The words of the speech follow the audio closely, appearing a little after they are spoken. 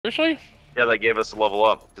Seriously? Yeah, they gave us a level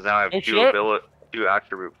up because now I have two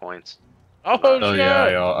attribute points. Oh Oh shit!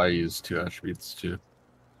 yeah, I use 2 attributes too.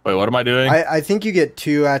 Wait, what am I doing? I think you get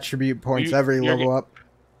 2 attribute points every level up.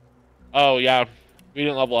 Oh yeah, we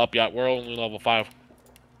didn't level up yet. We're only level 5.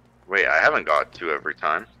 Wait, I haven't got 2 every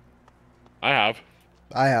time. I have.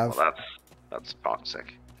 I have. Well, that's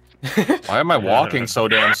toxic. Why am I walking so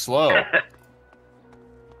damn slow?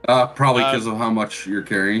 Probably because of how much you're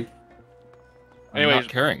carrying. I'm not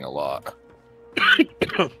carrying a lot.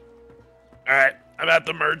 Alright, I'm at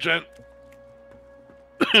the merchant.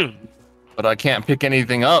 But I can't pick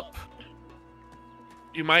anything up.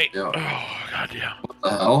 You might. Yeah. Oh goddamn. What the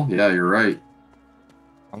hell? Yeah, you're right.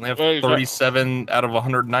 I only have 37 out of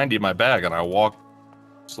 190 in my bag, and I walk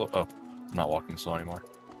slow. Oh, I'm not walking slow anymore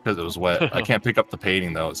because it was wet. I can't pick up the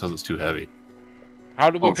painting though. It says it's too heavy. How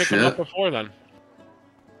did we pick them up before then?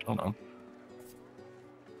 I don't know.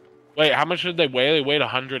 Wait, how much did they weigh? They weighed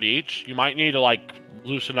 100 each. You might need to like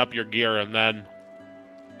loosen up your gear and then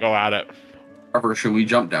go at it. Trevor, should we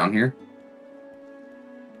jump down here?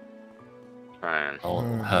 Fine. I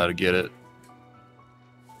don't know how to get it.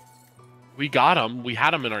 We got them. We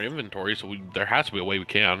had them in our inventory, so there has to be a way we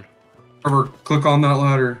can. Trevor, click on that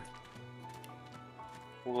ladder.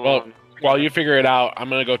 Well, while you figure it out, I'm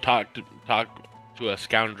gonna go talk to a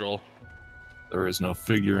scoundrel. There is no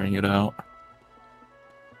figuring it out.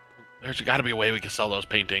 There's got to be a way we can sell those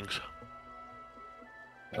paintings.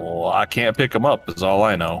 Well, I can't pick them up. Is all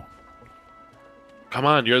I know. Come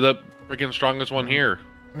on, you're the freaking strongest one here.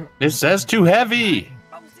 It says too heavy.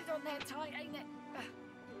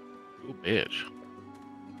 You bitch.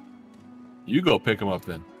 You go pick them up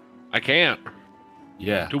then. I can't.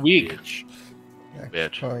 Yeah. Too weak.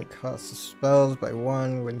 Bitch. Point costs the spells by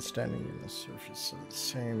 1 when standing in the surface of the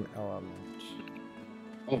same element.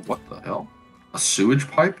 Oh, what the hell? A sewage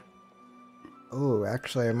pipe? Oh,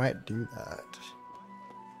 actually, I might do that.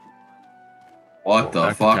 What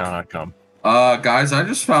the fuck? Guys, I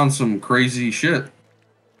just found some crazy shit.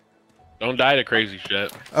 Don't die to crazy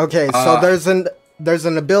shit. Okay, so there's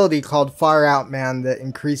an ability called Far Out Man that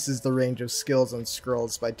increases the range of skills and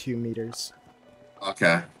scrolls by 2 meters.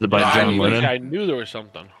 Okay. I knew there was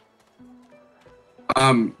something.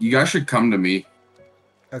 You guys should come to me.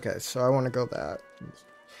 Okay, so I want to go that.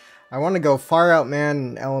 I want to go Far Out Man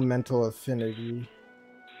and Elemental Affinity.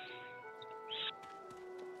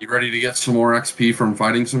 You ready to get some more XP from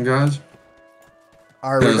fighting some guys?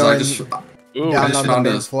 Are we going down on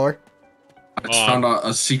the main floor? I just found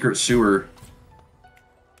a secret sewer.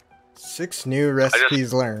 6 new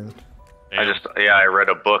recipes learned. I read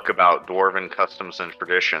a book about dwarven customs and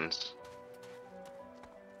traditions.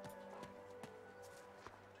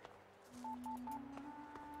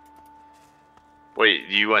 Wait,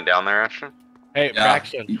 you went down there, Ashton? Hey,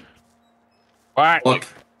 Braxton. What? Look.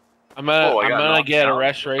 I'm gonna get a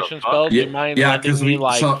restoration spell. Do you mind lending me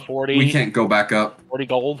like 40? We can't go back up. 40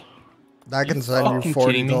 gold. I can send you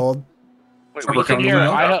 40 gold. Wait,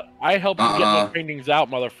 I helped you get those paintings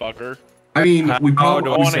out, motherfucker. I mean, we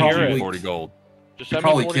probably want to hear it. 40 gold. Just we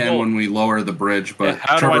probably can when we lower the bridge, but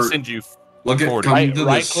how do I send you 40? Look at come to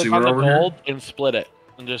the sewer on the over gold here and split it,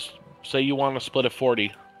 and just say you want to split it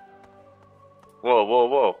 40.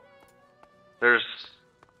 Whoa! There's.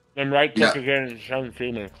 Then right click again and show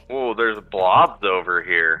me. Whoa, there's blobs over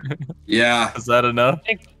here. Yeah. Is that enough?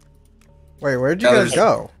 Wait, where'd you guys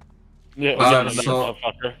go? Yeah, so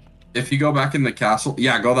if you go back in the castle,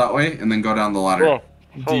 go that way and then go down the ladder. Bro,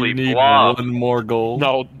 holy need blob. 1 more gold?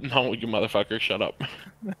 No, you motherfucker, shut up.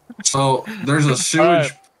 So there's a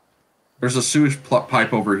sewage,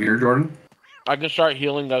 pipe over here, Jordan. I can start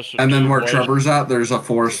healing those. And then where Trevor's at, there's a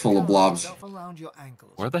forest full of blobs.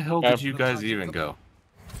 Where the hell did you guys even go?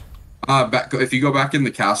 If you go back in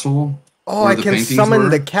the castle. Oh, I can summon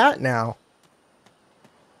the cat now.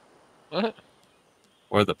 What?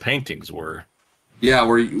 Where the paintings were. Yeah,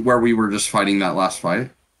 where we were just fighting that last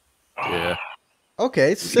fight. Yeah.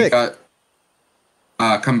 Okay, sick.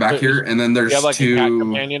 Come back here, and then there's you have, like, 2. A cat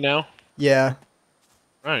companion now? Yeah.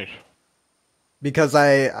 Nice. Because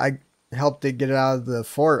I helped it get out of the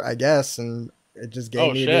fort, I guess, and it just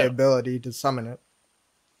gave me the ability to summon it.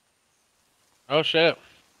 Oh shit.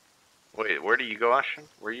 Wait, where do you go, Ashton?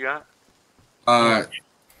 Where you at?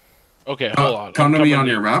 Okay, hold on. Come to me on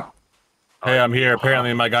your map. Hey, I'm here.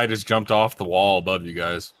 Apparently, my guy just jumped off the wall above you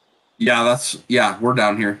guys. Yeah, we're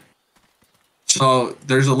down here. So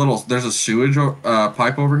there's a sewage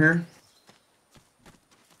pipe over here.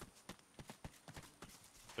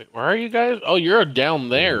 Wait, where are you guys? Oh, you're down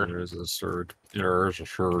there. There's a surge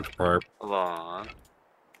pipe. Hold on.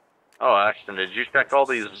 Oh, Ashton, did you check all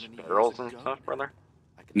these barrels and stuff, brother?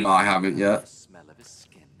 No, I haven't yet.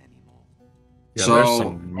 anymore. Yeah, So- there's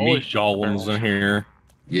some meat golems in here.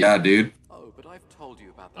 Yeah, dude. Oh, but I've told you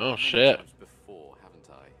about that Oh, many shit. times before, haven't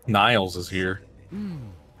I? Niles is here.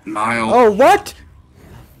 Niall. Oh, what?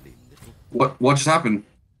 Lovely little What just happened?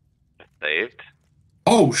 Saved.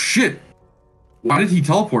 Oh shit! Why did he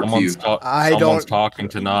teleport to you? Someone's talking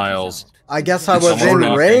to Niles. I guess I It's was in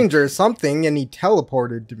someone range or something, and he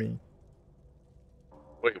teleported to me.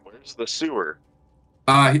 Wait, where's the sewer?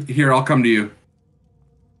 Here, I'll come to you.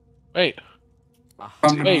 Wait,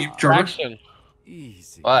 Come to me, wait, Trevor. Braxton.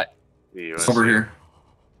 easy. What? It's over here.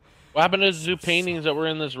 What happened to the zoo paintings that were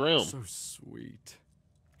in this room? So sweet.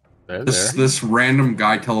 They're This there. this random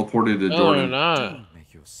guy teleported to No, they're Jordan. not. Don't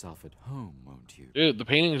make yourself at home, won't you? Dude, the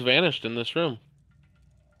paintings vanished in this room.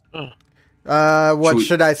 What Should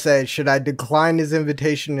should I say? Should I decline his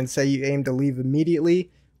invitation and say you aim to leave immediately,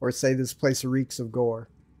 or say this place reeks of gore?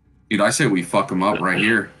 Dude, I say we fuck him up right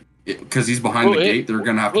here. Because he's behind the gate, they're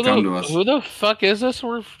gonna have to come to us. Who the fuck is this?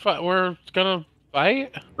 We're gonna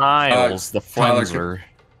fight? Niles, the Tyler, Flenser.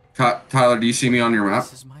 Tyler, do you see me on your map?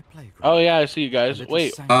 This is my playground. Oh yeah, I see you guys.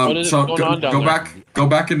 Wait, what is So going on down go there? go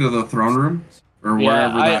back into the throne room or Yeah,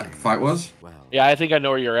 wherever that fight was. Well, Yeah, I think I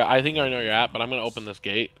know where you're at. I think I know where you're at, but I'm gonna open this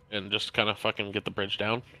gate and just kind of fucking get the bridge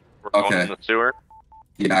down. We're going Okay. in the sewer.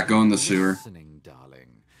 Yeah, go in the sewer. listening, darling.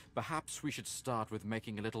 Perhaps we should start with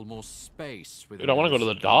making a little more space. Dude, I want to go to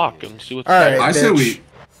the dock and see what's All right. there. I say bitch. we.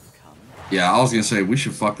 Come, Yeah, I was gonna say we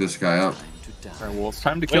should fuck this guy up. time to die. Alright, well, it's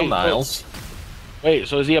time to kill Wait, Niles. Wait,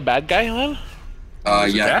 so is he a bad guy then?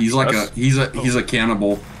 Yeah, he's like us. he's a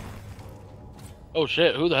cannibal. Oh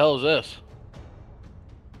shit, who the hell is this?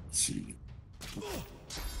 Let's see.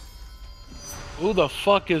 Who the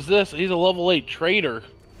fuck is this? He's a level 8 traitor.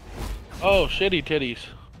 Oh, shitty titties.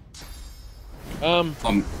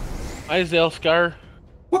 Hi, Zaleskar.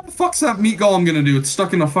 What the fuck's that meat golem gonna do? It's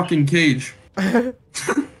stuck in a fucking cage.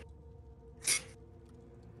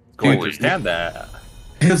 Going to stand that.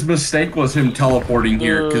 His mistake was him teleporting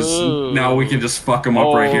here, because now we can just fuck him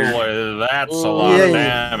up right here. Boy, that's a lot of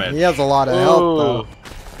damage. He has a lot of health, though.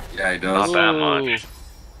 Yeah, he does. Not that much.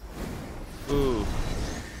 Ooh.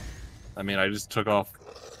 I mean, I just took off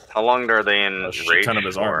How long are they in a shit rage ton of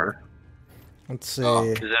his for? armor. Let's see. Oh.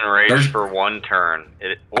 He's in rage There's- for 1 turn.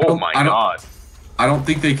 don't- My I don't- god. I don't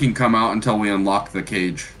think they can come out until we unlock the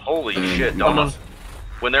cage. Holy Mm, shit. no. Almost.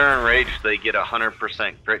 When they're enraged, they get a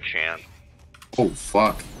 100% crit chance. Oh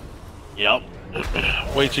fuck. Yep.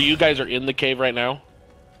 Wait, so you guys are in the cave right now?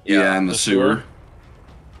 Yeah, in the the sewer.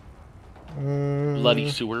 Bloody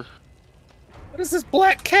sewer. What is this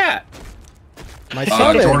black cat? My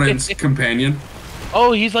son. Jordan's companion.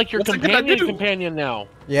 Oh, he's like your What's it gonna do? companion now.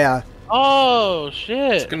 Yeah. Oh, It's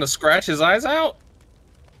shit. gonna scratch his eyes out?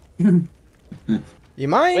 You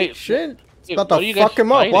might. Wait, Shit. It's wait, about what are to you guys fuck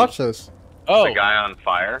him up. fighting? Watch this. Oh, The guy on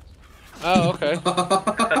fire. oh, okay.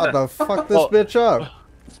 About to fuck this Well- bitch up.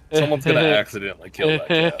 Someone's gonna accidentally kill that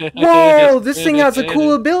cat. Whoa, this thing has a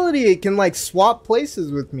cool ability. It can, like, swap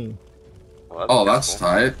places with me. Well, Oh, that's cool.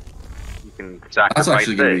 tight. You can sacrifice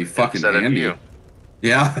actually gonna it be fucking instead of handy. you.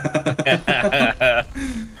 Yeah.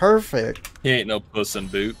 Perfect. He ain't no puss in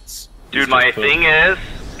boots. Dude, He's my just puss. thing is,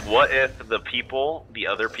 what if the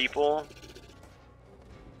other people,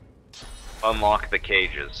 unlock the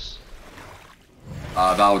cages?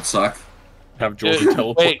 That would suck. Have Jordan Wait.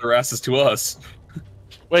 teleport their asses to us.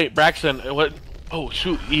 Wait, Braxton, what? Oh,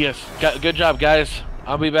 shoot, yes. Good job, guys.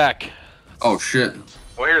 I'll be back Oh shit.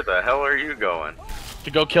 Where the hell are you going? to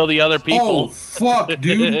go kill the other Oh people. fuck,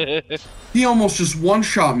 dude. He almost just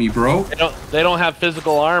one-shot me, bro. They don't have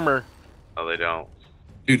physical armor. Oh, they don't.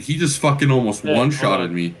 Dude, he just fucking almost Yeah,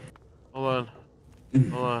 one-shotted hold on. me.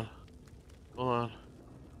 Hold on.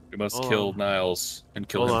 We must Hold kill on. Niles and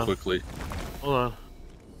kill Hold him on. quickly. Hold on.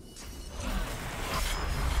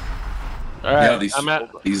 Alright, these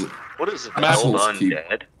What is it? Assholes Held keep-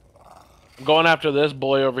 undead? I'm going after this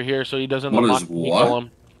boy over here so he doesn't What unlock is me what? golem.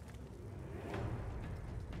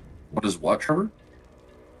 What is what, Trevor?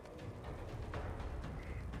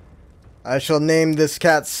 I shall name this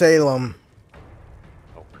cat Salem.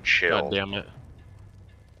 Oh, chill. God damn it.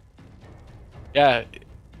 Yeah,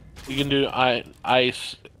 you can do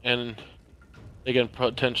ice and they can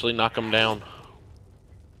potentially knock him down.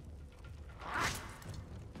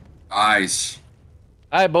 Ice.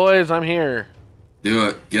 Hi boys, I'm here. Do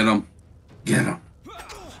it. Get him. Get him.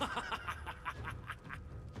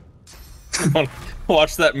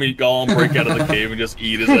 Watch that meat golem break out of the cave and just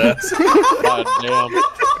eat his ass. God damn.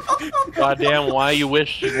 God damn, why you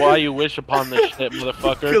wish upon this shit,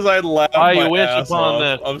 motherfucker? Because I laughed Why my you wish ass upon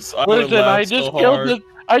off. this? I would Listen, I laugh just so killed hard. this.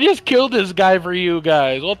 I just killed this guy for you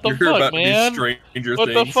guys. What the You're fuck, about man? to do Stranger What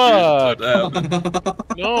the Things.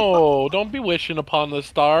 fuck? No, don't be wishing upon the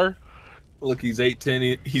star. Look, he's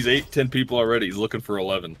 8-10. He's 8-10 people already. He's looking for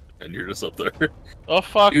 11, and you're just up there. Oh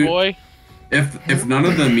fuck, Dude, boy. If none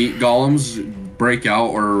of the meat golems break out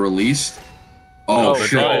or are released, Oh, shit!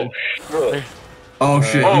 trying. Oh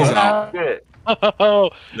shit! He's out. Shit.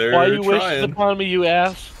 Oh, They're why you trying. wishing upon me, you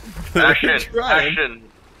ass? Ashton,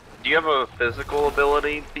 do you have a physical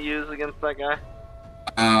ability to use against that guy?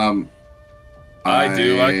 I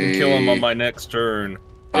do. I can kill him on my next turn.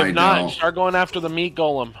 If not, start going after the meat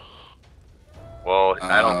golem. Well,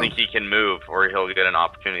 I don't think he can move, or he'll get an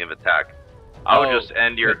opportunity of attack. I would just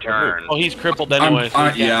end your turn. Oh, he's crippled anyway.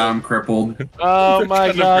 So yeah, I'm crippled. Oh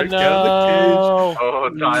my god, no! Oh,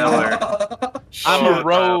 Tyler. I'm a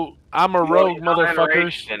rogue. I'm a rogue, He's not motherfuckers.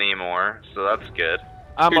 enraged anymore, so that's good.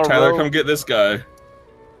 I'm Here, a Tyler, rogue. come get this guy.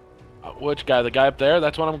 Which guy? The guy up there?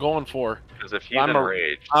 That's what I'm going for. Because if he's I'm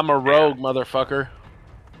enraged, a rogue, motherfucker.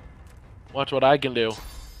 Watch what I can do.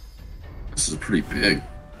 This is pretty big.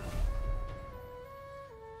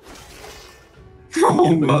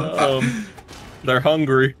 Oh my. They're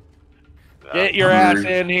hungry. Get your ass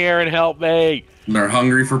in here and help me. They're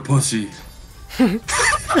hungry for pussy. You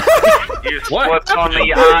slipped on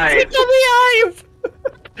the eyes.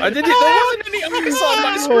 I didn't. There wasn't any ice on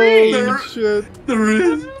my screen. Holy shit. There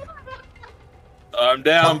is. I'm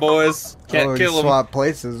down, boys. Can't kill him. Swap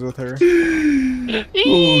places with her.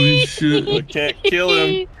 Holy shit. I can't kill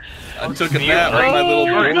him. I took a nap with bring- my little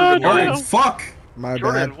Jordan, brain of the Oh, brain. fuck. My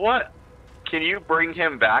Jordan, bad. what? Can you bring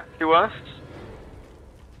him back to us?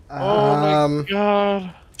 Oh my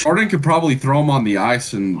god. Jordan could probably throw him on the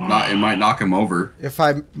ice and it might knock him over. If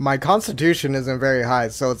my constitution isn't very high,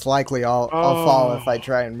 so it's likely I'll fall if I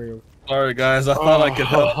try and move. Sorry, guys. I thought I could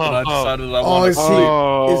help, but I decided I wanted is to he-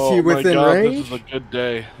 sleep. is he my within god, range? This is a good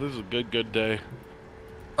day. This is a good day.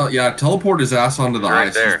 Oh yeah, teleport his ass onto the Right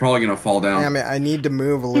ice. there. He's probably gonna fall down. Damn it, I need to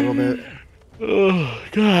move a little bit. Oh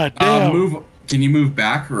god damn. Move. Can you move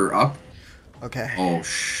back or up? Okay. Oh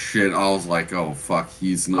shit! I was like, oh fuck,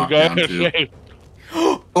 he's knocked Okay. down too. Okay.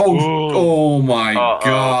 Oh, Ooh. oh my Uh-oh.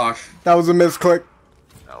 gosh! That was a misclick.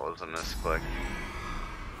 That was a misclick.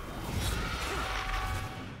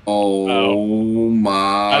 Oh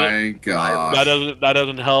my gosh! That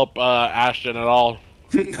doesn't help Ashton at all.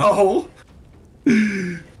 No.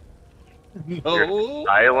 You're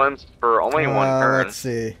silenced for only one turn. Let's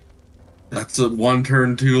see. That's a one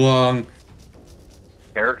turn too long.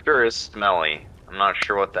 Character is smelly. I'm not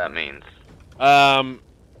sure what that means.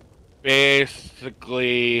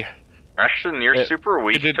 Basically, Ashton, you're super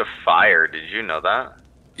weak did- to fire. Did you know that?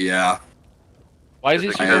 Yeah. why is he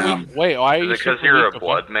Is it super because- weak? Wait, why are Is you it because super you're weak a to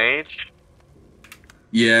blood mage?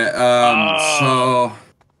 Yeah. Or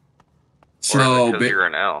is it because you're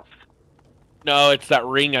an elf? No, it's that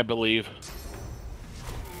ring, I believe.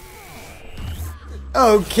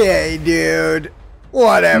 Okay, dude.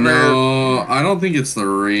 Whatever. No, I don't think it's the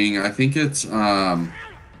ring. I think it's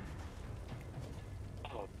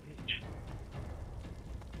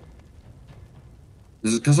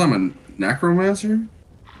Is it because I'm a necromancer?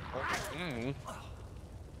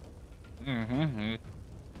 Mm-hmm.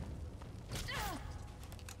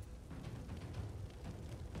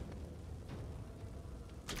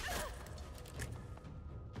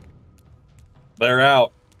 They're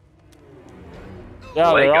out.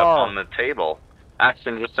 Yeah, Leg they up are. on the table.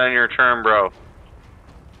 Ashton, just end your turn, bro.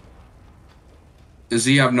 Does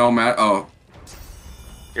he have no mat? Oh,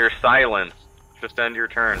 You're silenced. Just end your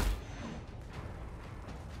turn.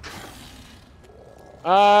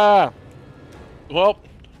 Well,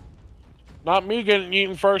 not me getting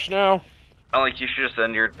eaten first now. I like you should just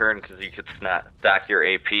end your turn because you could stack your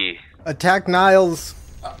AP. Attack Niles.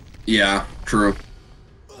 yeah, true.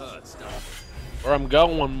 Where I'm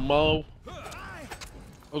going, Mo.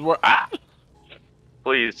 Where,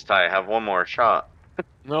 Please, Ty, have one more shot.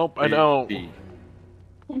 Nope, I don't.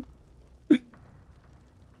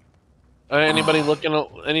 Anybody looking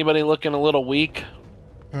a little weak?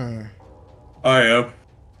 Hmm. I am.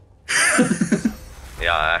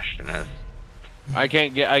 Yeah, Ashton is. I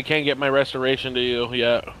can't get my restoration to you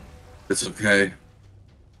yet. It's okay.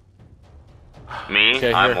 Me,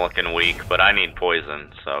 Okay, I'm here. looking weak, but I need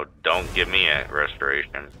poison, so don't give me a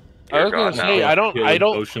restoration. I was gonna say I don't.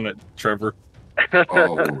 Ocean at Trevor.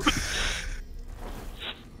 Oh,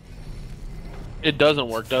 It doesn't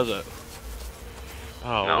work, does it?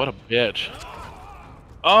 Oh, No. what a bitch!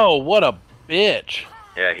 Oh, what a bitch!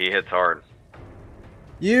 Yeah, he hits hard.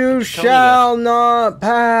 You Tell shall not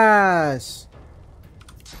pass.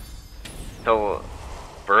 So,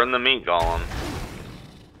 burn the meat golem.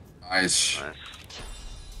 nice. Nice.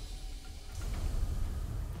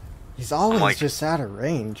 He's always just out of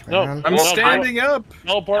range, man. I'm standing up.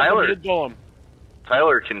 Teleport the meat golem.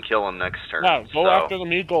 Tyler can kill him next turn. Yeah, go after the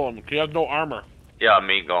meat golem. He has no armor. Yeah,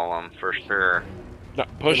 meat golem for sure. No,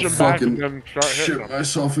 push him back and then start hitting him. Shit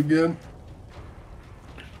myself again.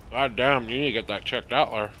 God damn, you need to get that checked out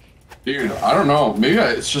there. Dude, I don't know. Maybe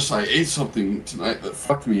it's just I ate something tonight that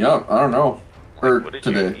fucked me up. I don't know. Or what did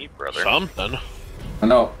today. you eat, brother? Something. I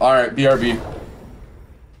know. All right, BRB.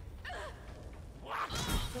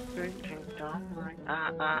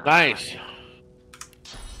 Nice.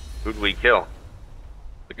 Who'd we kill?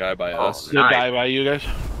 The guy by us. Good guy by you guys.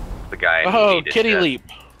 The guy. Oh, kitty leap.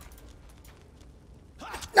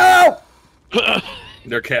 No!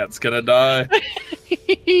 Their cat's gonna die.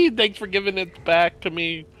 Thanks for giving it back to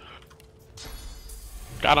me.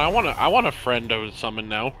 God, I want a friend to summon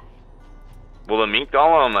now. Will the meat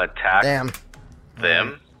golem attack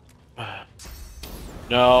them?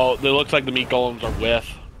 No, it looks like the meat golems are with.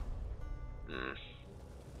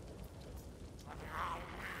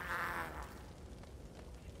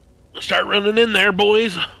 Start running in there,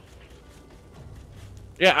 boys.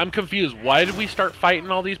 Yeah, I'm confused. Why did we start fighting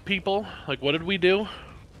all these people? Like, what did we do?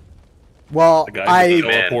 Well, I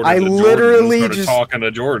literally just talking to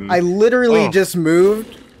Jordan. I literally just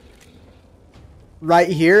moved right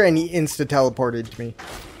here, and he insta teleported to me.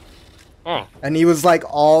 Oh. And he was like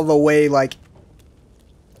all the way, like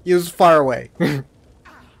he was far away. Did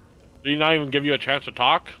he not even give you a chance to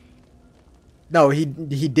talk? No, he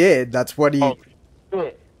did. That's what he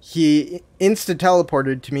he insta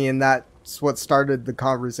teleported to me, and that's what started the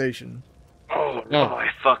conversation. Oh no, I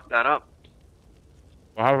fucked that up.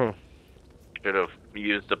 Wow. Should have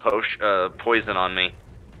used the poison on me.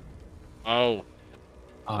 Oh.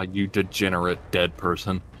 Ah, you degenerate dead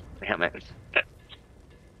person. Damn it.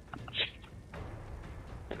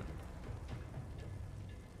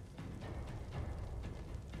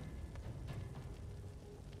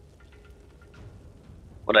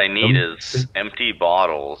 What I need is empty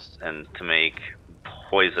bottles and to make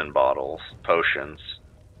poison bottles, potions.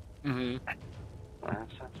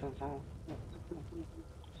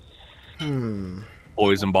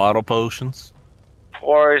 Poison bottle potions.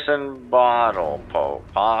 Poison bottle,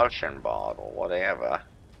 potion bottle, whatever.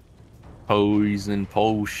 Poison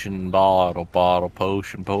potion bottle,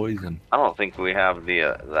 potion poison. I don't think we have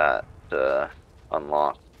the that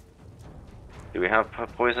unlocked. Do we have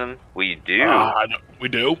poison? We do. We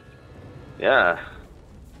do. Yeah.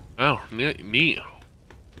 Oh, neat.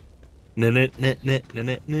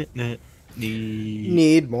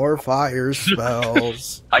 Need more fire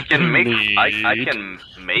spells. I can make. I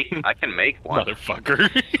can make one. Motherfucker!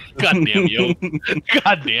 God damn you!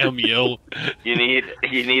 God damn you! You need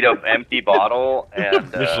an empty bottle and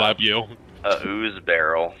slap you. A ooze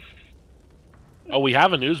barrel. Oh, we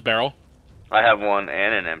have an ooze barrel. I have one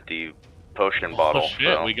and an empty potion bottle. Oh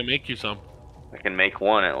shit! So we can make you some. I can make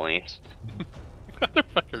one at least.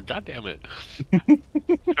 Motherfucker! God damn it!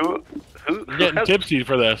 Who I'm getting tipsy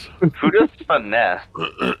for this. Who does finesse?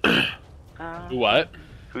 What?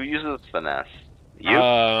 Who uses finesse? You?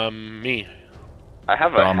 Me. I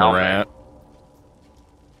have a helmet.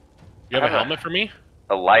 You have a helmet for me?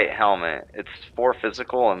 A light helmet. It's 4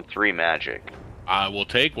 physical and 3 magic. I will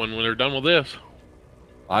take one when they're done with this.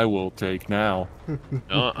 I will take now.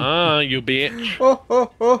 You bitch.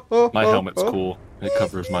 My helmet's cool. It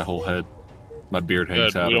covers my whole head. My beard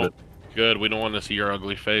hangs out of it. Good, we don't want to see your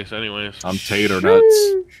ugly face anyways. I'm tater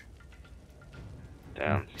nuts.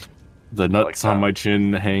 Damn. The nuts on my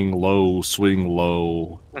chin hang low, swing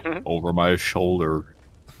low, over my shoulder.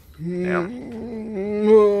 Damn.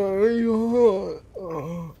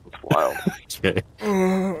 It's wild. Okay.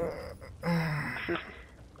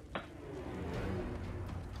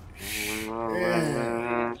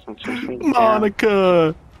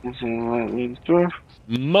 Monica!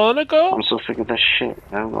 Monica? I'm so sick of this shit.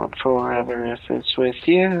 I'm going forever if it's with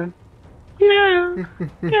you. Yeah.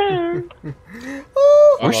 Yeah.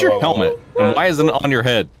 Where's your helmet? And why isn't it on your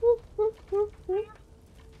head?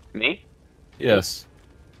 Me? Yes.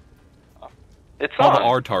 It's all on. All the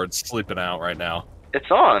R-tards sleeping out right now. It's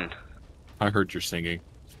on. I heard your singing.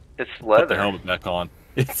 It's leather. Put the helmet back on.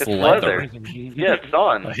 It's leather. Yeah, it's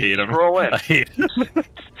on. I hate him. Scroll in. I hate him.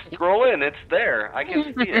 Scroll in. It's there. I can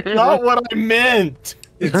see it. Not what I meant.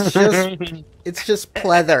 It's just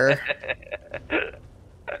pleather.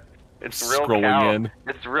 It's real Scrolling cow. in.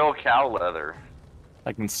 It's real cow leather.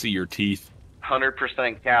 I can see your teeth.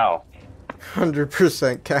 100% cow.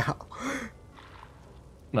 100% cow.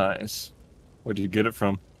 Nice. Where'd you get it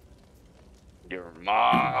from? Your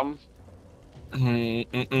mom.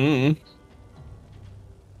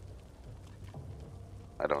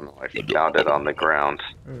 I don't know. I found it on the ground.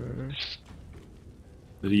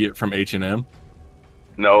 Did you get it from H&M?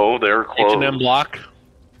 No, they're closed. H&M Block.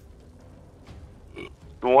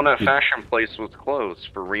 The one at Fashion Place was closed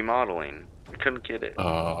for remodeling. I couldn't get it.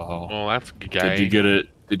 Oh. Well, that's gay. Did you get it?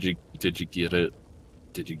 Did you get it?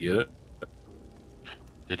 Did you get it?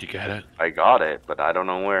 Did you get it? I got it, but I don't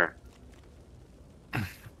know where.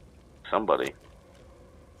 Somebody.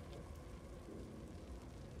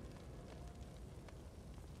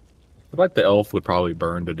 I feel like the elf would probably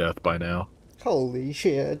burn to death by now. Holy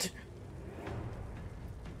shit.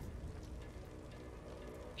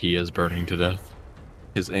 He is burning to death.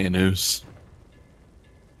 His anus.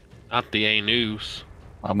 Not the anus.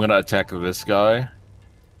 I'm gonna attack this guy,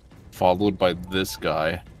 followed by this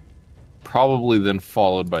guy, probably then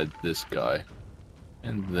followed by this guy,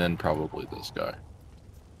 and then probably this guy.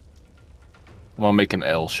 I'm gonna make an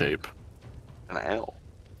L shape. An L.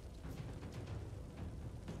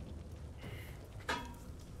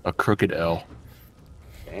 A crooked L.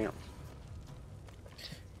 Damn.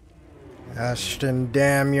 Ashton,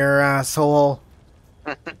 damn your asshole.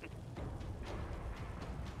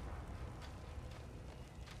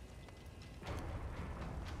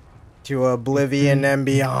 To oblivion and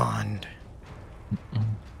beyond.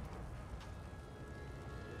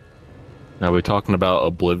 Now we're talking about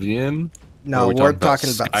Oblivion? No, Or we're talking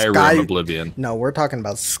about Skyrim Sky. Oblivion. No, we're talking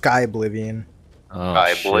about Sky Oblivion. Oh,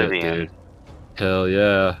 Sky shit, Oblivion. dude. Hell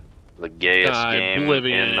yeah. The gayest Sky game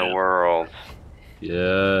Oblivion. in the world.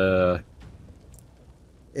 Yeah.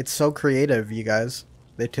 It's so creative, you guys.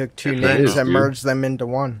 They took two It names is, and dude. merged them into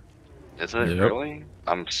one. Is it Yep. really?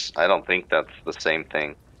 I don't think that's the same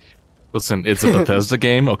thing. Listen, it's a Bethesda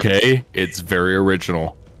game, okay? It's very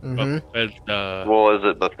original. hmm Well, is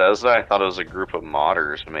it Bethesda? I thought it was a group of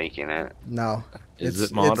modders making it. No. Is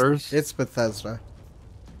It's- it modders? It's Bethesda.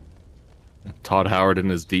 Todd Howard in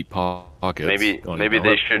his deep pockets. Maybe going, they "You know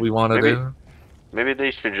what should. we want to maybe, do. maybe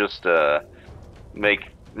they should just make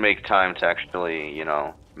time to actually,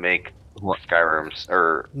 make What? Skyrim's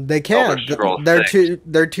or They can't. Elder Scrolls They're 6.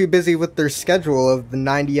 they're too busy with their schedule of the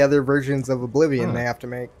 90 other versions of Oblivion Huh. they have to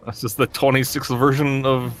make. That's just the 26th version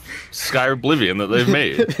of Sky Oblivion that they've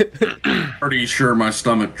made. Pretty sure my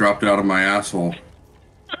stomach dropped out of my asshole.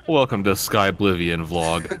 Welcome to Sky Oblivion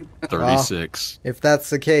Vlog 36. If that's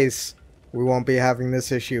the case, we won't be having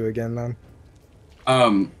this issue again then.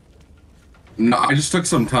 No, I just took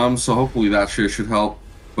some Tums, so hopefully that shit should help.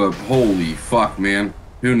 But holy fuck, man.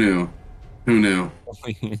 Who knew? Who knew?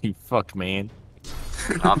 You fucked, man.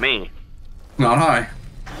 not me. Not I.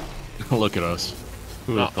 Look at us.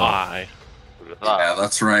 Who would've Not thought? I. Yeah,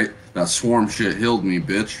 that's right. That swarm shit healed me,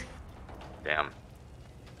 bitch. Damn.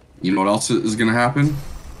 You know what else is gonna happen?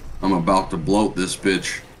 I'm about to bloat this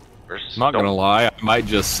bitch. There's- I'm not gonna don't lie, I might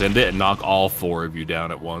just send it and knock all 4 of you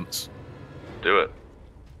down at once. do it.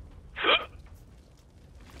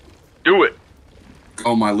 Do it.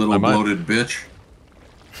 Oh, my little I might. bloated bitch.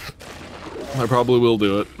 I probably will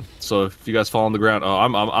do it. So if you guys fall on the ground,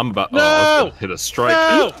 I'm about No! I was gonna hit a strike.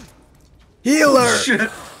 No! Healer! Shit.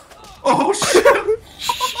 Oh shit.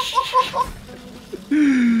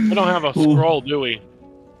 We don't have a scroll, do we?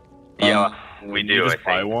 Yeah, we You do. I just think.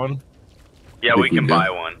 buy one. Yeah, think we we can do. buy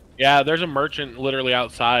one. Yeah, there's a merchant literally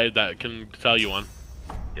outside that can sell you one.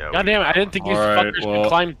 Yeah. God damn it, I didn't think these Alright, fuckers well- could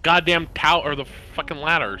climb goddamn tower or the fucking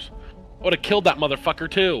ladders. I would have killed that motherfucker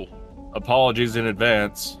too. Apologies in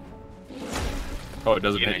advance. Oh, it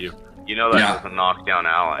doesn't You hit you. You know that Yeah. doesn't knock down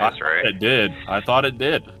allies, right? It did. I thought it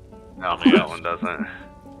did. No, that one doesn't.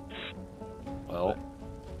 Well,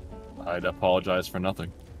 I'd apologize for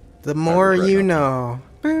nothing. The more regret you nothing.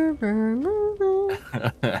 know.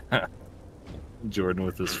 Jordan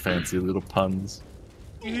with his fancy little puns.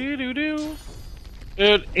 Doo-doo-doo.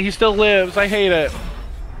 Dude, he still lives. I hate it.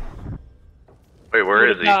 Wait, where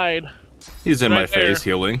is he? Died. He's in Right my face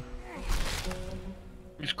there. healing.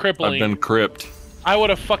 He's I've crippling. been crypt. I would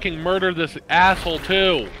have fucking murdered this asshole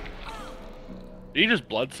too. Did he just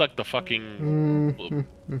bloodsuck the fucking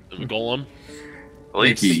the golem? At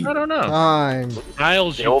least, Mickey. I don't know. Time.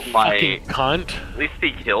 Niles, you Killed my- fucking cunt. at least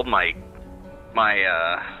he killed my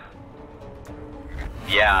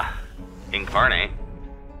incarnate.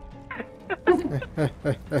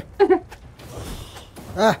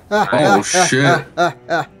 Oh shit.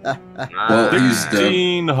 Well, he's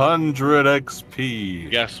dead. 1500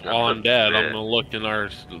 XP. Guess while I'm dead, I'm it. gonna look in our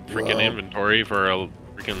freaking Whoa. inventory for a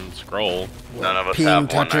freaking scroll. None of us Peen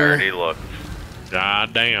have one. I toucher. already looked.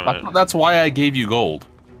 God damn I it! thought that's why I gave you gold.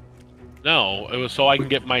 No, it was so I can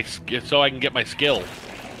get my skill.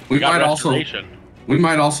 We Got might also restoration.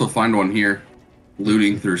 find one here,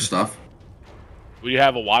 looting through stuff. We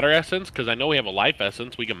have a water essence because I know we have a life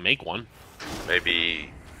essence. We can make one.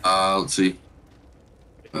 Maybe. Let's see.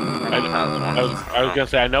 I was gonna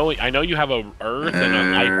say I know you have a earth and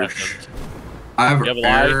a life essence. I have You have air,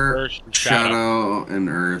 life, earth, and shadow, and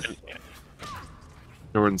earth.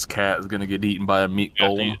 Jordan's cat is gonna get eaten by a meat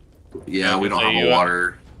golem. Yeah, we don't have a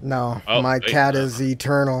water. No, Oh, my wait, cat is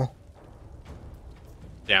eternal.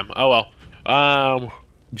 Damn. Oh well.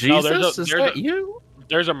 Jesus, there's is that you?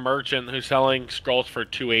 There's a merchant who's selling scrolls for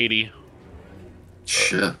 280.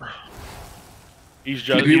 Shit. He's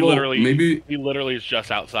just Maybe he we'll- literally maybe- he literally is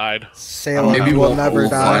just outside. Salem Maybe will we'll never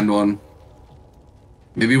die. find one.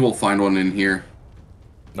 Maybe we'll find one in here.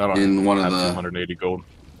 Not In one of have the- 280 gold.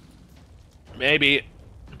 Maybe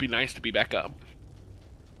it'd be nice to be back up.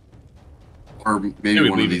 Or maybe Maybe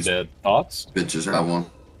one of leave these dead. Thoughts? bitches have one.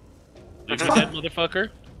 Leave me dead, motherfucker.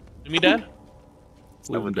 Leave me dead.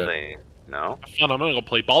 I would say no. Have fun. I'm gonna go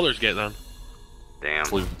play Baldur's Gate then. Damn.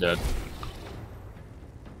 Leave him dead.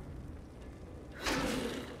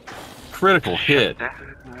 Critical hit.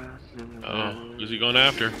 Oh, who's he going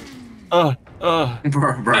after?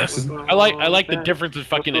 Braxton. I like the difference in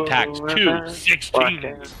fucking attacks. 2,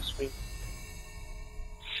 16.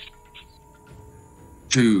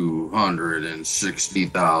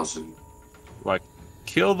 260,000. Like,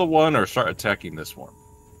 kill the one or start attacking this one?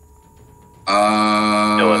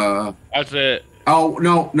 That's it. Oh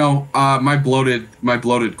no. My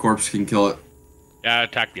bloated corpse can kill it. Yeah,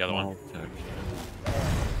 attack the other one.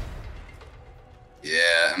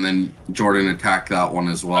 Yeah, and then Jordan attacked that one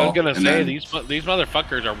as well. I was gonna and say then- these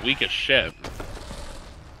motherfuckers are weak as shit.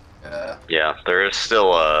 Yeah, there is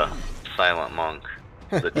still a silent monk.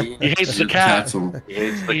 He hates the cat. He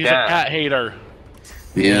hates the He's a cat. cat hater.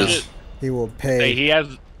 He is. He will Say pay. he has.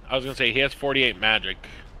 I was gonna say he has 48 magic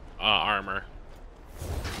armor.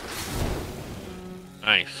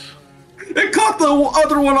 Nice. It caught the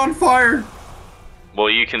other one on fire. Well,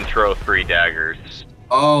 you can throw 3 daggers.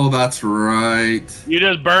 Oh, that's right. You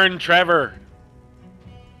just burned Trevor.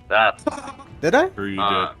 That's Did I? Or you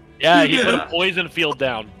Yeah, he Yeah. put a poison field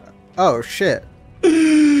down. Oh shit.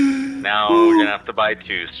 now we're gonna have to buy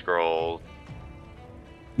 2 scrolls.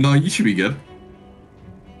 No, you should be good.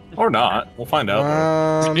 did. Or not. We'll find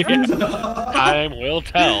out. Time will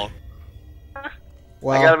tell.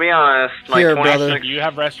 Well, I gotta be honest. My here, 20 brother. Do you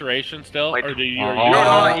have restoration still, or do you? Do Are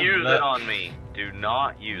not you use it on me. Do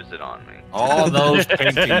not use it on me. All those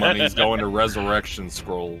painting monies going to resurrection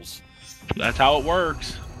scrolls. That's how it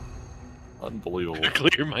works. Unbelievable.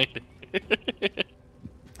 Clear minded.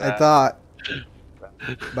 I thought,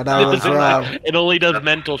 but I was wrong. It only does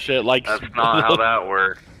mental shit like. That's not how that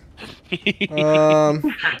works.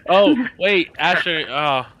 Oh wait, Ashton.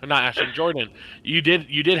 Not Ashton. Jordan. You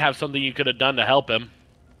did have something you could have done to help him.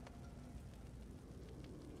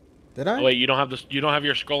 Did I? Oh, wait, you don't have this. You don't have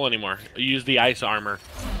your skull anymore. You use the ice armor.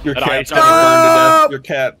 Your That cat's ice gonna armor. burn to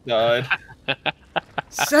death. Your cat died.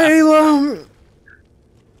 Salem.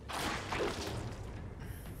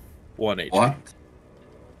 1 HP. What?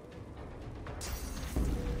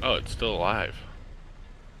 Oh, it's still alive.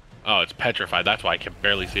 Oh, it's petrified. That's why I can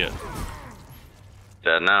barely see it.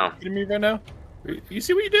 Dead now. Kidding me right now? You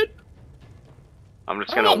see what you did? I'm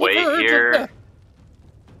just gonna wait here.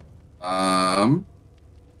 I'm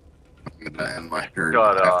gonna end my turn.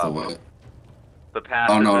 Shut I have up. to wait. The path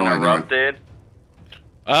Oh, is no, no, no. interrupted.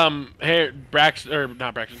 Here, Braxton, or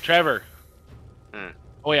not Braxton, Trevor.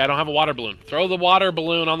 Oh wait, I don't have a water balloon. Throw the water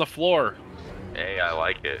balloon on the floor. Hey, I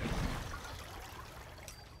like it.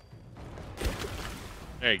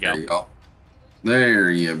 There you go. There you go.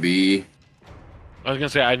 There you be. I was gonna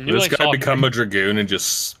say I knew This I guy saw. become a dragoon and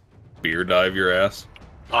just spear dive your ass.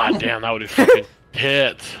 God damn, that would be fucking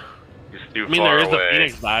hits. He's too I mean, far there is the away.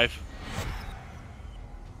 Phoenix dive.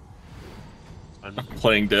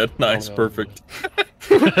 Playing dead. Nice, no. perfect.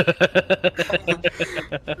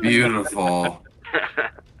 Beautiful.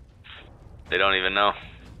 They don't even know.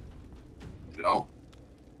 No.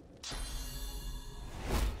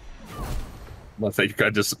 I think I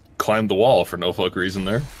just climbed the wall for no fuck reason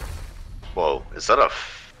there. Whoa, is that a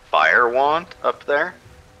fire wand up there?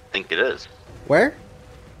 I think it is. Where?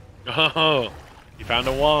 Oh, you found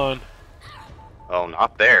a wand. Oh,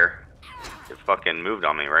 not there. It fucking moved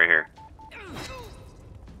on me right here.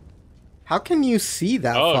 How can you see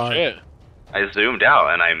that Oh far? shit! I zoomed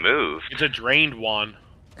out and I moved. It's a drained wand.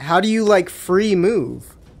 How do you like free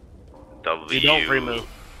move? W. You don't remove.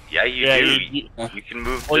 Yeah, you Yeah, do. you- You can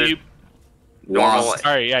move Well, the you. normal. Wow.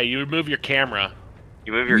 Sorry, yeah, you remove your camera.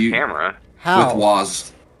 You move your You- camera. How? With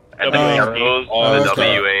WASD. And then WASD. it goes Oh, the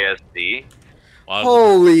okay.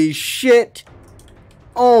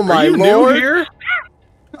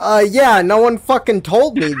 Yeah, no one fucking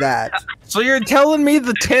told me that. So you're telling me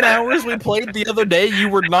the 10 hours we played the other day, you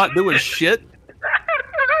were not doing shit?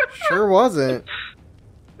 Sure wasn't.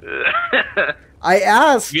 I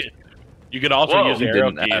asked. You could also Whoa, use You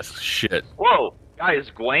arrow didn't keys. ask shit. Whoa, guys,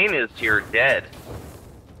 Gwen is here dead.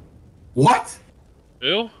 What?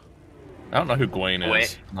 Who? I don't know who Gwen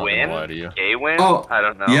is. I'm not gonna lie to you. Gawain? Oh, I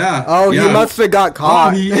don't know. Yeah. Oh, yeah. he must have got Oh,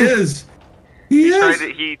 caught. he is. He is.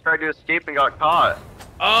 He tried to escape and got caught.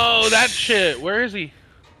 Oh, that shit. Where is he?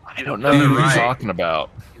 I don't know To the who you're right. talking about.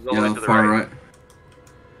 He's all the way Yeah, to the far right. right.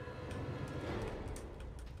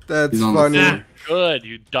 That's He's on the funny. floor. Good,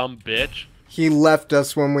 you dumb bitch. He left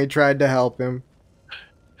us when we tried to help him.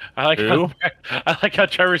 I like Who? I like how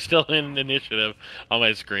Trevor's still in initiative on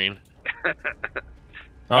my screen. I don't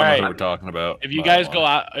know Alright. who we're talking about. If you Not guys gonna go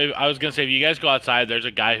lie. out, I was gonna say if you guys go outside, there's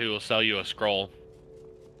a guy who will sell you a scroll.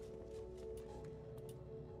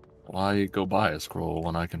 Why go buy a scroll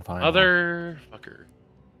when I can find one? Motherfucker.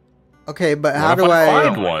 Okay, but What how if do I?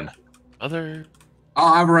 find one? Mother.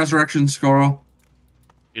 I'll have a resurrection scroll.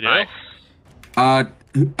 You do? Nice. I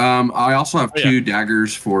also have Oh, yeah. 2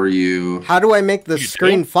 daggers for you. How do I make the You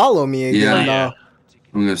screen do? follow me again? Yeah. Yeah.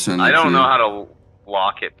 I'm gonna send it I to don't you. know how to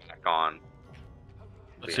lock it back on.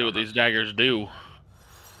 Let's see what these daggers do.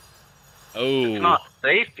 Oh, It's not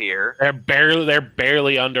safe here. they're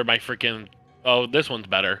barely under my freaking. Oh, this one's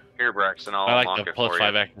better. Here, Braxton, I'll I like unlock the it plus for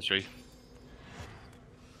 5 you. accuracy.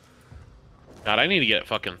 God, I need to get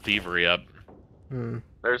fucking thievery up. Hmm.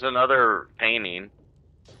 There's another painting.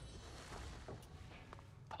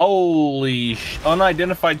 Holy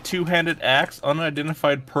unidentified two-handed axe,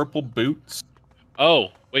 unidentified purple boots. Oh,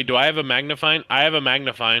 wait, do I have a magnifying? I have a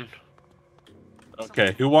magnifying.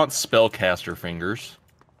 Okay, who wants spellcaster fingers?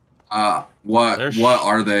 What There's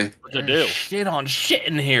are they? What's it do? Shit on shit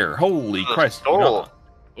in here. Holy The Christ. soul.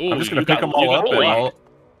 You know, Ooh, I'm just gonna you pick got- them you all got up and weight.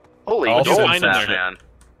 Holy I'll gold, send some that shit. man.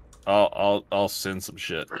 I'll send some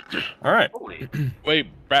shit. All right. Holy. Wait,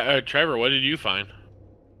 Trevor, what did you find?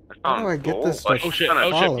 How do I get this stuff? Oh shit! Kinda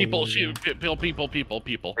Oh shit! follow People! me. Shoot!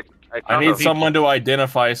 People! I found need a- someone to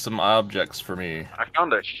identify some objects for me. I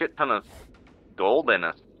found a shit ton of gold in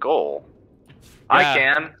a skull. I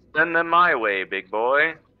Yeah. can send them my way, big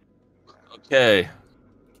boy. Okay.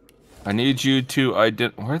 I need you to Where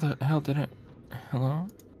the hell did it? Hello?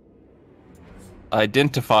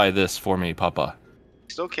 Identify this for me, Papa.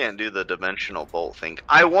 Still can't do the dimensional bolt thing.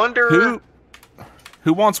 I wonder.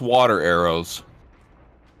 Who wants water arrows?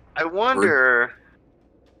 I wonder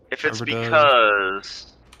if it's Trevor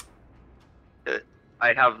does. because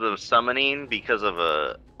I have the summoning because of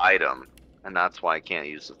a item, and that's why I can't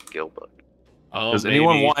use the skill book. Oh, Does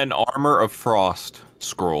anyone maybe. want an armor of frost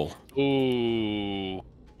scroll? Ooh,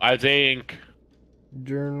 I think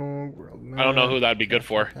Journal. World I don't know who that'd be good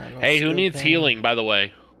for. Hey, who needs healing, by the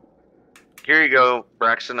way? Here you go,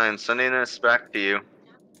 Braxton. I'm sending this back to you.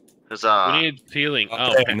 'Cause, Who needs healing?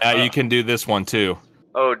 Oh, Okay, now you can do this one too.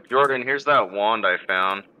 oh, Jordan, here's that wand I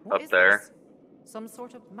found What up is there. this? Some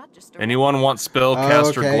sort of magister. Anyone want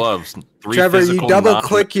spellcaster okay. gloves? 3 Trevor, you physical, double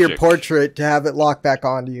click your non-magic. portrait to have it lock back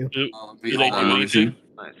onto you. Do, Be do they all do on anything?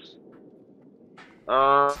 Nice.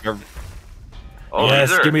 Trevor- Oh, yes,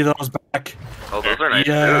 these are, give me those back. oh, those are nice.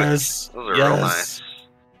 Yes, Those are yes. real nice.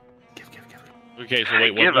 Give. Okay, so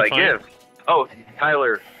wait, what give, did I you find? give. Oh,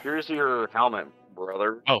 Tyler, here's your helmet,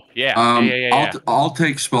 brother. Oh, yeah. I'll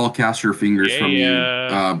take spellcaster fingers Yeah, from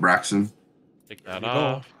yeah. you, Braxton. Take that There you go.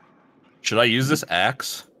 off. Should I use this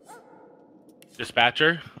axe?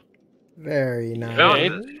 Dispatcher. Very nice. No,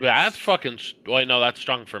 Yeah, that's fucking. Wait, no, that's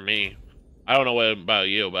strong for me. I don't know what about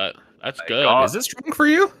you, but that's I good. got- Is this strong for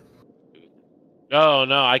you? No,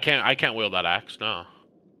 no, I can't. I can't wield that axe. No.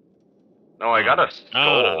 No, I got a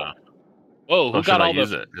skull. No. Whoa, who Or should got I all use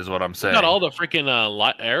the? it? Is what I'm Who saying. got all the freaking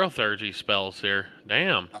aerothergy spells here?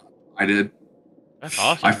 Damn, I did. that's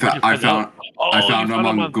awesome. I found. I found. Oh, I found you them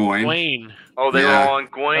on Gawain. Gawain. Oh, they Yeah. were on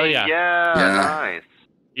Gwen. Oh, yeah. Yeah. Nice.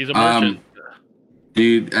 He's a merchant.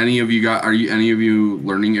 Dude, any of you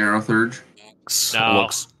learning Aerothurge? No.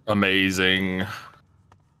 Looks amazing.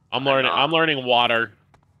 I'm learning. I'm learning water.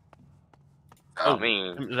 I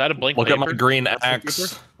mean, Is that a blank Look paper? at my green That's a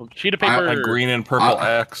axe. paper? Sheet of paper. A green and purple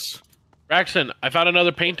axe. Braxton, I found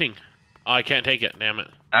another painting. Oh, I can't take it. Damn it.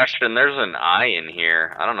 Ashton, there's an eye in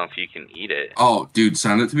here. I don't know if you can eat it. Oh, dude,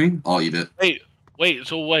 send it to me. I'll eat it. Wait.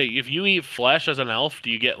 So wait, if you eat flesh as an elf,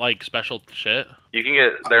 do you get like special shit? You can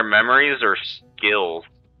get their memories or skills.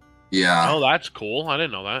 Yeah. Oh, that's cool. I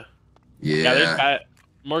didn't know that. Yeah. There's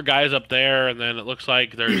more guys up there, and then it looks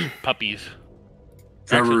like there's puppies.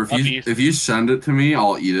 Trevor, Actually, if you send it to me,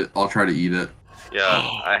 I'll eat it. I'll try to eat it. Yeah,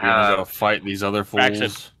 I You gotta have. fight these other Braxton,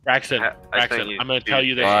 fools. Braxton, I think I'm gonna tell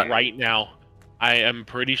you this right now. I am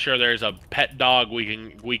pretty sure there's a pet dog we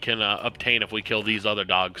can obtain if we kill these other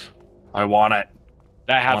dogs. I want it.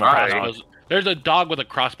 That have Alright. crossbows. There's a dog with a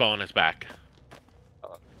crossbow on his back.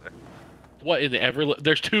 What in the ever?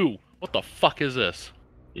 There's two. What the fuck is this?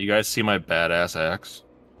 You guys see my badass axe?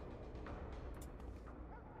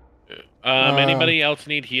 Anybody else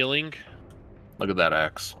need healing? Look at that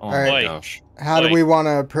axe. Oh Alright. my gosh. How do we want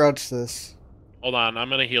to approach this? Hold on, I'm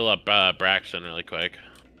gonna heal up Braxton really quick.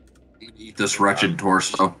 Eat this wretched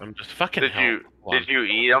torso. I'm just fucking. Did you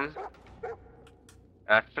eat them?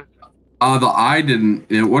 Ashton? The eye didn't.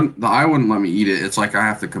 It wouldn't. The eye wouldn't let me eat it. It's like I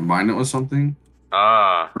have to combine it with something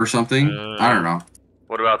or something. I don't know.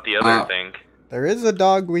 What about the other thing? There is a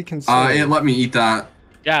dog we can save. It let me eat that.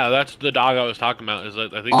 Yeah, that's the dog I was talking about.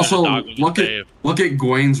 I think Also, there's a dog look at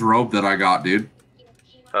Gwen's robe that I got, dude.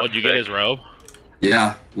 Oh, did you get his robe?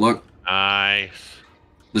 Yeah, look. Nice.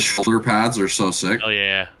 The shoulder pads are so sick. Oh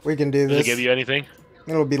yeah. We can do Does this. it give you anything?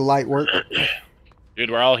 It'll be light work. Dude,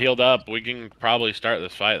 we're all healed up. We can probably start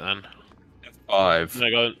this fight then. F5. I'm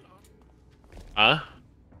gonna go. Huh?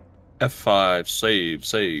 F5.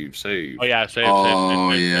 Save. Oh yeah, save.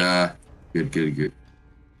 Oh yeah. Good.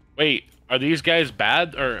 Wait, are these guys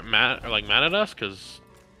bad or mad at us? Cause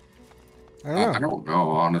I don't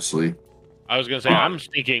know, honestly. I was gonna say I'm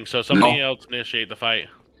sneaking, so somebody else initiate the fight.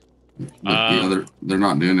 They're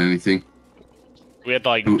not doing anything. We had to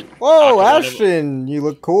like. Whoa, Ashton, you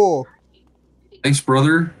look cool. Thanks,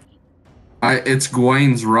 brother. It's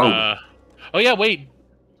Gwen's robe. Oh yeah, wait.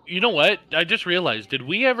 You know what? I just realized. Did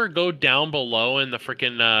we ever go down below in the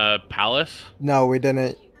freaking palace? No, we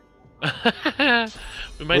didn't.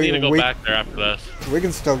 We might need to go back there after this. We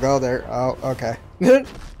can still go there. Oh, okay.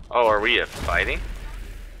 Oh, are we fighting?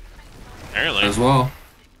 Apparently. As well.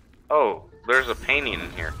 Oh, there's a painting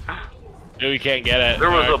in here. Dude, we can't get it. There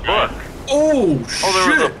was a book. Oh, shit. Oh,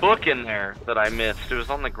 there was a book in there that I missed. It was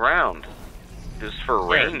on the ground. It was for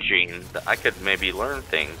ranging. I could maybe learn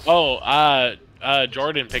things. Oh,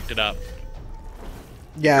 Jordan picked it up.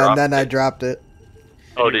 Yeah, and then I dropped it.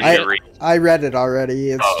 Oh, did you read? I read it already.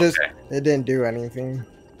 It's just, okay. it didn't do anything.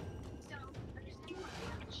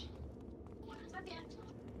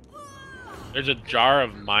 There's a jar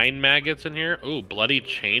of mind maggots in here. Ooh, bloody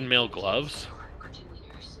chainmail gloves.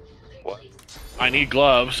 What? I need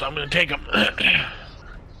gloves. I'm gonna take them.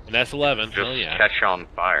 And that's 11. Hell yeah. Catch on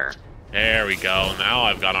fire. There we go. Now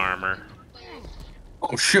I've got armor.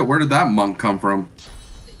 Oh shit, where did that monk come from?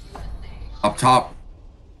 Up top.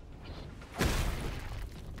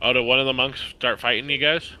 Oh, did one of the monks start fighting you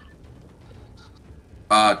guys?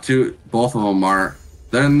 Both of them are.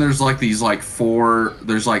 Then there's like these four.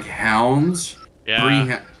 There's like hounds.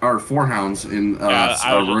 Yeah. 4 hounds in I was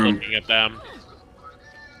a room. looking at them.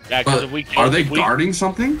 Yeah, because if we Are they guarding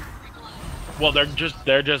something? Well, they're just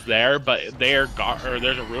there, but there's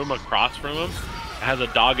a room across from them that has a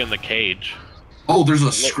dog in the cage. Oh, there's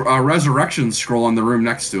a resurrection scroll in the room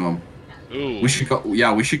next to him. Ooh. We should go.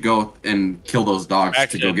 Yeah, we should go and kill those dogs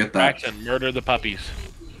to go get that. Braxton, murder the puppies.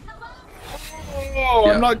 Oh,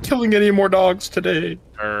 Yeah. I'm not killing any more dogs today.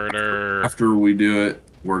 Murder. After we do it,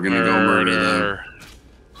 we're gonna go murder them.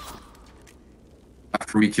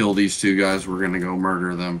 After we kill these 2 guys, we're gonna go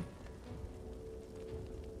murder them.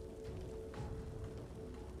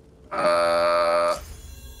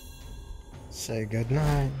 Say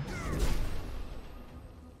goodnight.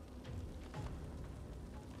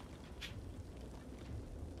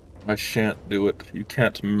 I shan't do it. You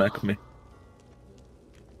can't mech me.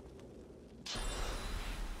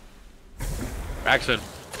 Braxton.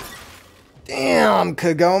 Damn,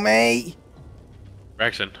 Kagome.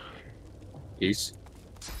 Braxton. Yes.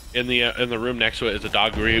 In the room next to it is a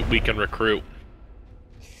dog we can recruit.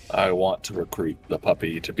 I want to recruit the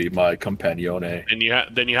puppy to be my companione. And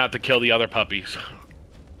then you have to kill the other puppies.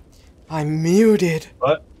 I'm muted.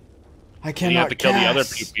 What? I cannot You have to kill the other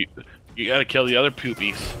cast. You gotta kill the other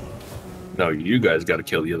poopies. No, you guys got to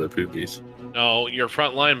kill the other poopies. No, you're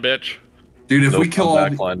front line, bitch. Dude, if Nope, we kill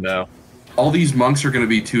I'm backline now. all these monks are gonna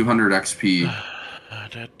be 200 XP.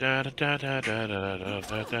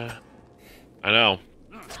 I know.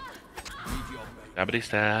 Stabity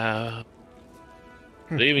stab.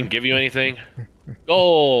 Do they even give you anything?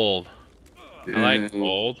 Gold. I like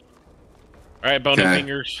gold. All right, bony Okay.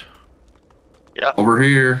 fingers. Yeah. Over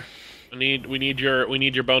here. We need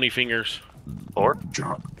your bony fingers. 4.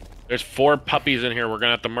 There's 4 puppies in here. We're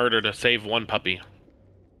gonna have to murder to save 1 puppy.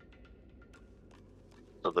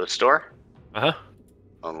 So the store? Uh huh.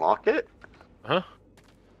 Unlock it? Uh huh.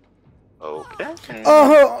 Okay.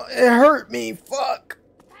 Oh, it hurt me. Fuck.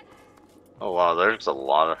 Oh wow, there's a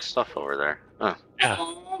lot of stuff over there. Huh. Yeah.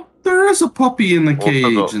 Oh, there is a puppy in the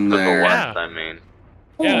cage in to there. the left, Yeah. I mean.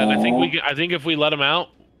 Yeah, and I think Aw. I think if we let him out,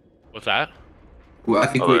 what's that? Well, I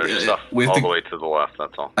think Oh, there's stuff we have all to. the way to the left.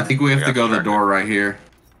 That's all. I think we have to go to the distracted. door right here.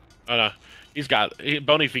 Oh no,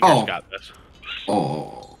 Bony Fingers Oh. got this.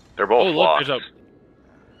 Oh. They're both Oh look, locked. there's a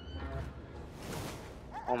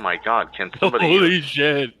Oh my god, can somebody holy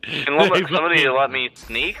shit! somebody let me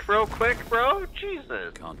sneak real quick, bro?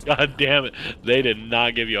 Jesus. God damn it! They did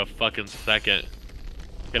not give you a fucking second.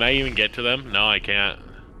 Can I even get to them? No, I can't.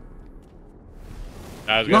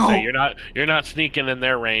 I was gonna say you're not sneaking in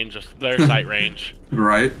their range, their sight range.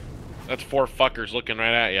 Right. That's 4 fuckers looking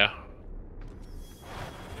right at you.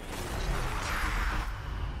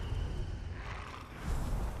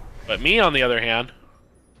 But me, on the other hand,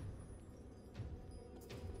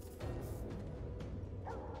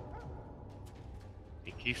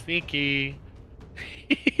 sneaky.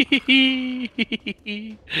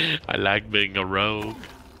 I like being a rogue.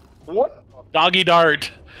 What? Doggy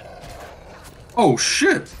dart. Oh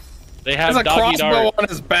shit! They have There's a doggy crossbow dart. on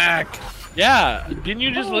his back. Yeah, didn't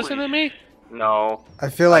you just listen to me? No. I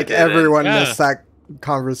feel like didn't. everyone Yeah. missed that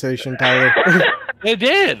conversation, Tyler. They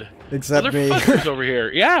did. Except me. Motherfuckers over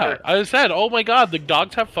here. Yeah, I said, oh my god, the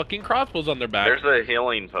dogs have fucking crossbows on their back. There's a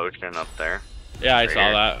healing potion up there. Yeah, I right saw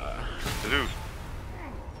here. that. Ooh.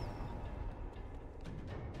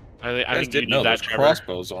 I I think you didn't need know that, there's Trevor.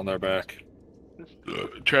 crossbows on their back.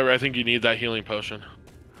 Trevor, I think you need that healing potion.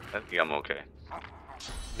 I think I'm okay.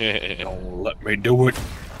 Don't let me do it.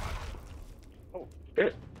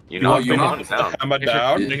 You knocked me knocked one the down. hammer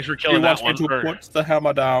down. Thanks for He killing that wants one me to bird. put the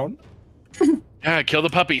hammer down. Yeah, kill the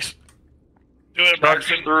puppies. Do it, Charge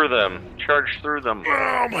Braxton. through them. Charge through them.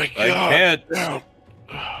 Oh my I god. can't. Oh.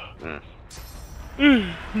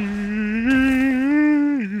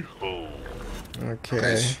 Okay.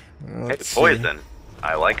 Nice. Hey, Let's see. poison.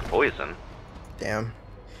 I like poison. Damn.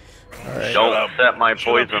 Alright. Don't set my Shut up,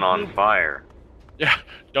 poison on fire. Yeah,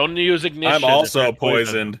 don't use ignition. I'm also It's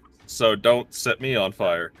poison. poisoned, so don't set me on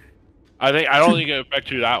fire. I don't think it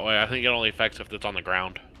affects you that way. I think it only affects if it's on the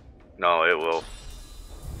ground. No, it will.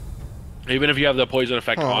 Even if you have the poison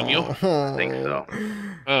effect on you. I think so.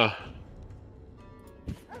 Uh,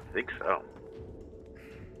 I think so.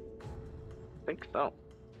 I think so.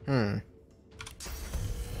 Hmm.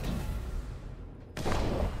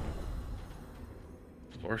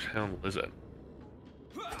 Horsehound lizard.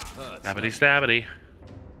 Stabbity stabbity.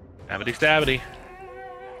 Stabbity stabbity.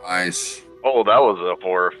 Nice. Oh, that was a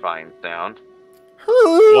horrifying sound.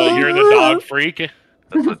 Well, you're the dog freak. As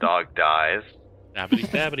the dog dies. Stabbity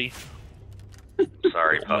stabbity.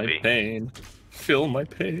 Sorry, Feel my puppy. pain. Feel my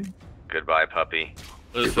pain. Goodbye, puppy.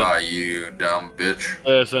 Listen, Goodbye, you dumb bitch.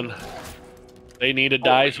 listen. They need to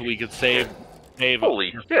die so we could save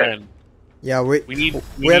Holy your shit. friend. Yeah, we We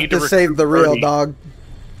have need to save the real Birdie. dog.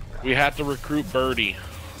 We have to recruit Birdie.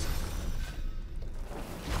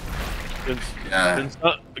 Yeah.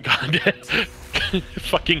 God,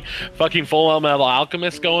 fucking full metal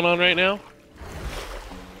alchemist going on right now.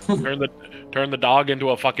 Turn the dog into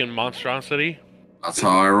a fucking monstrosity. That's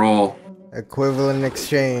how I roll. Equivalent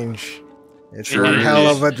exchange. It's Sure one is. hell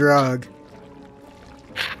of a drug.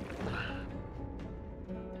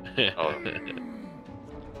 Oh,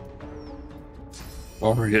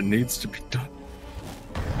 Or it needs to be done.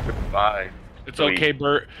 goodbye. It's okay,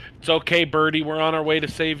 It's okay, Birdie. We're on our way to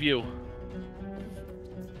save you.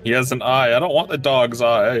 He has an eye. I don't want the dog's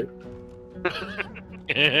eye.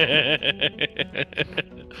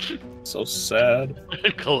 So sad.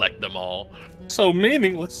 Collect them all. So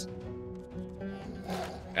meaningless.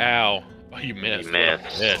 Ow. Oh, you missed. You What a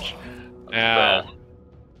missed. bitch. That's Ow.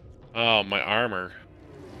 Oh, my armor.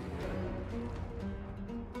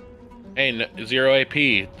 Hey, 0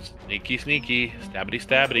 AP. Sneaky, sneaky. Stabbity,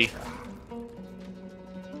 stabbity.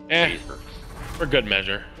 Eh, Jesus. for good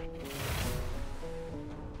measure.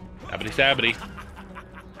 Stabbity, stabbity.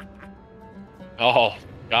 Oh,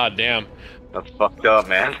 goddamn. That's fucked up,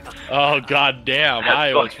 man. Oh, goddamn. That's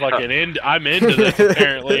I was fucked up. fucking I'm into this,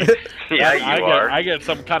 apparently. Yeah, you are. I get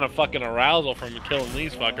some kind of fucking arousal from killing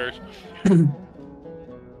these fuckers.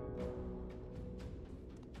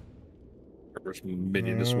 First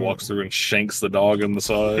minion just walks through and shanks the dog in the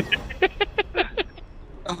side.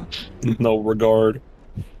 No regard.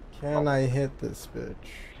 Can I hit this bitch?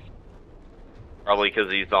 Probably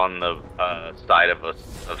because he's on the side of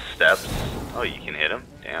steps. Oh, you can hit him?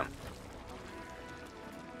 Damn.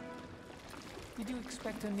 Did you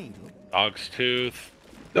expect a needle? Dog's tooth.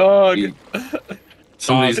 Dog.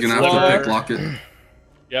 Somebody's Oh, gonna it's have to Lord. picklock it.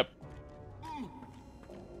 Yep.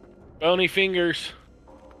 Bony fingers.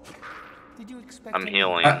 Did you expect I'm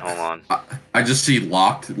healing. Hold on. I just see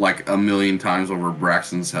locked like a million times over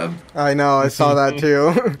Braxton's head. I know, I saw that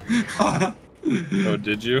too. Oh,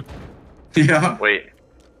 did you? Yeah. Wait.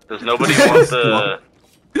 Does nobody want the...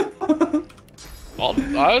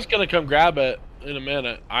 I was gonna come grab it in a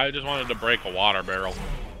minute. I just wanted to break a water barrel.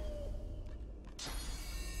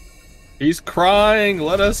 He's crying.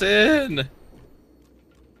 Let us in.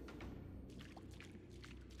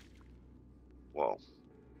 Whoa.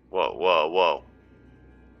 Whoa, whoa, whoa.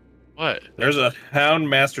 What? There's a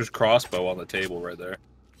Houndmaster's crossbow on the table right there.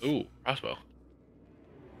 Ooh, crossbow.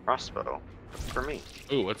 Crossbow. That's for me.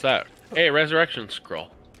 Ooh, what's that? Hey, resurrection scroll.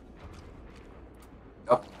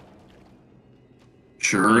 Yep.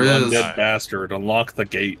 Sure You is. undead bastard. Unlock the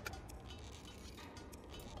gate.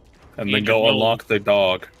 And then Need go to know. unlock the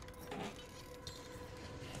dog.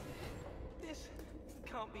 This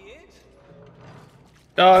can't be it.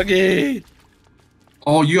 Doggy!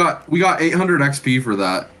 Oh, we got 800 XP for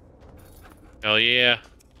that. Hell yeah.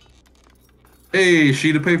 Hey,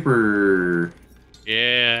 sheet of paper.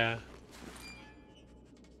 Yeah.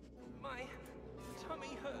 My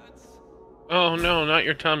tummy hurts. Oh no, not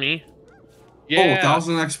your tummy. Oh, Yeah.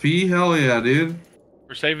 1000 XP? Hell yeah, dude.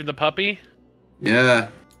 For saving the puppy? Yeah.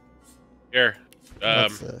 Here.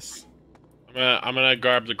 What's this? I'm gonna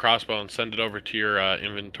grab the crossbow and send it over to your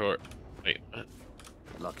inventory. Wait.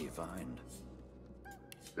 Lucky find.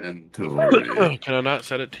 Inventory. Can I not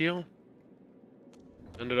set it to you?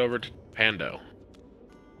 Send it over to Pando.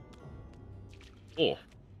 Cool.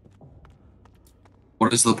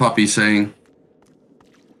 What is the puppy saying?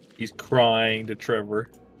 He's crying to Trevor.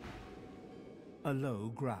 A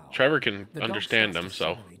low growl. Trevor can The dog understand starts him, to so.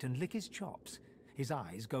 salivate and lick his chops. His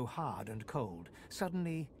eyes go hard and cold.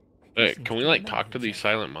 Suddenly, he Wait, seems can we to like know talk to these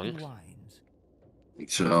himself. silent He monks? whines. I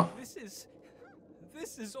think so.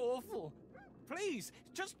 This is awful. Please,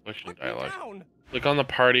 just Reflection put me dialogue. down. Click on the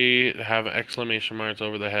party, have exclamation marks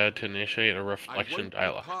over the head to initiate a reflection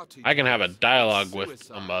dialogue. I can have a dialogue with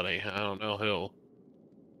somebody. I don't know who.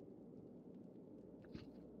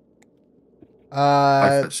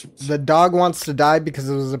 The dog wants to die because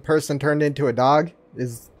it was a person turned into a dog?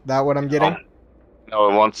 Is that what I'm getting? No,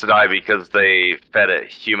 it wants to die because they fed it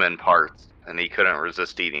human parts, and he couldn't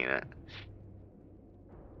resist eating it.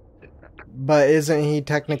 But isn't he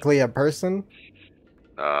technically a person?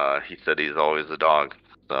 He said he's always a dog,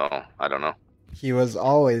 so I don't know. He was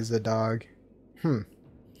always a dog. It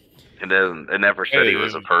never said he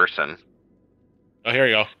was a person. Oh, here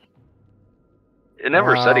you go. It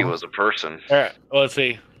never said he Wow. was a person. Alright, let's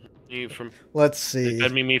see. Let's see. It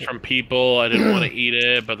fed me meat from people. I didn't want to eat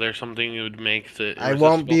it, but there's something that would make it I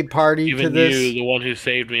won't be party Even to this. you, the one who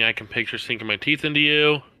saved me, I can picture sinking my teeth into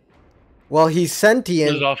you. Well, he's This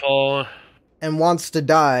sentient is awful. and wants to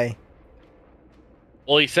die.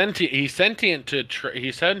 Well, he's sentient to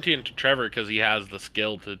Trevor because he has the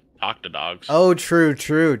skill to talk to dogs. Oh, true.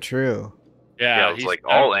 Yeah, it's like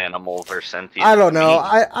all animals are sentient. I don't know.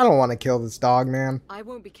 I don't want to kill this dog, man. I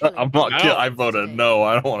won't be killing I'm not. I don't- I voted no.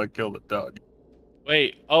 I don't want to kill the dog.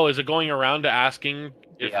 Wait, oh, is it going around to asking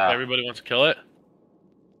if Yeah. everybody wants to kill it?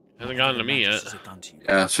 Hasn't gotten to me yet.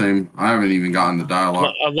 Yeah, same. I haven't even gotten the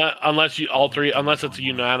dialogue. Unless you all three, unless it's a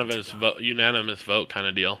unanimous vote kind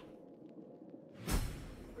of deal.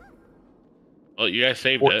 Well, you guys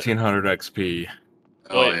saved it. 1400 XP.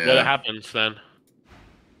 Oh, Wait, yeah. what happens then?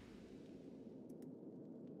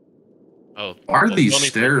 Oh, Why are these Tony-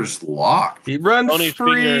 stairs locked? He runs Tony's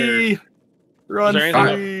free. Run Was there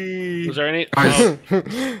anything- free. Was there any? Guys,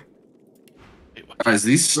 Oh, guys,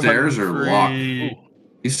 these stairs are Run locked. free.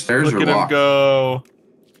 These stairs Look are at him locked. go.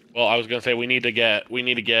 well, I was gonna say we need to get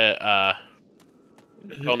Tony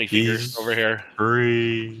Fingers He's over here.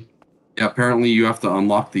 free. Yeah, apparently you have to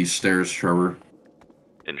unlock these stairs, Trevor.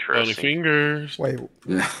 Tony Interesting. Fingers. Wait,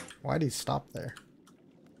 Yeah. why'd he stop there?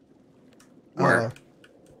 Where?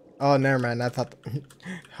 Oh, never mind. I thought.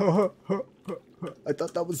 I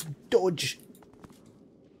thought that was dodge.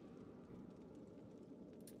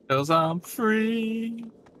 Cause I'm free.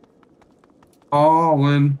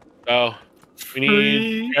 Colin. Oh, we need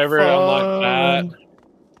Free Trevor to unlock fun. that.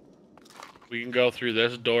 We can go through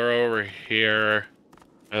this door over here,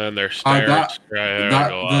 and then there's Uh, stairs. that- right there to That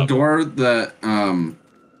go the up. door that Oh,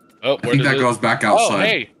 I where think does that it- goes back outside. Oh,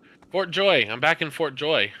 hey, Fort Joy. I'm back in Fort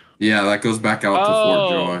Joy. Yeah, that goes back out to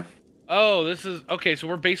Fort Joy. Oh, this is okay. So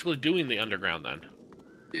we're basically doing the underground then,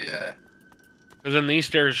 Yeah. because then these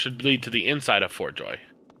stairs should lead to the inside of Fort Joy.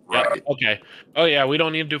 Right. Yep. Okay. Oh yeah, we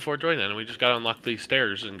don't need to do Fort Joy then. We just gotta unlock these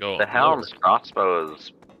stairs and go. The Hound's crossbow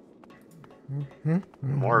is Mm-hmm.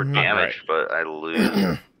 more damage, but I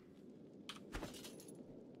lose.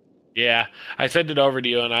 Yeah, I sent it over to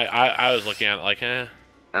you, and I was looking at it like, eh.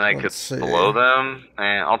 And I could slow them,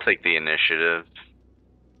 and I'll take the initiative.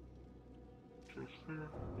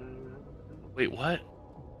 Wait, what?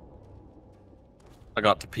 I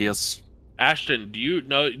got the PS. Ashton, do you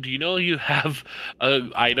know you have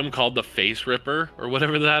an item called the Face Ripper or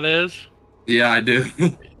whatever that is? Yeah, I do.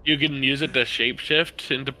 You can use it to shapeshift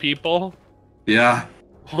into people. Yeah.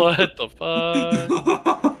 What the fuck?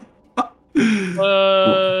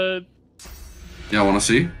 What? Yeah, want to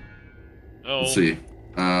see? Oh. Let's see.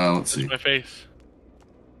 Let's see. Touch my face.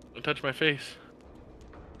 Don't touch my face.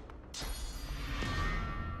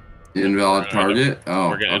 Invalid target.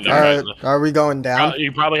 Oh, okay. Are we going down?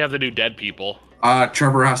 You probably have to do dead people.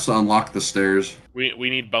 Trevor has to unlock the stairs. We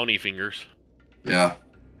need bony fingers. Yeah.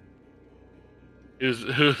 Who's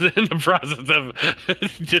in the process of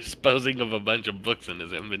disposing of a bunch of books in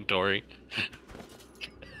his inventory.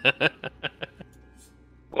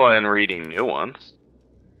 Well, and reading new ones.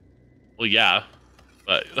 Well, yeah,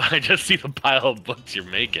 but I just see the pile of books you're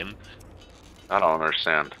making. I don't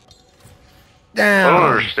understand. Damn. I don't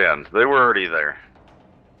understand. They were already there.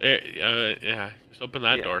 Yeah, just open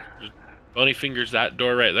that door. Just bony fingers that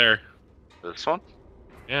door right there. This one?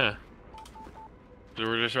 Yeah. So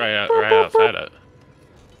we're just right outside it.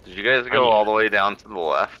 Did you guys go all the way down to the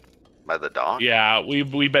left by the dock? Yeah,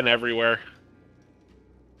 we've been everywhere.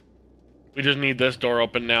 We just need this door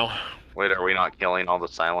open now. Wait, are we not killing all the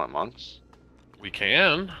silent monks? We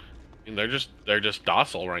can. I mean, they're just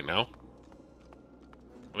docile right now.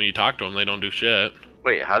 When you talk to them, they don't do shit.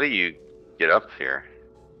 Wait, how do you get up here?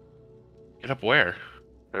 Get up where?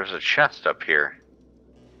 There's a chest up here.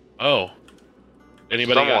 Oh.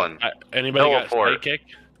 Anybody got sidekick?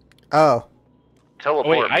 Oh.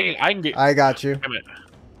 Teleport wait, me. I can get. I got you. Damn it.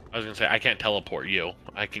 I was gonna say I can't teleport you.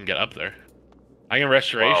 I can get up there. I can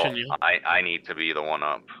restoration you. I need to be the one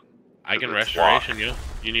up. I can restoration you.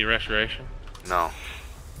 You need restoration? No.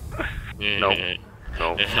 Nope.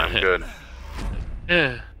 Nope. I'm good.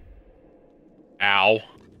 Ow.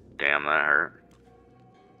 Damn, that hurt.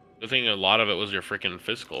 The thing, a lot of it was your freaking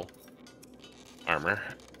physical armor.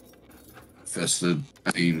 Fisted.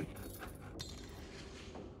 I mean,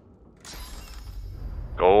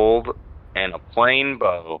 gold and a plain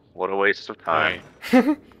bow. What a waste of time.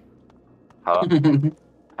 How do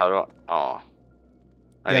I...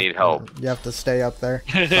 I need help. You have to stay up there.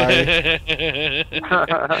 Sorry.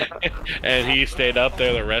 And he stayed up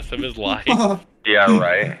there the rest of his life. Yeah,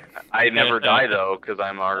 right. I never die though, because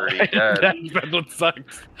I'm already dead. That's what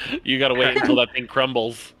sucks. You gotta wait until that thing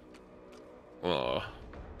crumbles. Oh.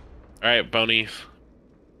 Alright, bonies.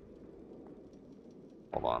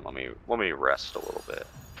 Hold on, let me rest a little bit.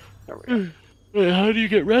 There we go. Wait, how do you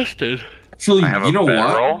get rested? Actually, you know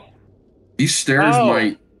what? These stairs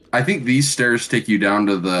might... I think these stairs take you down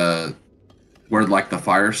to the... where, like, the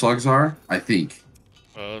fire slugs are. I think.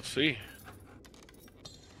 Let's see.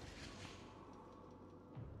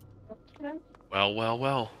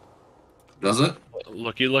 Well. Does it?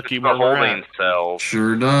 Looky, the holding cell.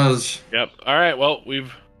 Sure does. Yep. Alright, well,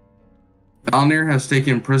 we've... Valnir has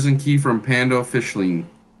taken prison key from Pando Fishling.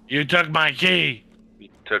 You took my key! You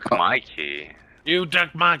took my key. You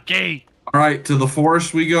took my key! Alright, to the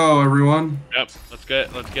forest we go, everyone. Yep, let's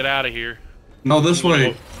get out of here. No, this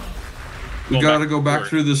way. We gotta go back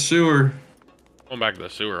through the sewer. Going back to the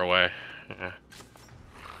sewer away. Yeah.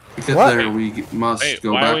 To get there, we must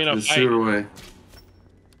go back to the sewer way.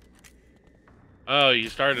 Oh, you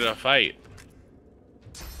started a fight.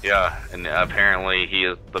 Yeah, and apparently he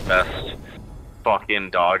is the best fucking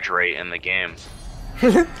dodge rate in the game.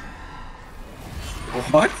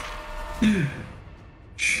 What?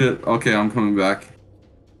 Shit. Okay, I'm coming back.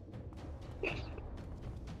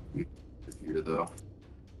 Here, though.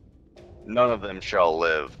 None of them shall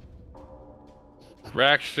live.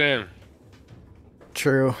 Braxton.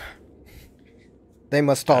 True. They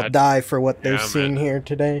must all die for what they've seen here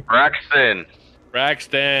today. Braxton.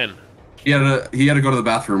 He had to go to the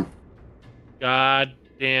bathroom. God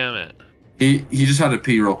damn it. He just had to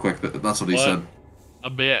pee real quick. That's what he said. A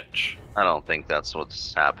bitch. I don't think that's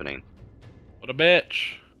what's happening. What a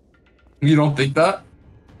bitch. You don't think that?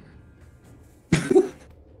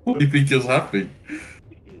 What do you think is happening?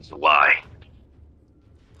 It's a lie.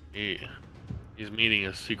 He's meeting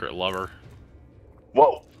his secret lover.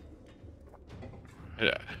 Whoa.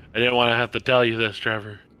 I didn't want to have to tell you this,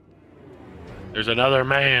 Trevor. There's another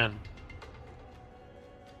man.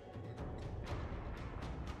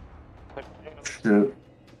 Shit.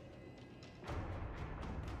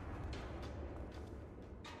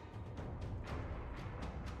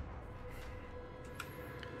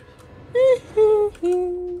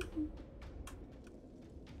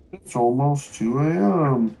 It's almost 2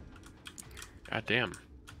 a.m. God damn.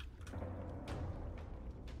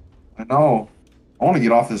 I know. I want to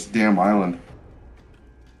get off this damn island.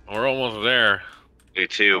 We're almost there. Me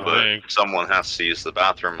too, but someone has to use the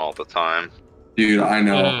bathroom all the time. Dude, I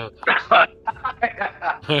know.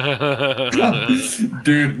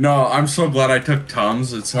 Dude, no, I'm so glad I took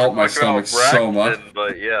Tums. It's helped my stomach so much.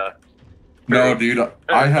 But yeah. No, dude,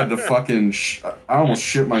 I had to fucking. I almost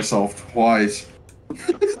shit myself twice.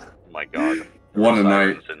 Oh my god. What a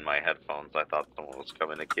night. In my headphones, I thought someone was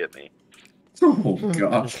coming to get me. Oh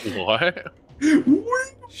gosh. What?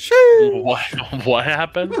 Shoo! What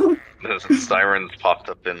happened? The sirens popped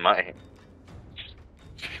up in my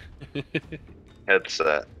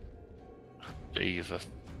headset. Jesus.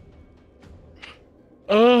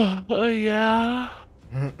 Oh, yeah.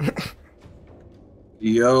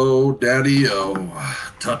 Yo, daddy, yo.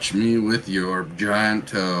 Touch me with your giant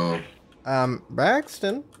toe.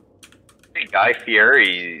 Braxton. Hey, Guy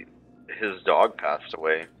Fieri, his dog passed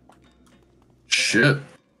away. Shit.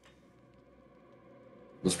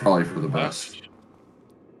 Was probably for the best.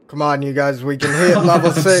 Come on, you guys, we can hit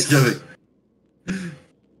level 6.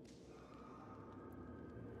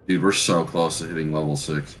 Dude, we're so close to hitting level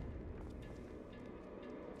 6.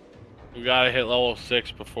 We gotta hit level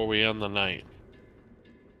 6 before we end the night.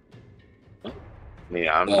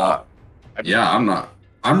 Yeah, I'm not. I'm not.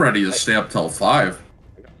 I'm ready to stay up till 5.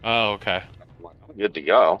 Oh, okay. I'm good to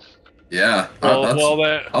go. Yeah. Well,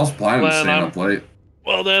 I was planning to stay up late.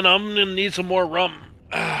 Well, then I'm gonna need some more rum.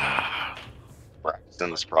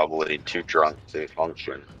 Braxton's probably too drunk to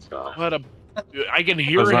function. So. I can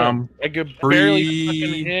hear him. I can barely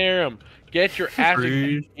fucking hear him. Get your ass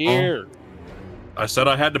in here. I said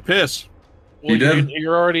I had to piss. Well,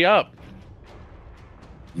 you're already up.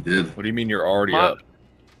 You did. What do you mean you're already up?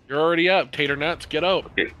 You're already up. Tater nuts, get out.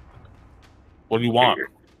 Okay. What do you want?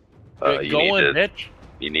 Get going, bitch.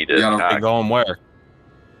 You need to get going where?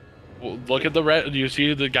 Well, look at the red. Do you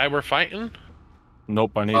see the guy we're fighting?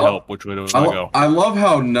 Nope, I need help. Which way do I go? I love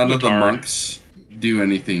how none of the monks do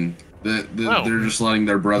anything. They're just letting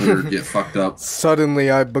their brother get fucked up. Suddenly,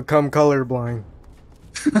 I've become colorblind.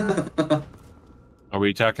 Are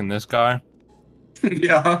we attacking this guy?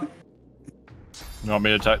 Yeah. You want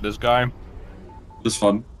me to attack this guy? This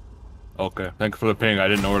fun. Okay, thanks for the ping. I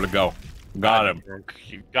didn't know where to go. Got him.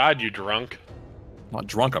 God, you drunk. I'm not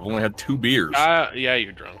drunk. I've only had 2 beers. Yeah,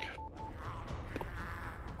 you're drunk.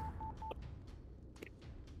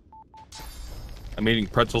 I'm eating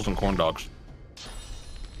pretzels and corn dogs.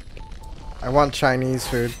 I want Chinese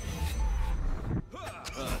food.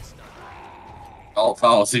 Oh,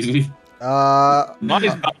 foul season.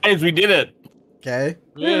 Nice, guys, we did it. Okay.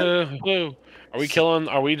 Yeah.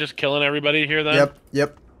 Are we just killing everybody here then?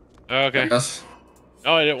 Yep. Okay. Yes.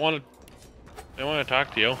 Oh, I didn't want to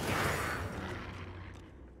talk to you.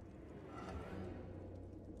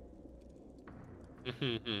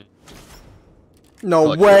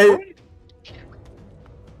 No way.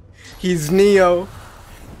 He's Neo.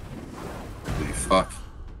 Holy fuck.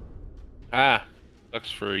 That's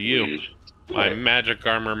for you. My magic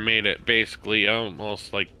armor made it basically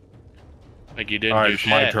almost like you didn't. All right, do it's shit.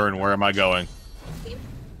 my turn. Where am I going?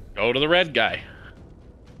 Go to the red guy.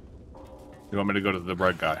 You want me to go to the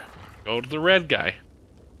red guy? Go to the red guy.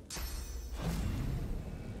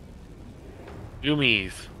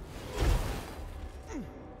 Zoomies.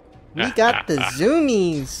 We got the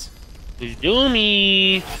zoomies. The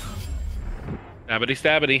zoomies. Stabbity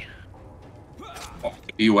stabbity.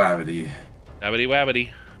 Ewabbity. Stabbity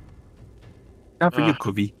wabbity. Not for you,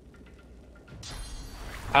 Cookie.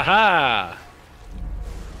 Haha.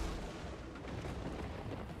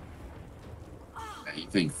 You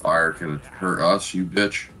think fire could hurt us, you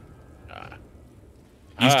bitch?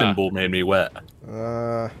 Istanbul made me wet.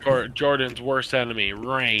 Jordan's worst enemy,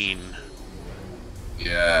 rain.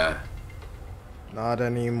 Yeah. Not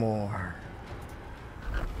anymore.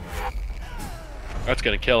 That's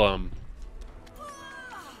gonna kill him.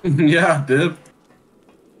 Yeah, dude.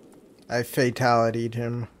 I fatality'd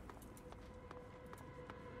him.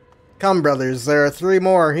 Come, brothers, there are 3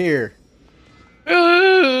 more here.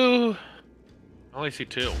 Ooh. I only see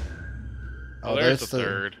 2. Oh, there's the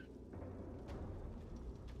 3rd.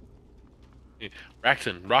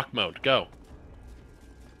 Braxton, rock mode, go.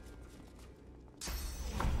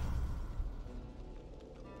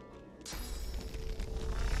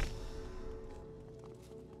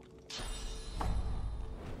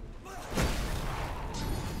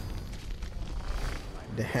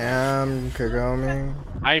 Damn, Kagome.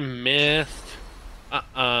 I missed.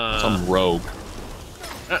 Some rogue.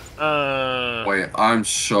 Wait, I'm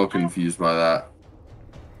so confused by that.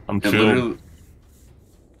 I'm too.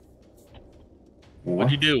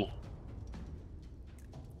 What'd you do?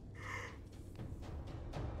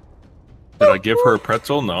 Did I give her a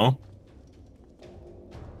pretzel? No.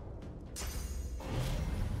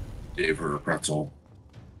 Gave her a pretzel.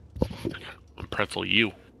 Pretzel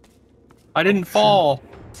you. I didn't fall.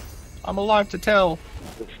 I'm alive to tell.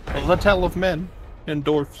 The tale of men and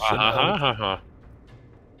dwarfs. Had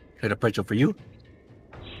a pretzel for you?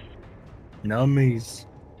 Nummies.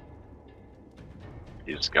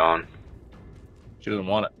 He's gone. She doesn't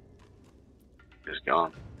want it. He's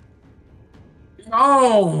gone.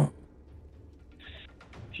 Oh!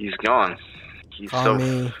 He's gone. He's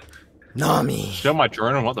Nami. Nami. Still my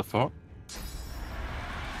journal, what the fuck?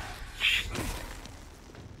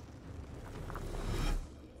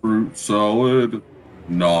 Fruit salad.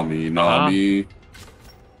 Nami, Nami.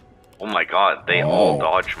 Oh my god, they all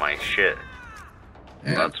dodge my shit.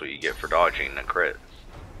 Yeah. That's what you get for dodging the crits.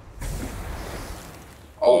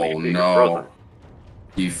 Oh no.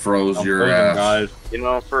 He froze your ass. Guys. You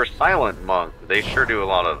know, for a silent monk, they sure do a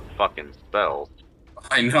lot of fucking spells.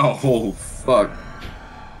 I know. Oh, fuck.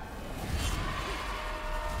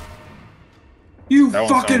 You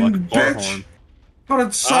fucking like bitch! How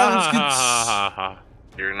did silence get...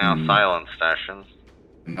 You're now silenced, Ashen.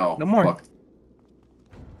 No. No more. Fuck.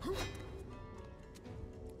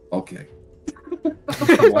 Okay.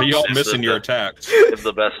 Why are y'all missing your attacks? It's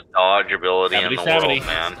the best dodge ability in the world,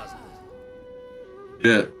 man.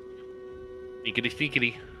 Shit. Sneakity,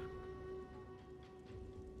 sneakity.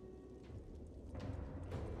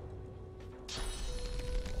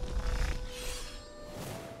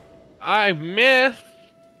 I missed.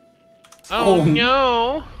 Oh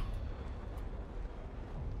no.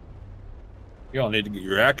 Y'all need to get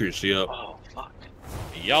your accuracy up. Oh, fuck.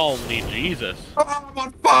 Y'all need Jesus. Oh, I'm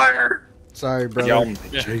on fire! Sorry, brother. Y'all need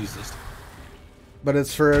Jesus. But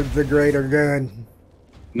it's for the greater good.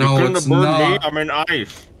 No, you it's burn not. Me, I'm in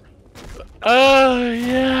ice. Oh,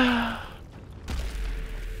 yeah.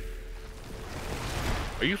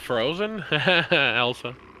 Are you frozen,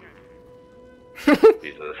 Elsa?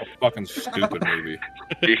 Jesus. A fucking stupid movie.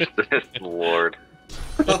 Jesus Lord.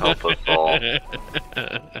 Help us all.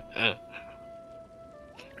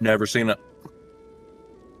 Never seen it.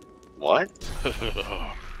 What?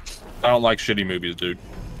 I don't like shitty movies, dude.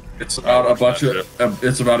 It's about a bunch of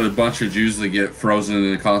it's about a bunch of Jews that get frozen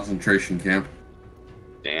in a concentration camp.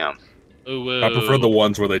 Damn. Ooh, I prefer the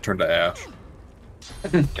ones where they turn to ash.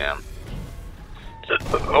 Damn.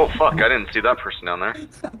 Oh fuck! I didn't see that person down there.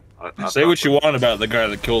 Say what you want about the guy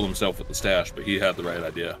that killed himself with the stash, but he had the right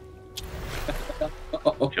idea.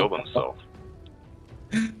 Killed himself.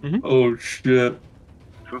 Oh shit!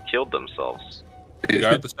 Who killed themselves? The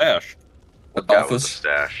guy with the stash. Elvis.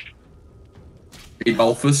 Stash.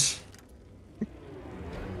 Elvis.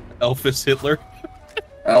 Elvis Hitler.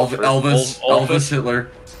 Elvis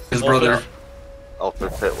Hitler. His brother.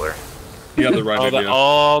 Elvis Hitler. He had the right idea.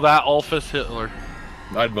 That Elvis Hitler.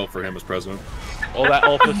 I'd vote for him as president. Oh, that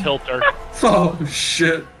Elvis Hilter. Oh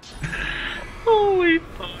shit! Holy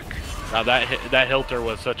fuck! Now that Hilter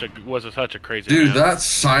was such a crazy dude. man. That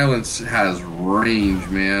silence has range,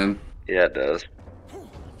 man. Yeah, it does.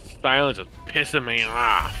 Silence is pissing me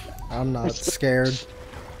off. I'm not scared.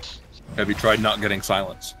 Have you tried not getting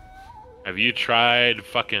silence? Have you tried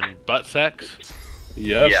fucking butt sex?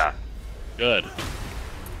 Yes. Yeah. Good.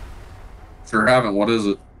 Sure haven't. What is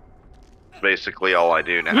it? Basically all I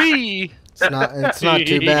do now. Wee! It's not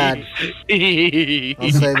too bad.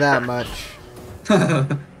 I'll say that much.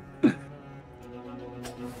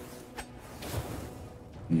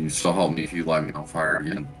 You still help me if you light me on fire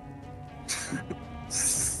again.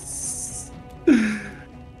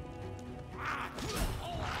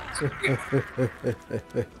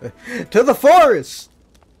 To the forest!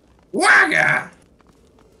 Wagga!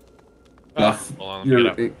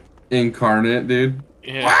 You're incarnate, dude.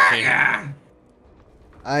 Yeah. Wagga!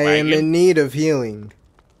 I am in need of healing.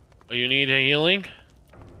 Oh, you need a healing?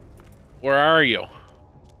 Where are you?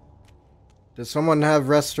 Does someone have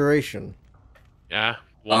restoration? Yeah.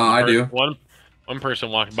 I do. One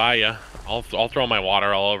person walked by you. I'll throw my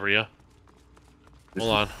water all over you.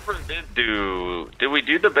 Hold on. Did we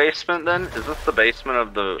do the basement then? Is this the basement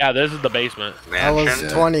of the? Yeah, this is the basement. I was Mansion?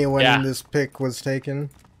 20 when this pick was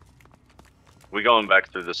taken. We going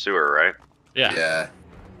back through the sewer, right? Yeah. Yeah.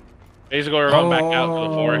 Basically, we're going back out to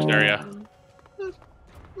the forest area.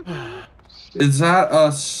 Is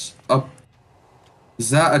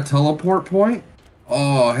that a teleport point?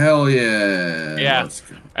 Oh hell yeah! Yeah.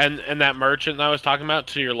 And that merchant I was talking about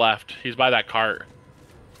to your left, he's by that cart.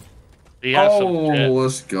 He has some shit.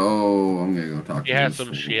 Let's go. I'm gonna go talk to this He has some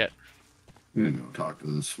fool. shit. I'm gonna go talk to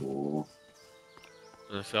this fool.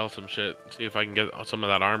 gonna sell some shit. See if I can get some of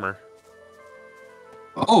that armor.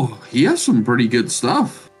 Oh, he has some pretty good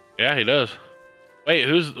stuff. Yeah, he does. Wait,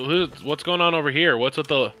 what's going on over here? What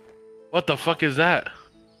the fuck is that?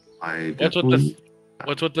 What's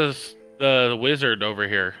with the wizard over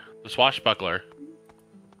here? The swashbuckler.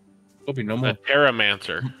 There'll be no more. The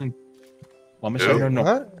Terramancer.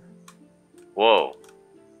 What? Whoa.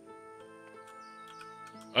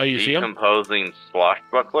 Oh, you see him? Decomposing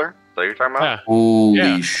swashbuckler? Is that what you're talking about? Yeah.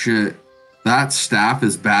 Holy shit. That staff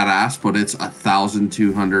is badass, but it's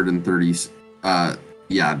 1,230.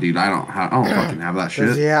 Yeah, dude, I don't fucking have that shit.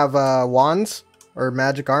 Does he have wands or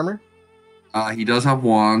magic armor? He does have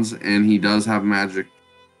wands and he does have magic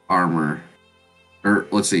armor. Or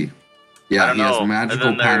let's see. Yeah, he has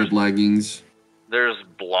magical padded leggings. There's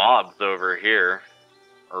blobs over here.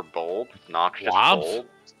 Or bold. Noxious bold.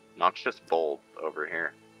 Noxious bold over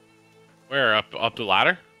here. Where? Up the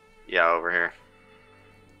ladder? Yeah, over here.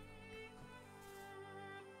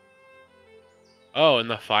 Oh, in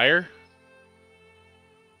the fire?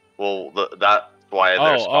 Well, that's why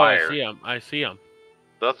there's fire. I see him.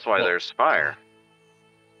 That's why there's fire.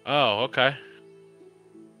 Oh, okay.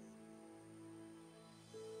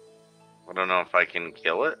 I don't know if I can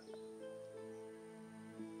kill it.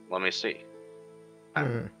 Let me see.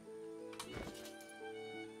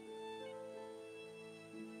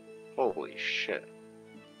 Holy shit.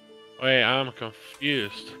 Wait, I'm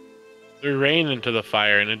confused. We ran into the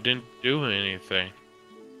fire and it didn't do anything.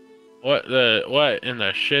 What in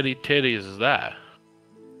the shitty titties is that?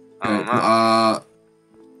 I don't know.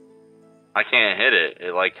 I can't hit it.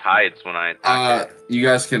 It like hides when I attack it. You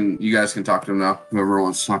guys can talk to him now. Whoever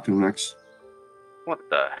wants to talk to him next. What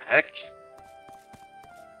the heck?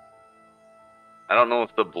 I don't know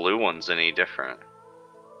if the blue one's any different.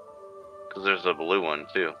 Because there's a blue one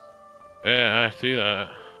too. Yeah, I see that.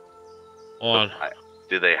 Hold on.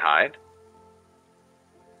 Do they hide?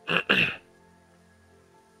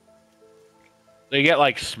 They get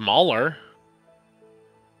like smaller.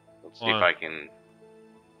 Let's see if I can.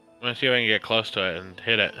 I'm gonna see if I can get close to it and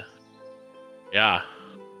hit it. Yeah.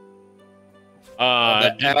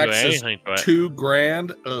 That didn't do axe is anything to it.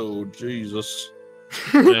 $2,000. Oh Jesus.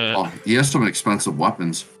 Yeah. Oh, he has some expensive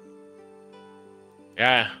weapons.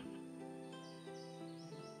 Yeah.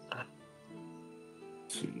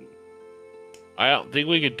 I don't think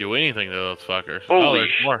we could do anything to those fuckers. Holy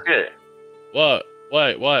there's more. shit. What?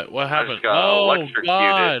 What happened? got Oh electrocuted.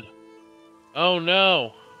 God! Oh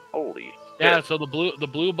no! Holy shit. Yeah, so the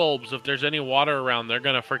blue bulbs, if there's any water around, they're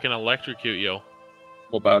gonna freaking electrocute you.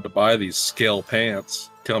 I'm about to buy these scale pants.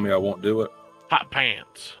 Tell me I won't do it. Hot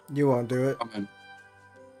pants. You won't do it.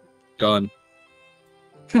 Done.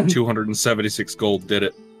 276 gold did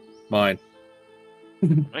it. Mine.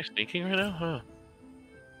 Am I sneaking right now? Huh.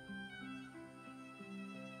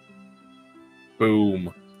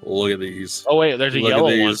 Boom. Look at these. Oh wait, there's a yellow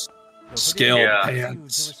one. Scale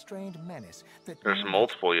pants. There's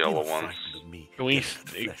multiple yellow ones. Can we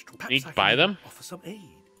sneak by them?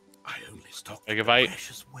 Like if I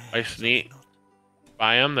sneak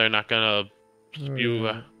by them, they're not gonna spew.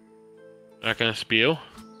 Not gonna spew.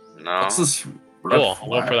 No. What's this red Cool.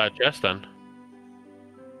 flag? I'll go for that chest then.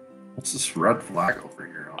 What's this red flag over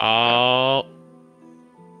here? Oh.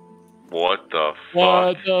 What the fuck?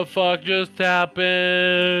 What the fuck just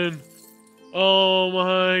happened? Oh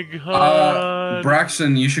my god.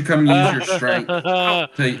 Braxton, you should come use your strength.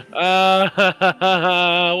 What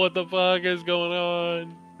the fuck is going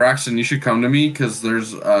on? Braxton, you should come to me because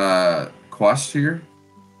there's a quest here.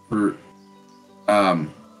 For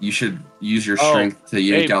you should use your strength to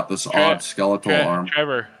yank out this odd skeletal arm.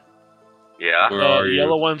 Trevor. Yeah. Where are you?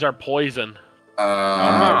 Yellow ones are poison. On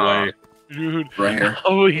my way. Dude, right here.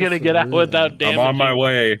 How are we gonna get out without damage? I'm on my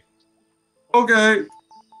way. Okay.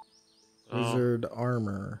 Wizard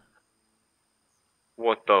armor.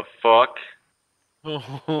 What the fuck?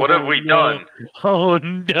 What have we done? Oh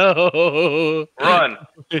no! Run!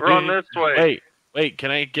 Run this way! Wait, can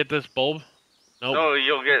I get this bulb? Nope. No,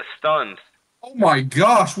 you'll get stunned. Oh my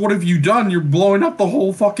gosh, what have you done? You're blowing up the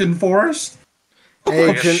whole fucking forest?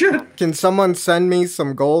 Hey, Oh, can someone send me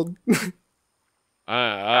some gold?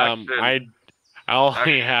 I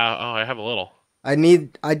only have. Oh, I have a little. I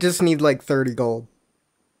just need like 30 gold.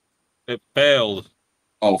 It failed.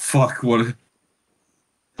 Oh fuck! What?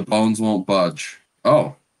 The bones won't budge.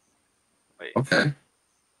 Oh. Wait. Okay.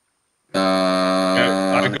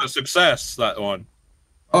 I got a success, that one.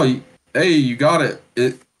 Oh, hey, you got it.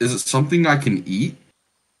 Is it something I can eat?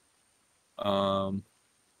 Yeah.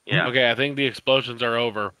 Okay, I think the explosions are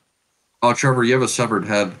over. Oh, Trevor, you have a severed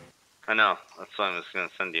head. I know. That's what I was gonna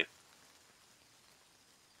send you.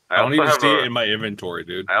 I don't even see it in my inventory,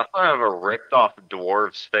 dude. I also have a ripped off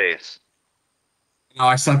dwarf's face. No,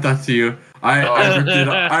 I sent that to you. I ripped it.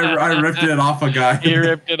 I ripped it off a guy. He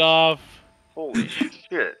ripped it off. Holy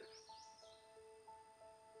shit!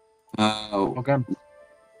 Okay.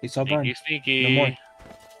 He's all done. Sneaky. No more.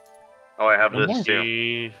 Oh, I have No this more.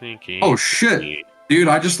 too. Sneaky. Oh shit, dude!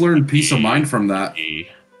 I just learned peace of mind from that.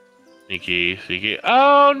 Sneaky.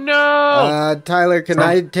 Oh no! Tyler, can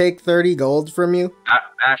I take 30 gold from you?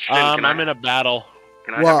 Ashton, I'm in a battle.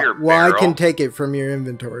 Can I have your barrel? Well, I can take it from your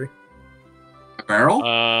inventory. A barrel?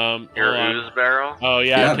 Your ooze barrel? Oh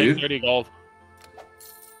yeah, take dude. 30 gold.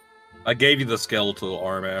 I gave you the skeletal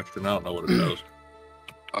arm, Ashton. I don't know what it does.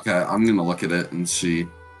 Okay, I'm gonna look at it and see.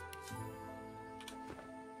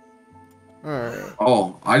 Alright.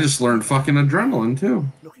 Oh, I just learned fucking adrenaline too.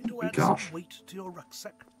 Looking to add Gosh. some weight to your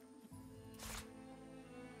rucksack.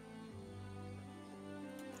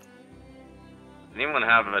 Anyone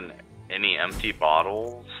have any empty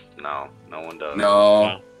bottles? No, no one does.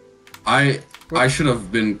 No. I should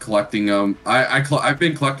have been collecting them. I've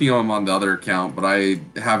been collecting them on the other account, but I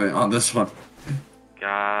haven't on this one.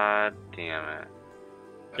 God damn it.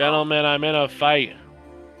 Gentlemen, I'm in a fight.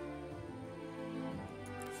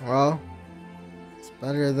 Well, it's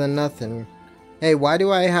better than nothing. Hey, why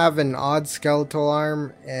do I have an odd skeletal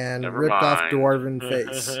arm and Never ripped off mind. dwarven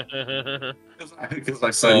face? Because I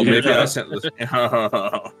sent you. Maybe I sent this.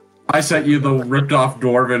 I sent you the ripped off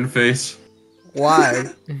dwarven face. Why?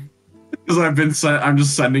 Because I'm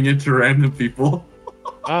just sending it to random people.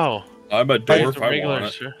 Oh. I'm a dwarf. I regular, want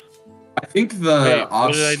it. sir. I think the Wait, odd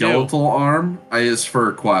what did I do? skeletal arm is for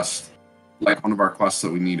a quest, like one of our quests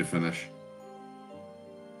that we need to finish.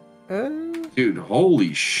 Dude,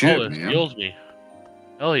 holy shit, Oh, it man! heals me.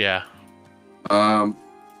 Hell yeah.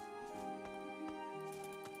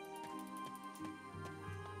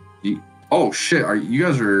 Oh shit! You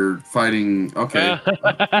guys are fighting? Okay.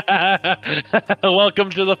 Welcome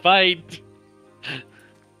to the fight.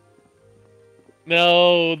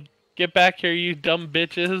 No, get back here, you dumb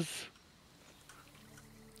bitches.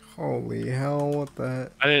 Holy hell! What the?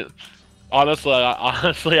 I didn't. Honestly,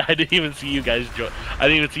 I didn't even see you guys join. I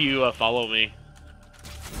didn't even see you follow me.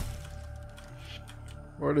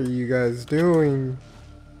 What are you guys doing?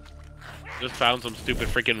 Just found some stupid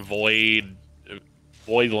freaking void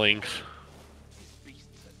links.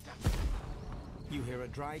 You hear a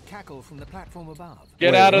dry cackle from the platform above.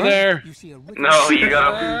 Get out of there! You see a No, you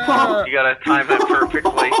gotta time it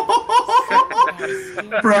perfectly.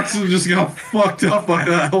 Braxton just got fucked up by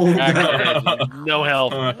that whole guy. No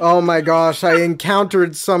health. Oh my gosh! I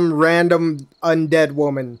encountered some random undead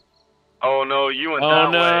woman. Oh no, you went Oh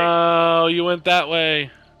that way. no, you went that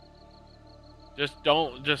way.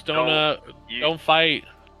 Don't fight.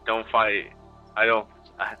 Don't fight. I don't.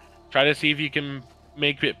 Try to see if you can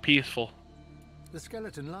make it peaceful. The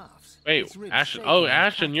skeleton laughs. Wait, Ashton. Oh,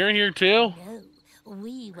 Ashton, you're here too? No,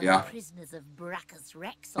 we were Yeah. the prisoners of Bracchus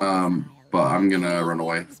Rex. But I'm gonna run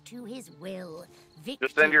away. To his will.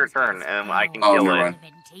 Just end your turn, and I can Oh, kill never it.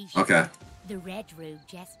 mind. Okay. The red robe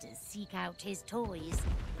jesters seek out his toys,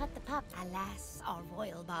 but the pup, alas, our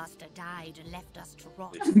royal master died and left us to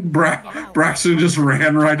rot. Braxton just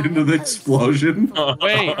ran right into the explosion.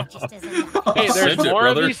 Wait. Hey, there's Sent it, more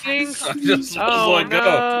of brother. these things? I just Oh, let go.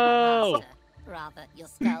 no. Rather, your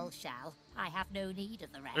skull shall. I have no need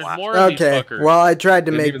of the rest. There's more of these Okay, fuckers. well, I tried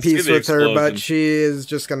to Didn't make even see peace the with her, but explosion. she is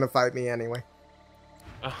just gonna fight me anyway.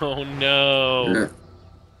 Oh, no. Yeah.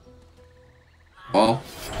 Well.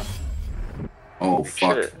 Oh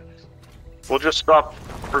fuck. Shit. We'll just stop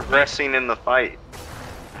progressing in the fight.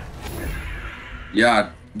 Yeah,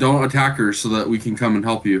 don't attack her so that we can come and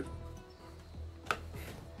help you.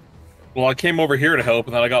 Well, I came over here to help,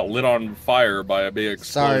 and then I got lit on fire by a big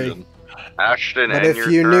explosion. Ashton, But and if your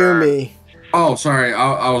you knew turn. me, Oh, sorry,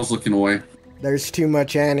 I was looking away. there's too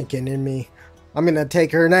much Anakin in me. I'm gonna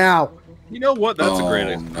take her now. You know what? That's a great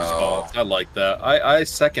Oh, response. I like that. I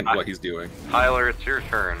second what he's doing. Tyler, it's your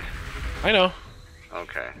turn. I know.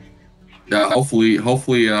 Okay. Yeah, hopefully,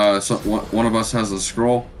 one of us has a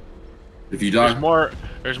scroll. If you die,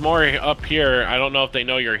 There's more up here. I don't know if they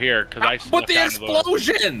know you're here because I But snuck the out of the-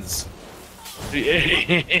 explosions!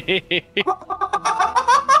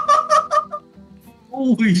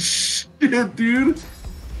 holy shit, dude!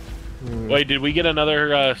 Wait, did we get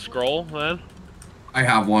another scroll then? I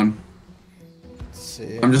have one. Let's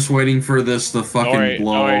see. I'm just waiting for this to fucking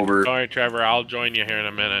blow over. Don't worry, Trevor. I'll join you here in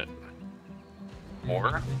a minute.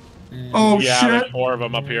 More? Oh Yeah, shit! there's 4 of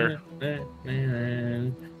them up here.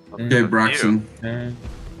 Okay, Braxton.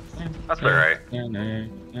 That's alright. I'm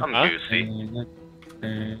Huh? goosey.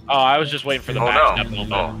 Oh, I was just waiting for the Oh, backstab no.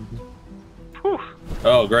 moment. Whew.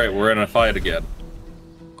 Oh, great. We're in a fight again.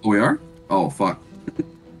 We are? Oh, fuck.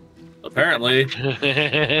 Apparently.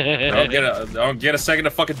 I don't get a second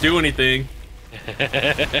to fucking do anything.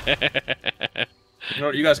 You know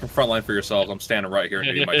what? You guys can frontline for yourselves. I'm standing right here and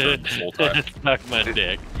getting my turn this whole time. Suck my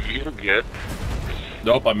dick. You're good.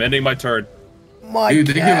 Nope, I'm ending my turn. Dude,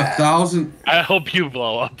 they give 1,000. I hope you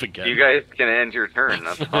blow up again. You guys can end your turn.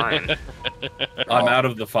 That's fine. I'm out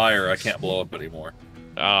of the fire. I can't blow up anymore.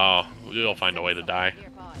 Oh, you'll find a way to die.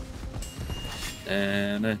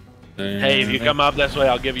 And, hey, if you come up this way,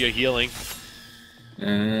 I'll give you a healing.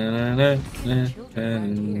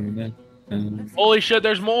 Holy shit,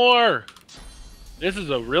 there's more! This is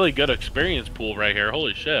a really good experience pool right here.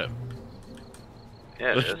 Holy shit.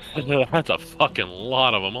 Yeah, it is. That's a fucking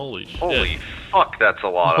lot of them. Holy shit. Holy fuck, that's a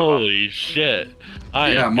lot of them. Holy shit. I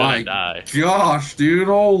am gonna die. Gosh, dude.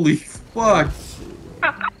 Holy fuck.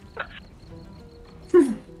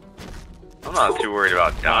 I'm not too worried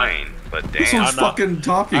about dying, but damn. This one's fucking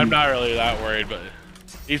talking. I'm not really that worried, but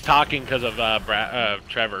he's talking because of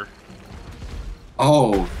Trevor.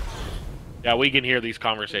 Oh. Yeah, we can hear these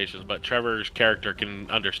conversations, but Trevor's character can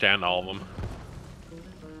understand all of them.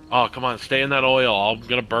 Oh, come on, stay in that oil. I'm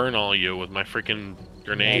gonna burn all you with my freaking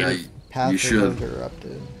grenade. Yeah, Path you is should.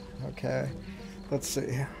 interrupted. Okay. Let's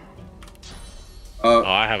see. Oh,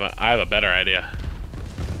 I have a better idea.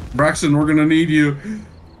 Braxton, we're gonna need you.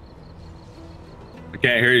 I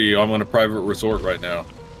can't hear you. I'm on a private resort right now.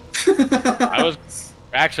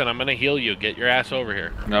 Braxton, I'm gonna heal you. Get your ass over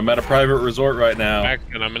here. I'm at a private resort right now.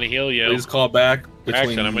 Braxton, I'm gonna heal you. Please call back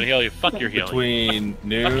Braxton, I'm gonna heal you. Fuck your healing. Between Fuck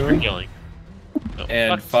your noon healing. No,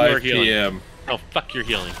 and fuck your 5 healing. p.m. No, fuck your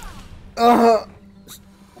healing.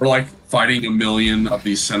 We're like fighting 1,000,000 of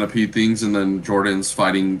these centipede things, and then Jordan's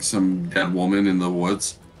fighting some dead woman in the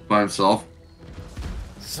woods by himself.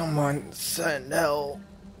 Someone send help.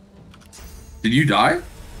 Did you die?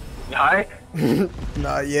 Die?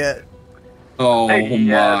 Not yet. Oh Hey,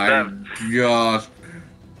 my gosh.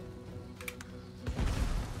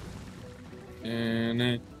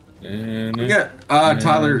 Yeah,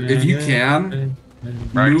 Tyler, if you can,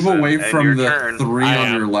 move away from the turn. 3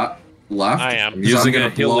 on your left. I am. 'Cause Using a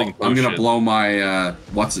healing I'm gonna potion. blow my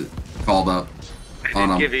what's it called up I on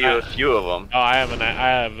did him. give you a few of them. Oh, I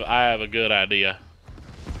have a good idea.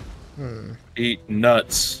 Eat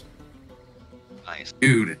nuts. Nice.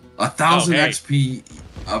 Dude, 1,000 Okay. XP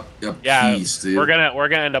up Yeah, piece, dude. we're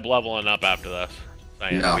gonna end up leveling up after this.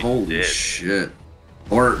 Yeah, we holy did. shit.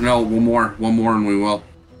 Or no, one more and we will.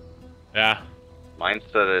 Yeah. Mine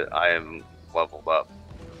said it, I am leveled up.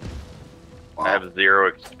 Wow. I have 0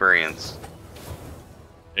 experience.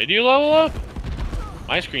 Did you level up?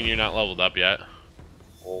 My screen, you're not leveled up yet.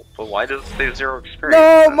 Well, but why does it say 0 experience?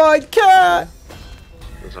 No, then? my cat!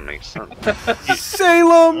 Doesn't make sense.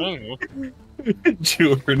 Salem!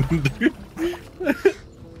 Jordan.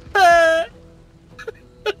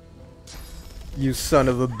 You son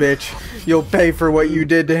of a bitch. You'll pay for what you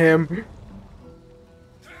did to him.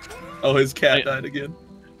 Oh, his cat died again.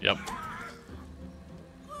 Yep.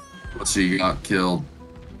 Let's see, you got killed.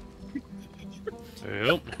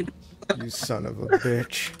 Yep. You son of a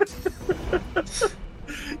bitch.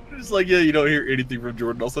 It's like, yeah, you don't hear anything from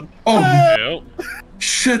Jordan Nelson. Oh, Yep.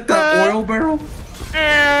 shit, that oil barrel?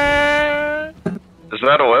 Is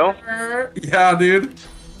that oil? Yeah, dude.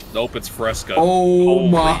 Nope, it's Fresca. Oh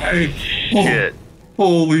my. Shit.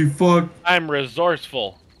 Holy fuck. I'm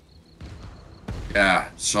resourceful. Yeah,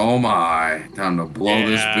 so am I. Time to blow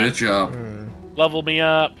this Yeah. bitch up. Level me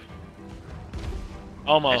up.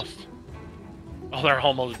 Almost. Oh, they're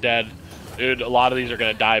almost dead. Dude, a lot of these are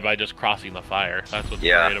gonna die by just crossing the fire. That's what's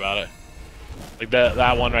great about it. Like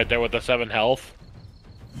that one right there with the 7 health.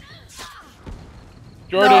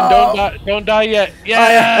 Jordan, No. don't die yet.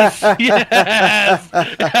 Yes, yes.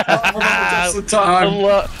 That's the time.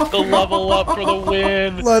 The level up for the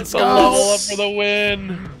win. Let's the go. level up for the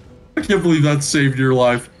win. I can't believe that saved your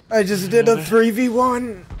life. I just did a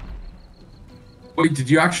 3v1. Wait, did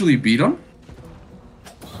you actually beat him?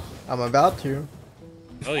 I'm about to.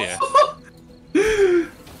 Oh yeah.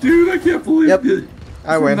 Dude, I can't believe Yep. it.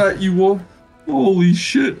 I From win. that you won. Holy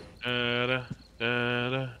shit.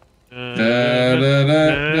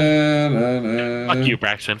 Fuck you,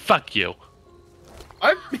 Braxton. Fuck you.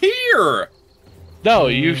 I'm here. No,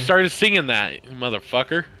 you started singing that, you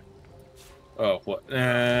motherfucker. Oh, what?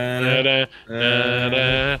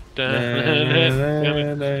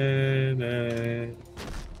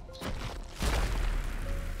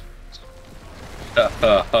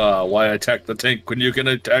 Why attack the tank when you can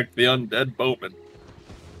attack the undead bowman?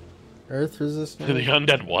 Earth resistance. The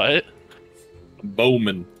undead what?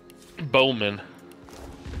 Bowman. Bowman.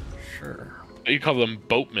 Sure. You call them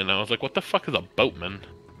boatmen. I was like, what the fuck is a boatman?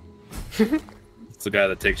 It's the guy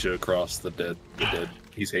that takes you across the dead.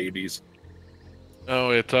 He's Hades.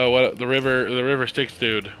 Oh, it's what the river Styx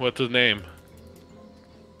dude. What's his name?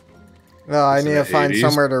 No, I need to find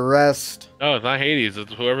somewhere to rest. No, it's not Hades.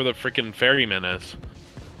 It's whoever the freaking ferryman is.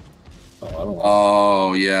 Oh, I don't know.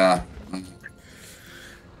 Oh yeah.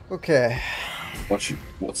 Okay. What's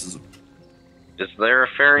his? Is there a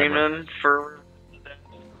ferryman for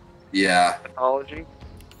Yeah. mythology?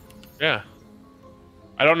 Yeah.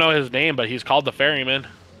 I don't know his name, but he's called the ferryman.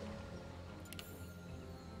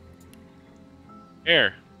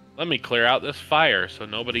 Here, let me clear out this fire so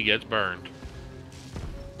nobody gets burned.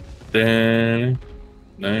 Then,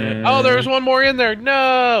 oh, there's one more in there.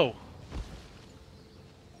 No.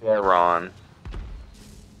 Yeah, Ron.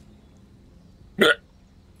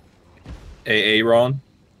 AA Ron.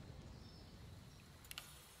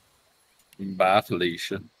 Bye,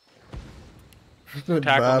 Felicia. Tackle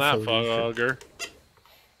that fucker.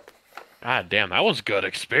 God damn, that was good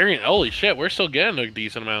experience. Holy shit, we're still getting a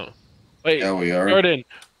decent amount. Wait, yeah, we are. Jordan,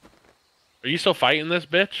 are you still fighting this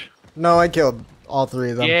bitch? No, I killed all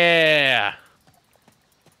 3 of them. Yeah.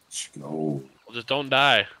 Let's go. Well, just don't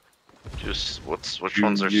die. Just which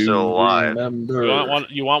ones are still alive?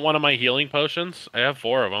 You want one of my healing potions? I have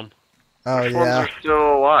 4 of them. Oh which yeah. ones are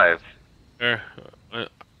still alive? Here.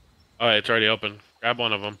 Oh, it's already open. Grab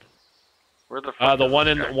one of them. Where the fuck? The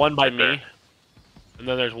one by me. There. And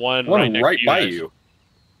then there's one right by guys. you.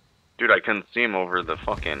 Dude, I couldn't see him over the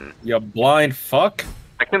fucking... You blind fuck?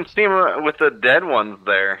 I couldn't see him with the dead ones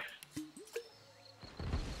there.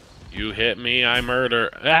 You hit me, I murder.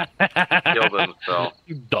 Killed himself.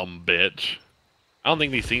 You dumb bitch. I don't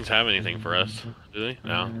think these things have anything for us, do they?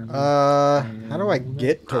 No. How do I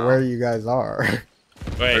get to where you guys are?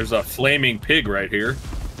 Wait. There's a flaming pig right here.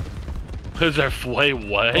 Is there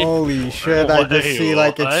what? Holy shit, I just see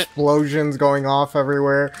like explosions going off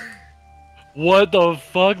everywhere. What the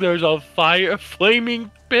fuck? There's a flaming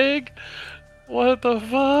pig? What the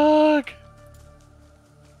fuck?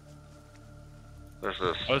 There's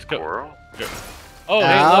a squirrel? Oh,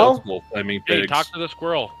 hey, multiple flaming pigs. Hey, talk to the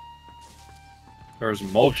squirrel. There's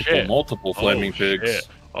multiple flaming pigs. Shit.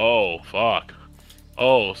 Oh, fuck.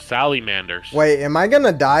 Oh, salamanders. Wait, am I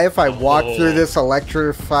gonna die if I walk through this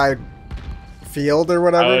electrified field or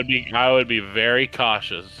whatever? I would be very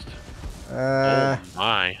cautious. Oh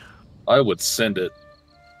my. I would send it.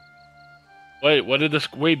 Wait, did the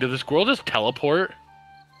squirrel just teleport?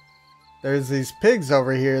 There's these pigs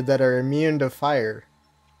over here that are immune to fire.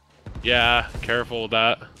 Yeah, careful with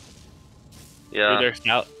that. Yeah. Dude,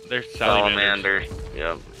 they're salamanders.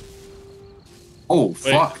 Yep. Oh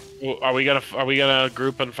fuck. Are we gonna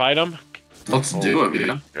group and fight them? Let's do it,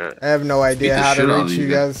 man. I have no idea how to reach you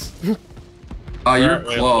guys. You're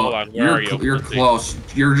close. You're close.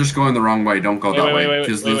 You're just going the wrong way. Don't go that way.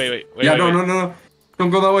 Wait. Yeah, no. Don't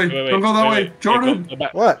go that way. Don't go that way. Jordan.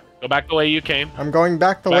 What? Go back the way you came. I'm going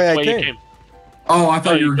back the way I came. Oh, I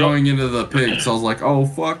thought you were going into the pig, so I was like, oh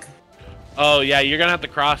fuck. Oh yeah, you're gonna have to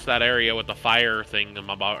cross that area with the fire thing.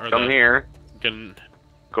 Come here. Can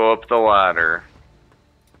go up the ladder.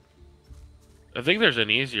 I think there's an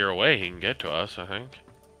easier way he can get to us. I think.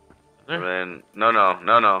 Then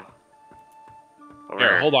no.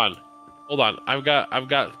 Here, hold on. I've got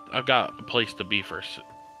a place to be first.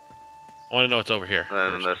 I want to know what's over here.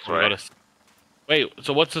 Then this way. Wait,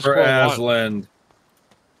 so what's the squirrel want? Aslan.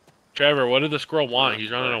 Trevor, what did the squirrel want? He's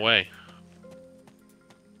running away.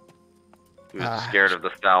 He was scared of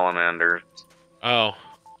the salamanders. Oh.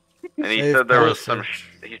 And he said there was some.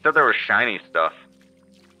 He said there was shiny stuff.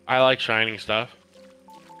 I like shining stuff.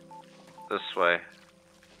 This way.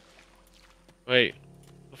 Wait.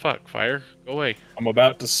 The fuck? Fire? Go away. I'm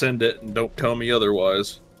about to send it, and don't tell me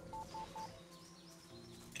otherwise.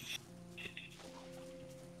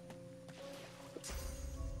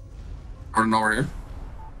 Jordan over here.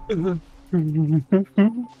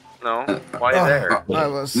 No, why there? I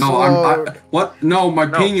was what? No, my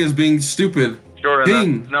ping is being stupid. Jordan,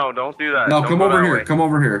 ping. No, don't do that. No, don't come over here. Come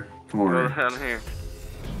over here. Come over here. Down here.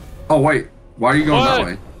 Oh wait, why are you going that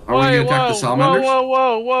way? Are we gonna attack the salamanders?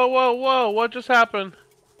 Whoa! What just happened?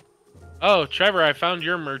 Oh, Trevor, I found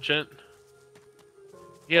your merchant.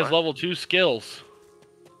 He has level 2 skills.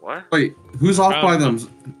 What? Wait, who's off by them?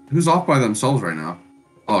 Who's off by themselves right now?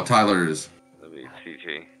 Oh, Tyler is.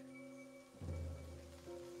 WTG.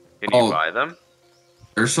 Can you buy them?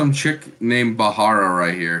 There's some chick named Bahara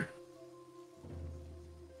right here.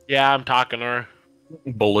 Yeah, I'm talking to her.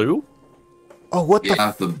 Baloo? Oh, what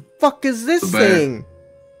the fuck is this thing?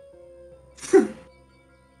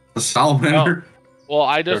 The salamander. Well,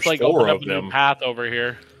 I just There's like opened up a them. new path over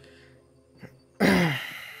here. I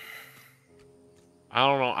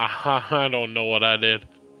don't know. I don't know what I did.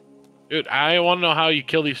 Dude, I want to know how you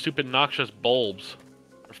kill these stupid noxious bulbs.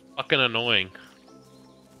 They're fucking annoying.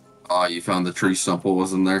 Oh, you found the tree stump. What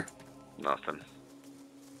was in there? Nothing.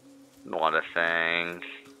 Not a thing.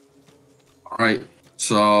 Alright,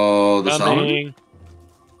 so the salamander?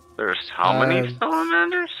 There's how many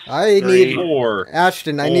salamanders? I need four.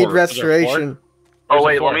 Ashton, I need restoration. Oh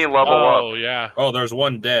wait, let me level up. Oh yeah. Oh, there's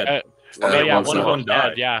one dead. One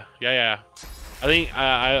died. Yeah. I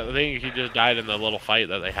think he just died in the little fight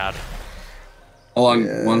that they had. Hold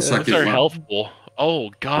on, 1 second. These are healthful. Oh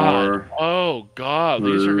god. Oh god.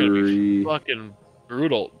 These are gonna be fucking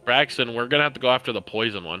brutal. Braxton, we're gonna have to go after the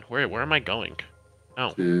poison one. Where am I going?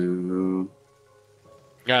 Oh. 2.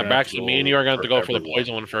 Yeah, Braxton, me and you are gonna have to go for the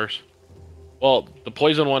poison one first. Well, the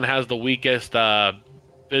poison one has the weakest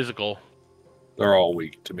physical. They're all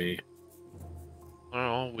weak to me. They're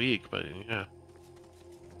all weak, but yeah.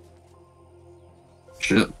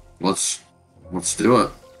 Shit. Let's do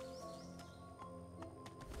it.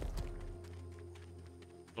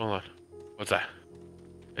 Hold on. What's that?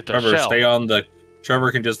 It's a Trevor, shell. stay on the.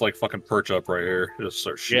 Trevor can just like fucking perch up right here. Just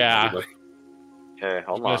start shooting everybody. Okay,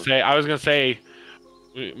 hold on. I was gonna say,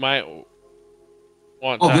 we might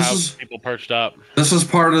want to have people perched up. This is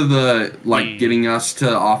part of the getting us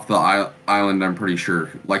to off the island. I'm pretty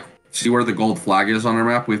sure. Like, see where the gold flag is on our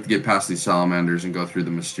map? We have to get past these salamanders and go through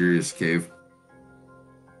the mysterious cave.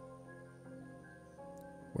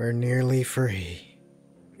 We're nearly free.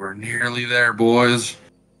 We're nearly there, boys.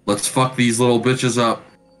 Let's fuck these little bitches up.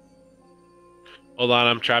 Hold on,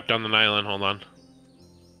 I'm trapped on the island. Hold on.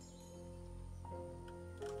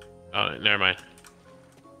 Oh, never mind.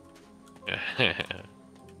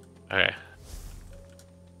 Okay.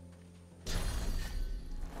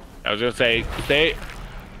 I was gonna say, stay.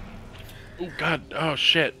 Oh god. Oh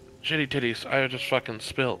shit. Shitty titties. I just fucking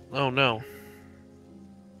spilled. Oh no.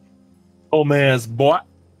 Oh man's boy.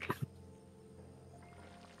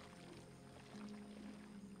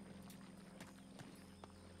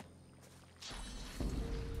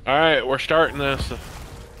 Alright, we're starting this.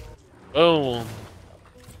 Boom.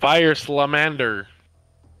 Fire salamander.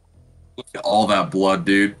 Look at all that blood,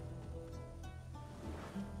 dude.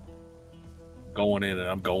 Going in, and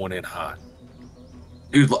I'm going in hot.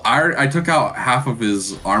 Dude, I took out half of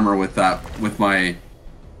his armor with my...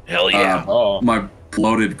 Hell yeah. My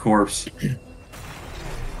bloated corpse.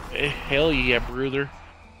 Hell yeah, brother.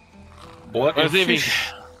 What?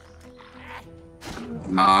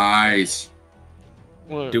 Nice.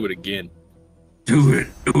 Do it again. Do it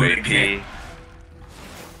again.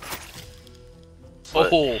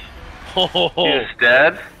 Oh. He's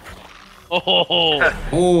dead?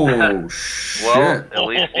 Oh, shit. Well, at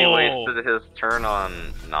least he wasted his turn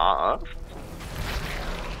on not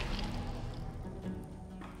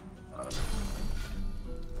us.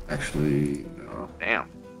 Actually, no. Damn.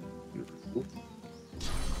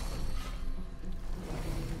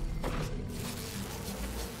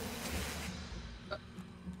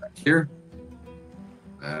 Back here.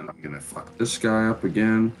 And I'm gonna fuck this guy up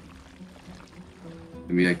again.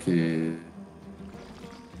 Maybe I can...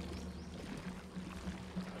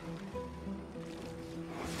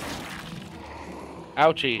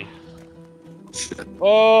 Ouchie. Shit.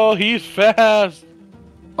 Oh, he's fast.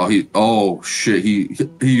 Oh shit,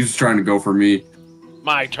 he's trying to go for me.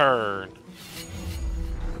 My turn.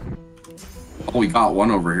 Oh, we got one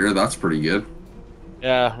over here. That's pretty good.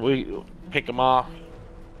 Yeah, we pick him off.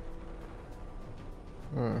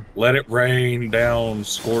 Let it rain down,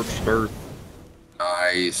 scorched earth.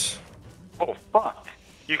 Nice. Oh fuck!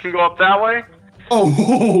 You can go up that way?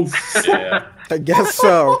 Oh, yeah. I guess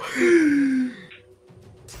so.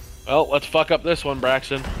 Well, let's fuck up this one,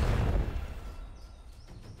 Braxton.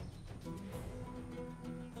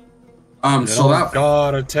 So that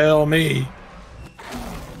gotta tell me.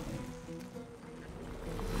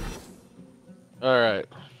 All right.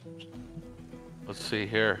 Let's see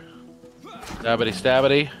here. Stabbity,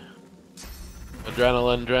 stabbity.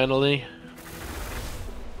 Adrenaline.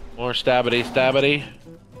 More stabbity, stabbity.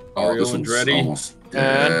 Oh, this one's almost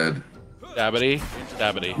dead.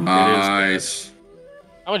 Stabbity. Nice.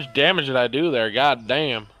 How much damage did I do there? God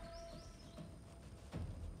damn.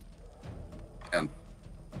 And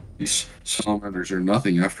these salamanders are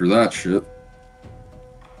nothing after that shit.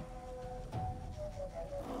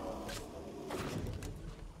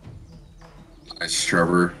 Nice,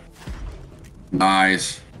 Trevor.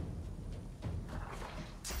 Nice.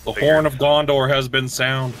 The horn of Gondor has been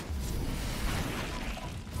sound.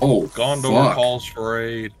 Oh, Gondor fuck. calls for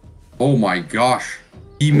aid. Oh my gosh.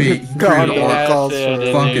 He created calls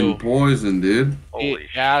for fucking poison, dude. Holy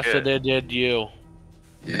acid shit. did you.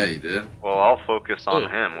 Yeah, he did. Well, I'll focus on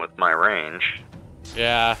him with my range.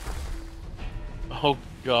 Yeah. Oh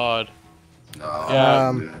god. No.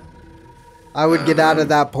 Yeah. I would get out of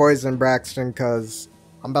that poison, Braxton, because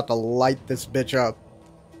I'm about to light this bitch up.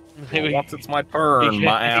 Well, once it's my turn,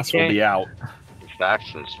 my ass will be out. It's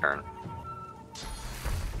Braxton's turn.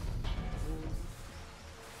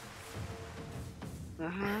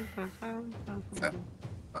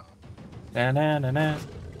 Na na na na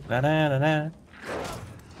na na na na.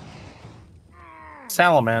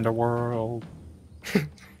 Salamander world.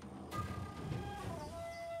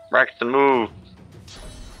 Braxton, move.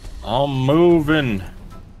 I'm moving.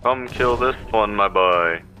 Come kill this one, my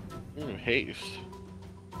boy. Haste.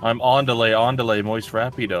 I'm on delay, moist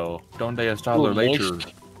rapido. Donde está la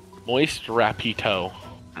leche? Moist rapito.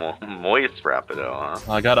 Moist rapido,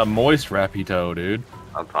 huh? I got a moist rapido, dude.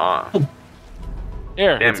 That's hot.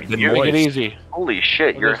 Here, Damn, make it easy. Holy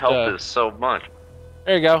shit, your health is so much.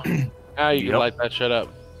 There you go. Now you can light that shit up.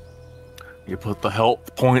 You put the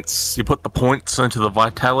health points, you put the points into the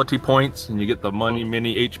vitality points, and you get the money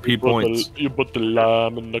mini HP points. You put the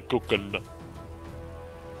lime in the coconut.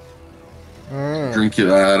 Drink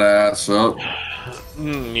that ass up.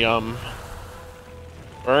 Yum.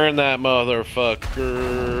 Burn that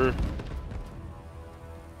motherfucker.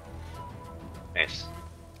 Nice.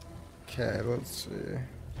 Okay, let's see.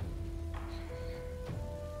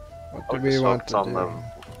 What do we want to do?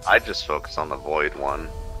 I just focus on the void one.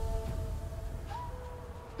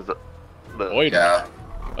 The void? Yeah.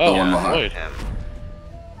 Oh, the one void. Him.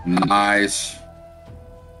 Nice.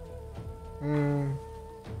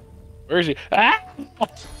 Where is he? Ah!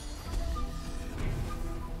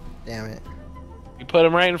 Damn it. You put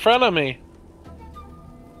him right in front of me.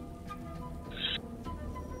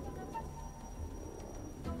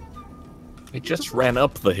 I just ran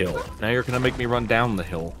up the hill. Now you're gonna make me run down the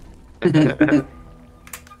hill.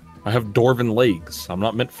 I have dwarven legs. I'm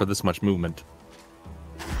not meant for this much movement.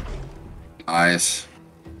 Nice.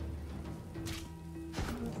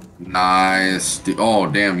 Nice. Oh,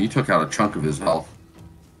 damn, you took out a chunk of his health.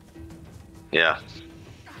 Yeah.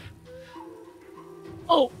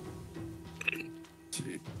 Oh.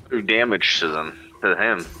 Do damage to them, to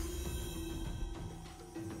him.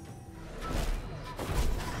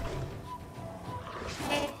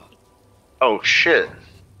 Oh shit.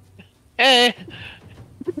 Hey.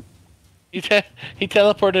 He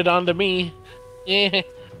teleported onto me. Yeah.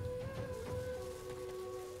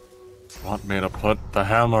 Want me to put the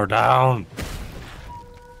hammer down?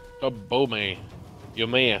 Kaboom. You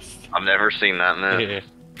missed. I've never seen that miss.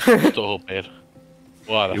 Yeah. Stupid.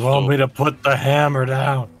 What a You want me to put the hammer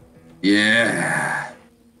down? Yeah.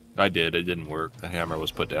 I did. It didn't work. The hammer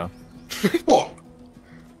was put down. Fuck.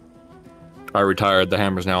 I retired. The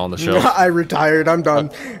hammer's now on the shelf. I retired. I'm done.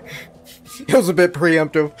 It was a bit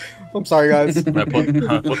preemptive. I'm sorry, guys. I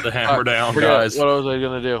put the hammer down, guys. What was I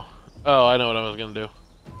gonna do? Oh, I know what I was gonna do.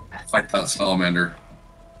 Fight that salamander.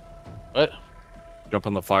 What? Jump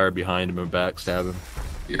on the fire behind him and backstab him.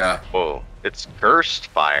 Yeah. Whoa. It's cursed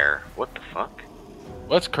fire. What the fuck?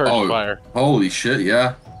 What's cursed fire? Holy shit,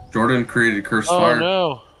 yeah. Jordan created cursed fire. Oh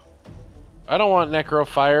no. I don't want necro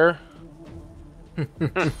fire.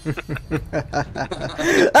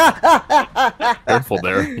 Careful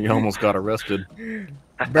there. You almost got arrested.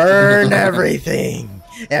 Burn everything.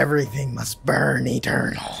 Everything must burn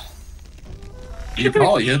eternal. You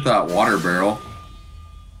probably hit that water barrel.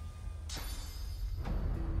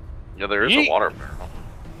 Yeah, there is a water barrel.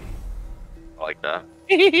 I like that.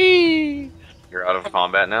 You're out of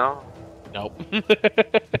combat now? Nope.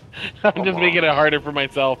 I'm just making it harder for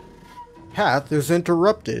myself. Path is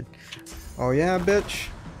interrupted. Oh yeah, bitch.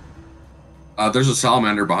 There's a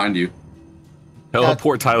salamander behind you.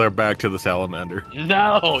 Teleport Tyler back to the salamander.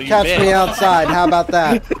 No, you catch me outside. How about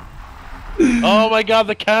that? Oh my god,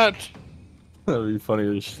 the cat. That'd be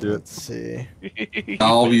funny as shit. Let's see.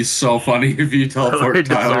 That'll be so funny if you teleport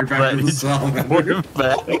Tyler back to the salamander.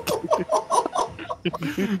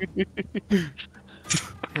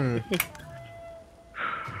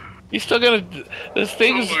 He's still gonna. This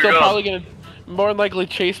thing is still probably gonna more than likely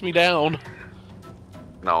chase me down.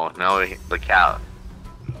 No, the cat.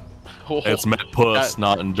 It's McPuss,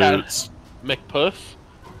 not in boots. McPuss?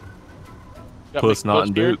 Puss, not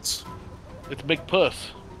in here? boots. It's Big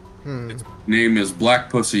Puss. Its name is Black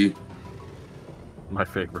Pussy. My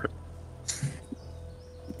favorite.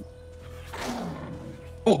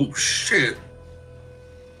 Oh shit.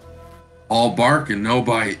 All bark and no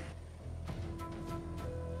bite.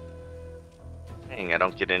 Dang, I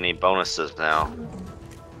don't get any bonuses now.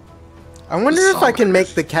 I wonder if I can make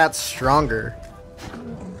the cats stronger.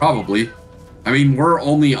 Probably. I mean, we're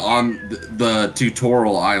only on the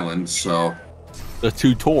tutorial island, so. The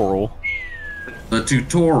tutorial? The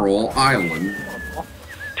tutorial island.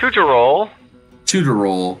 Tutorial.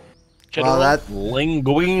 Tutorial. Wow, that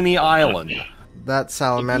Linguini Island. That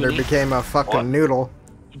salamander became a fucking noodle.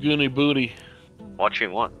 Goonie booty.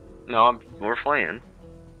 Watching what? No, we're playing.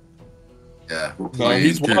 Yeah, we're No, playing.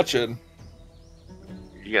 he's watching.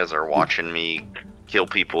 You guys are watching me kill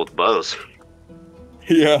people with bows.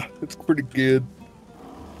 Yeah, it's pretty good.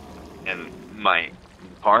 And my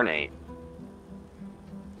incarnate.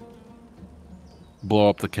 Blow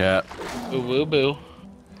up the cat. Boo boo boo.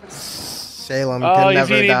 Salem Oh, can he's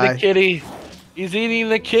never eating die. the kitty. He's eating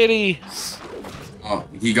the kitty. Oh,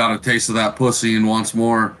 he got a taste of that pussy and wants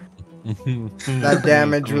more. That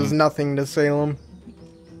damage was nothing to Salem.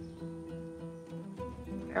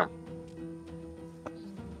 Yeah.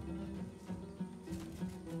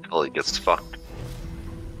 Till he gets fucked.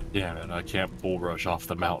 Damn it, I can't bull rush off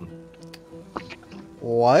the mountain.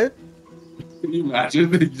 What? Can you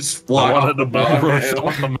imagine? He just fly I wanted to off bull the rush mountain.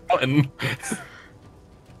 off the mountain.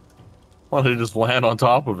 Wanted to just land on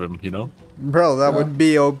top of him, you know? Bro, that would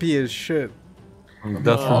be OP as shit.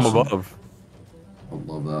 Death from above. I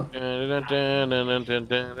love that.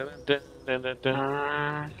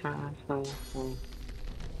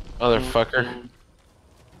 Motherfucker.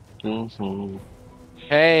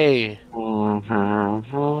 Hey.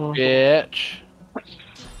 Bitch.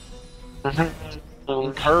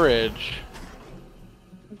 Encourage.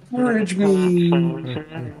 Encourage me.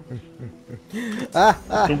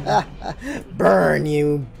 Burn,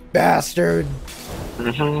 you bastard.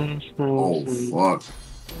 Oh, fuck.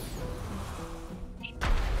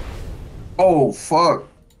 Oh, fuck.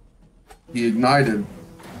 He ignited.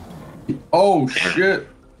 Oh, shit.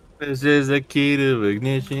 This is a key to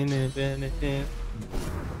ignition. Infinity.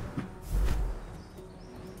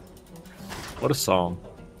 What a song.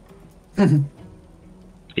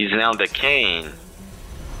 He's now decaying.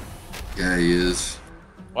 Yeah, he is.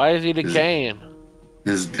 Why is he decaying?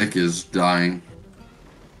 His dick is dying.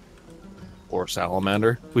 Or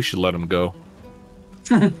salamander. We should let him go.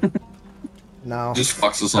 No. Just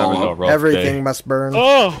fucks us all up. Everything must burn.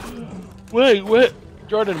 Oh! Wait.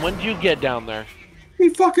 Jordan, when did you get down there? He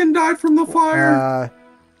fucking died from the fire.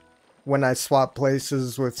 When I swapped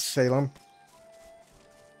places with Salem.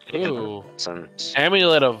 Ooh.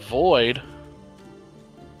 Amulet of Void.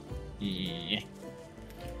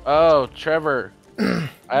 Oh, Trevor. I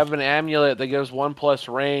have an amulet that gives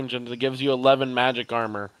 1+ range and it gives you 11 magic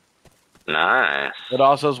armor. Nice. It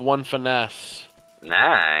also has 1 finesse.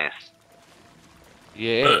 Nice.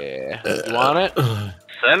 Yeah. You want it?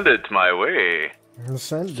 Send it my way.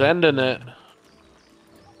 Sending it.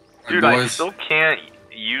 Dude, I still can't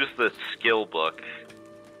use the skill book.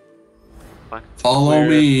 Follow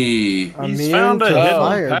me. He's Immune found a to hidden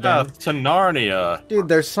fire path to Narnia. Dude,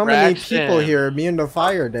 there's so many Braxton. people here immune to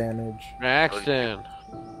fire damage. Braxton.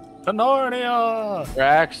 To Narnia.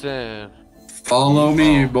 Braxton. Follow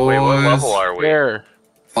me, boys. Wait, what level are we? Here.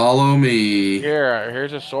 Follow me.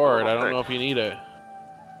 Here's a sword. I don't know if you need it.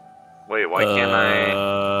 Wait, why can't I?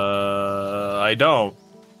 I don't.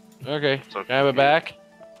 Okay. Can I have it back?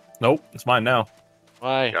 Nope, it's mine now.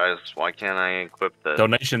 Why? Guys, why can't I equip this?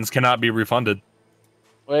 Donations cannot be refunded.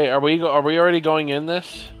 Wait, are we already going in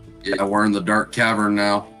this? Yeah, we're in the dark cavern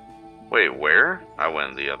now. Wait, where? I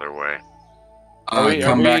went the other way.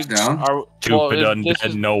 Come back down. Stupid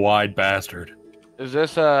undead, no-eyed bastard. Is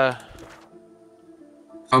this Come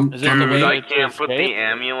Is it come the to way me. I can't put the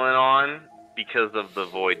amulet on because of the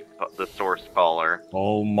void, the source collar.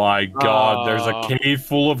 Oh my god, there's a cave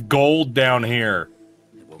full of gold down here.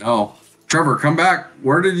 No. Trevor, come back.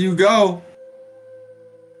 Where did you go?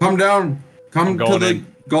 Come down. Come to the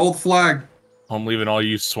gold flag. I'm leaving all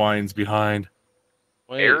you swines behind.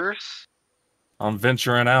 Errors? I'm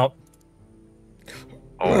venturing out.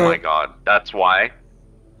 Oh my god, that's why.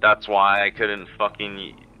 That's why I couldn't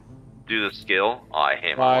fucking do the skill. Oh, I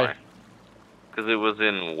hate my life. Because it was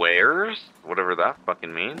in wares? Whatever that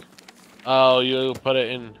fucking means. Oh, you put it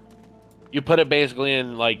in. You put it basically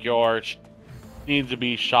in like your needs to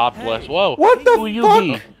be shopless. Whoa! What the who you fuck?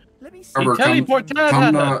 be?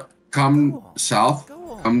 Trevor, come south.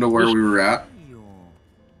 Come to where we were at.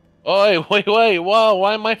 Oh, wait! Whoa!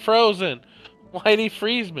 Why am I frozen? Why'd he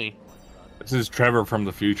freeze me? This is Trevor from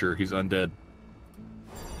the future. He's undead.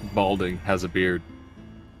 Balding, has a beard.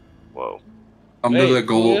 Whoa. Come to the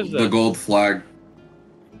gold flag.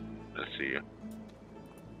 Let's see.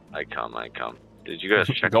 I come. Did you guys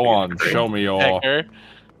check? Go on, show me all.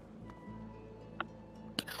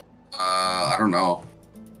 I don't know.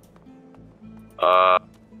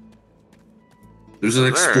 There's an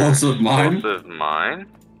explosive mine. Explosive mine.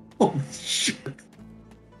 Holy shit!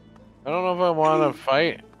 I don't know if I want to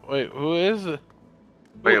fight. Wait, who is it?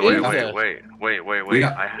 Wait.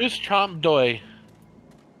 Who's Tromp Doy?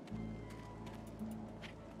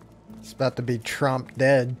 It's about to be Trump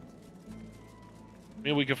dead. I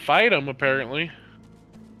mean, we could fight him, apparently.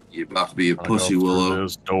 You're about to be a pussy willow.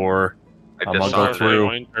 This door. I'm gonna go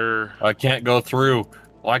through. I can't go through.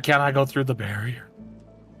 Why can't I go through the barrier?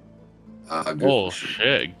 Oh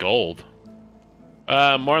shit, gold.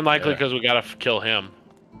 More than likely because we gotta kill him.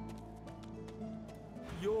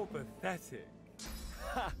 You're pathetic.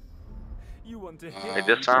 You want to hit I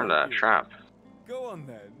disarmed that trap. Go on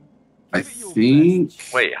then. I think.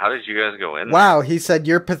 Wait, how did you guys go in? Wow, he said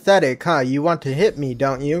you're pathetic, huh? You want to hit me,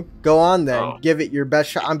 don't you? Go on then. Give it your best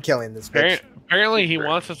shot. I'm killing this bitch. Apparently, he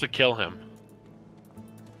wants us to kill him.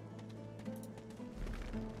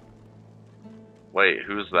 Wait,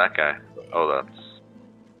 who's that guy? Oh,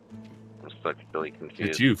 I'm stuck really confused.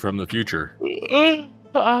 It's you from the future. Okay,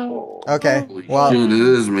 Holy well, shit, it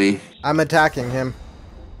is me. I'm attacking him.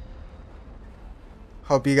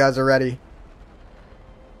 Hope you guys are ready.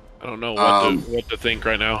 I don't know what to think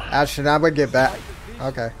right now. Ashton, I would get back.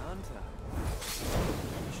 Okay.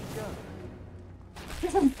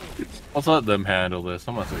 Let's let them handle this.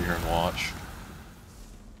 I'm gonna sit here and watch.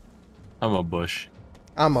 I'm a bush.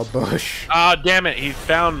 I'm a bush. Ah, damn it! He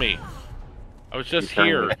found me. I was just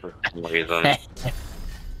here.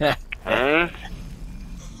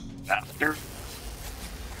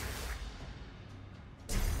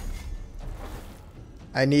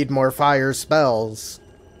 I need more fire spells.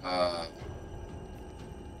 I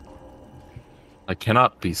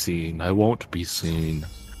cannot be seen. I won't be seen.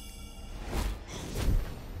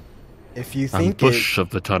 If you I'm think bush of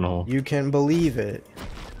the tunnel. you can believe it.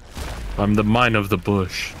 I'm the mine of the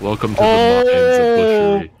bush. Welcome to the mines of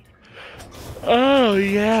bushery. Oh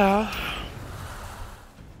yeah.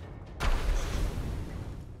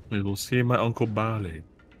 We will see my Uncle Barley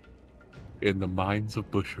in the mines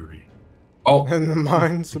of bushery. Oh, in the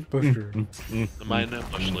mines of bushery. The mine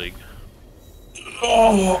of Bush League.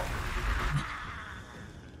 Oh.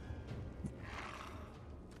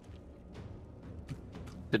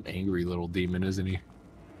 An angry little demon, isn't he?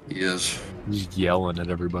 He is. He's yelling at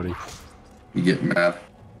everybody. You get mad.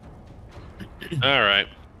 All right.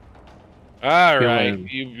 All right.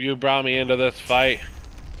 You brought me into this fight.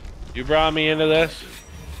 You brought me into this.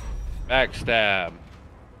 Backstab.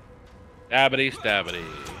 Stabbity stabbity.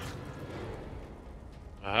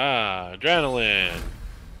 Aha. Adrenaline.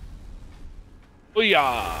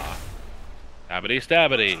 Booyah. Stabbity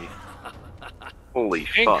stabbity. Holy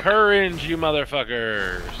fuck. Encourage, you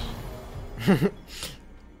motherfuckers.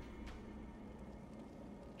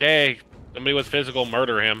 Okay, somebody with physical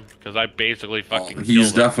murder him, because I basically fucking killed him.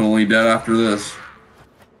 He's definitely dead after this.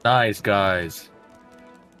 Nice, guys.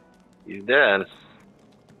 He's dead.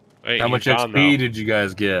 Wait, how much XP did you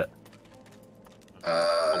guys get?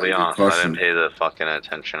 I'll be honest, I didn't pay the fucking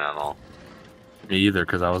attention at all. Me either,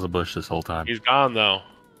 because I was a bush this whole time. He's gone, though.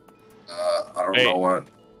 I don't know what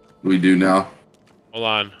we do now. Hold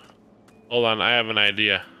on. Hold on, I have an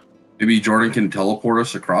idea. Maybe Jordan can teleport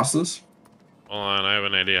us across this? Hold on, I have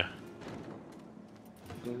an idea.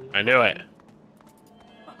 I knew it.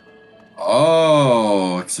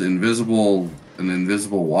 Oh, it's an invisible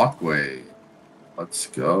walkway. Let's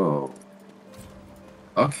go.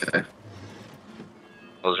 Okay.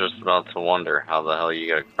 I was just about to wonder how the hell you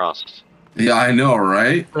got across. Yeah, I know,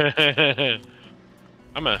 right?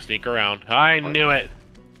 I'm gonna sneak around. I knew it.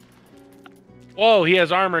 Whoa, he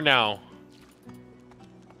has armor now.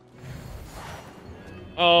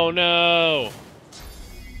 Oh no.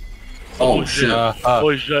 Oh shit.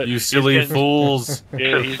 Oh shit. You silly fools.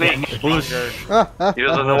 Yeah, he's getting stronger. He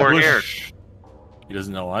doesn't know we're here. He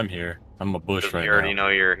doesn't know I'm here. I'm a bush right now. You already know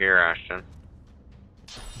you're here, Ashton.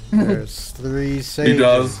 There's 3 saves. He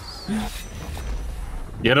does.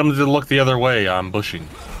 Get him to look the other way. I'm bushing.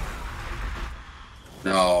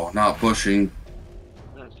 No, not bushing.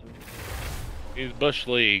 He's Bush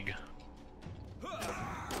League.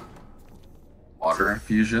 Water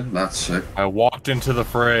infusion? That's sick. I walked into the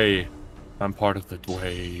fray. I'm part of the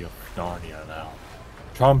way of Narnia now.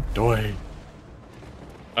 Trump Doy.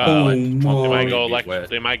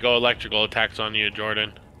 They might go electrical attacks on you,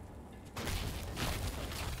 Jordan.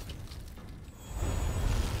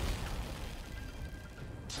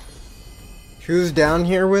 Who's down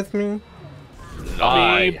here with me?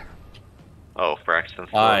 Oh, Braxton.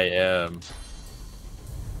 I am.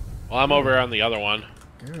 Well, I'm over on the other one.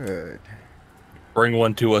 Good. Bring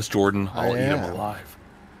one to us, Jordan. I'll eat him alive.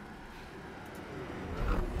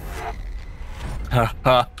 Ha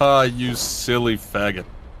ha ha! You silly faggot.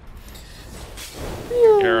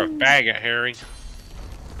 You're a faggot, Harry.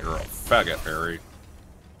 You're a faggot, Harry.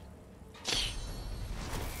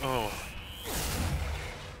 Oh.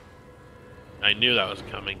 I knew that was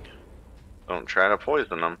coming. Don't try to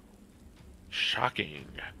poison them. Shocking.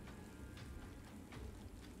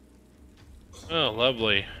 Oh,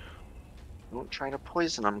 lovely. Don't try to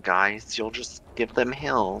poison them, guys. You'll just give them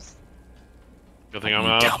hills. Good thing I'm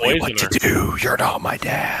not a poisoner. Tell me what to do. You're not my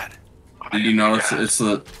dad. Did you notice it's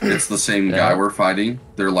the same guy we're fighting?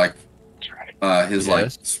 They're like his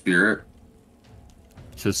like spirit.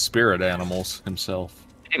 It's his spirit animals himself.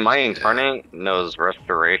 Hey, my incarnate knows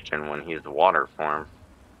restoration when he's water form.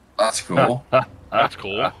 That's cool. That's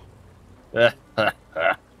cool.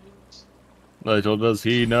 Little does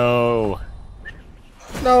he know.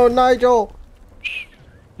 No, Nigel.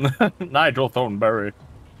 Nigel Thornberry.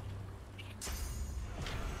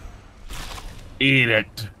 Eat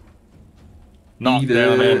it. Knocked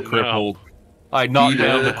down and crippled. I knocked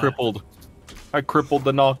down the crippled. I crippled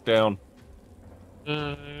the knockdown.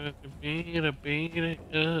 I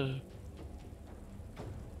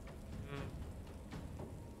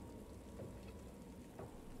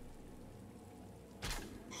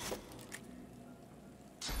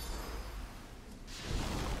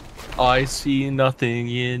see nothing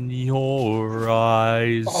in your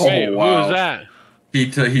eyes. Oh, wait, wow. Who was that? He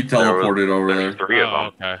teleported over there. Three of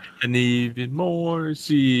them. Okay. And even more,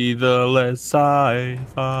 see the less I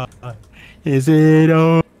find. Is it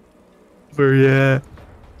over yet?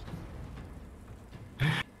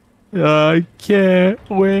 I can't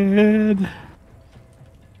win.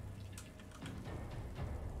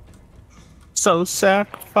 So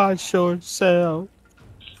sacrifice yourself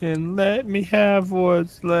and let me have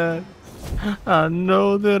what's left. I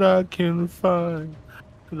know that I can find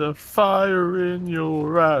the fire in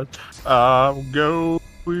your eyes. I'm going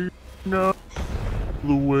all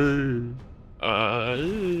the way.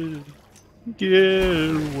 Get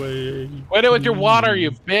away. Wait with your water, you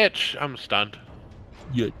bitch. I'm stunned.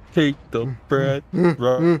 You take the breath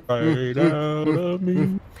right out of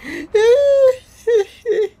me.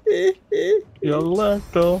 You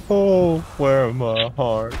left a hole where my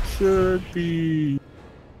heart should be.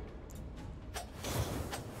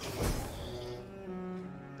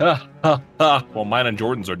 Ha ha ha! Well, mine and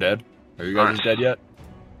Jordan's are dead. Are you guys dead yet?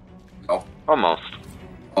 No. Almost.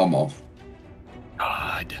 Almost.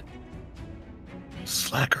 God.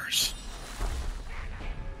 Slackers.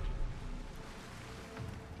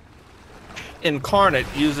 Incarnate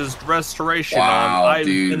uses restoration on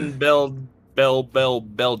Ivan Belgium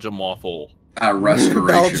waffle. Restoration.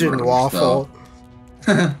 Belgian waffle.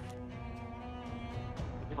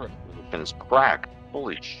 It's crack.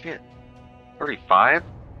 Holy shit. 35?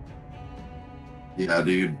 Yeah,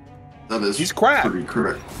 dude. That is He's cracked. Pretty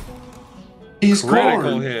correct. He's critical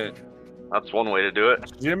corn. hit. That's one way to do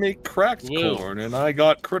it. Jimmy cracked corn, and I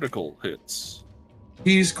got critical hits.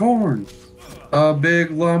 He's corn. A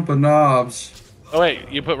big lump of knobs. Oh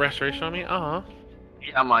wait, you put restoration on me? Yeah,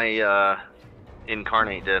 my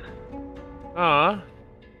incarnate did. But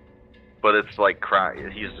it's like crack.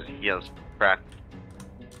 He has cracked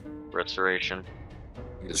restoration.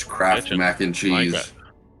 It's Kraft mac and cheese.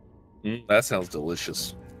 That sounds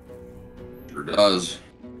delicious. Sure does.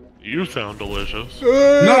 You sound delicious.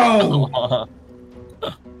 No!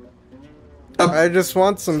 I just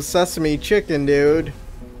want some sesame chicken, dude.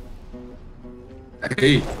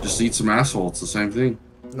 Hey, just eat some asshole. It's the same thing.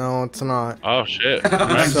 No, it's not. Oh shit!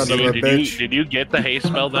 Did you get the hay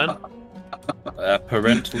smell then?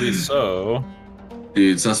 Apparently so.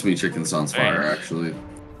 Dude, sesame chicken sounds fire, actually.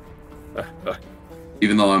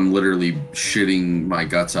 Even though I'm literally shitting my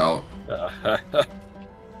guts out.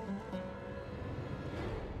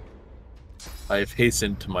 I've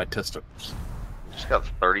hastened to my testicles. Just got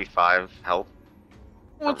 35 health.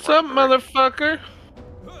 What's up, motherfucker?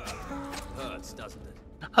 Hurts, doesn't it?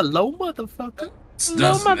 Hello, motherfucker.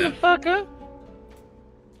 Hello, motherfucker.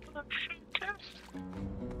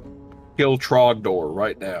 Kill Trogdor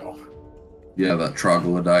right now. Yeah, that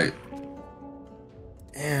troglodyte.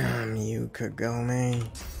 Damn you, Kagome.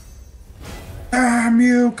 Damn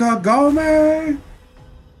you, Kagome!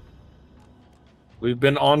 We've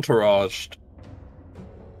been entouraged.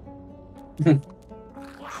 This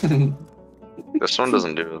one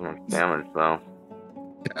doesn't do as much damage, though.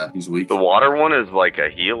 Yeah, he's weak. The water one is like a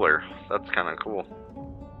healer. That's kind of cool.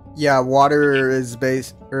 Yeah, water is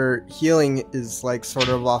healing is like sort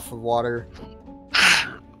of off of water.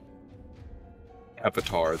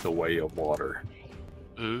 Avatar, the way of water.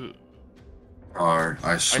 Ooh.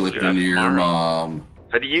 I slipped into your mom.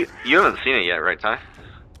 But you haven't seen it yet, right, Ty?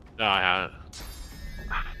 No, I haven't.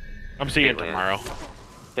 I'm seeing it tomorrow.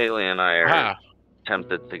 Haley and I are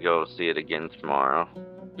tempted to go see it again tomorrow.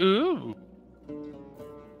 Ooh.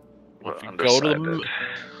 Well, if you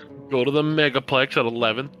go to the Megaplex at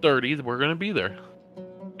 11:30, we're gonna be there.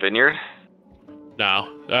 Vineyard?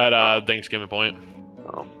 No, at Thanksgiving Point.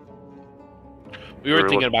 Oh. We were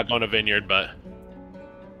thinking about going to Vineyard, but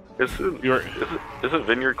isn't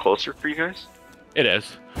Vineyard closer for you guys? It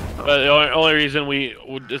is. But the only reason we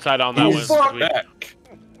would decide on that was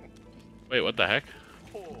wait, what the heck?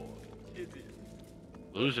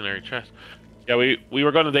 Illusionary chest. Yeah, we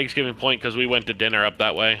were going to Thanksgiving Point because we went to dinner up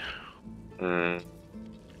that way.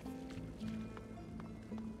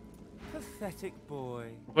 Pathetic boy.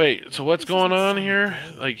 Wait, so what's going on here?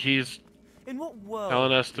 Like he's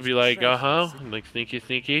telling us to be like, like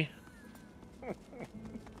sneaky.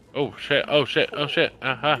 Oh shit! Oh shit! Oh shit!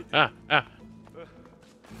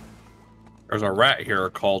 There's a rat here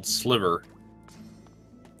called Sliver.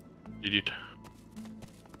 Did you?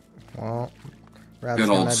 Well, rat's good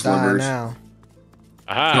old gonna slivers. die now.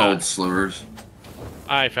 Aha! Good old slivers.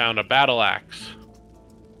 I found a battle axe.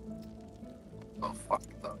 Oh fuck!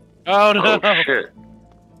 Oh no! Oh shit!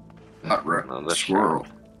 That rat, squirrel.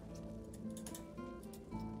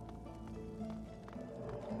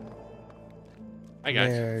 Hi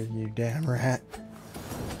guys. There, you damn rat.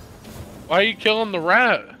 Why are you killing the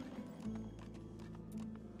rat?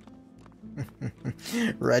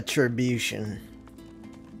 Retribution.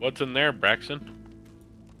 What's in there, Braxton?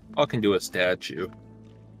 I can do a statue.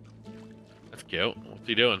 That's cute. What's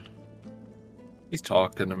he doing? He's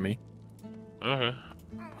talking to me. Okay.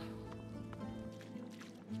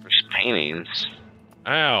 There's paintings.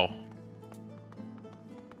 Ow.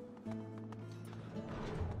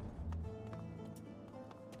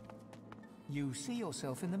 You see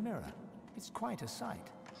yourself in the mirror. It's quite a sight.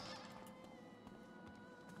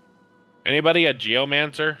 Anybody a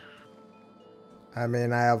geomancer? I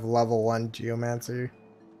mean, I have level 1 geomancer.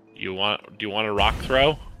 Do you want a rock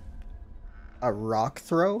throw? A rock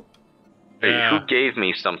throw? Hey, who gave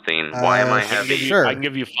me something? Why am I having? Sure. I can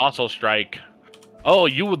give you fossil strike. Oh,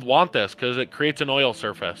 you would want this because it creates an oil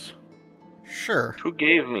surface. Sure. Who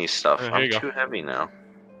gave me stuff? I'm go. too heavy now.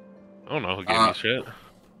 I don't know who gave you shit.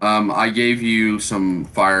 I gave you some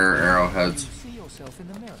fire arrowheads. You see yourself in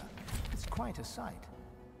the mirror. It's quite a sight.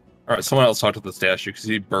 All right, someone else talk to the statue because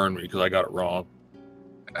he burned me because I got it wrong.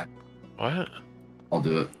 What? I'll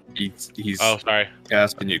do it. He's oh, sorry.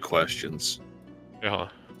 Asking you questions. Yeah, hold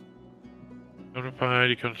on. Notified,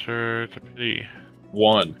 you concert, pity.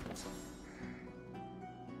 1.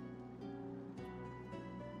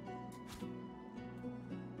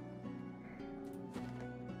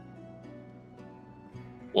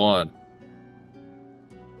 One.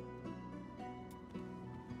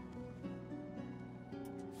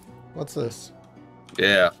 What's this?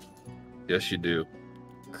 Yeah. Yes, you do.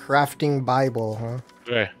 Crafting Bible, huh?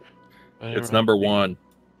 Okay. It's number 1.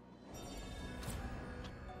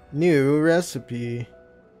 New recipe.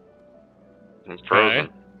 It's frozen.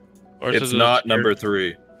 Okay. It's not number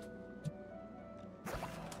 3.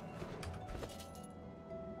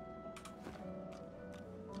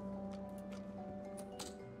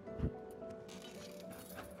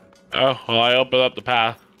 Oh, well, I opened up the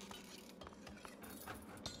path.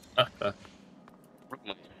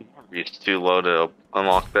 It's too low to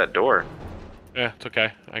unlock that door. Yeah, it's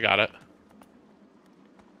okay. I got it.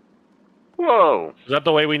 Whoa! Is that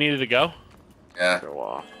the way we needed to go?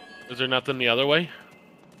 Yeah. Is there nothing the other way?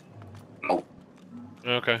 No.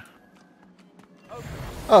 Okay.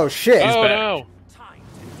 Oh shit! Oh no!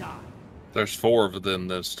 There's 4 of them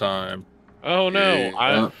this time. Oh no!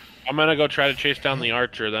 I'm gonna go try to chase down the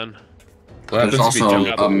archer then. There's also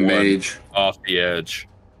a mage off the edge.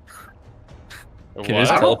 What? Can you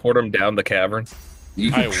just teleport him down the cavern?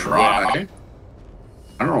 You can try.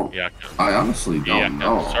 I don't. Yeah. I honestly don't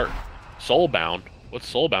know. Soulbound.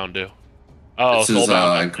 What's Soulbound do? Oh, this is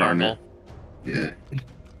Soulbound incarnate. Yeah.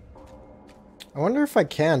 I wonder if I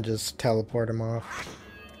can just teleport him off.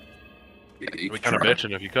 Yeah, I'd be kind of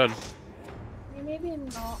bitching if you could. Maybe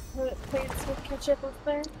not put plates with ketchup up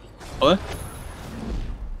there. What?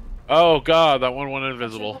 Oh god, that one went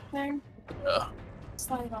invisible. Up there.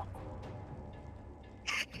 Slide off.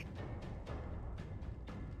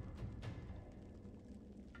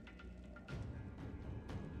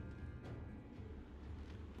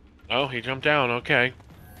 Oh, he jumped down. Okay.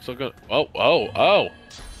 So good. Oh.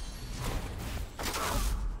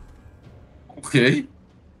 Okay.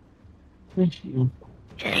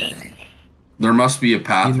 There must be a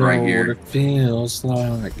path right here. What it feels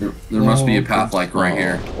like. There must be a path like right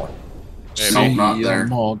here. No, not there. I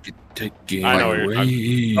know where you're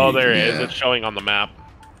talking. Oh, there it is. It's showing on the map.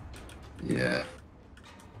 Yeah.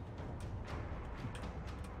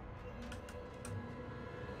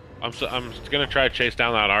 I'm gonna try to chase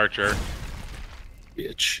down that archer.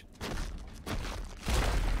 Bitch.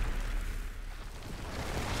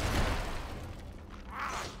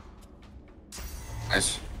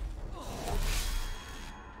 Nice.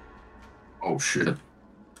 Oh shit.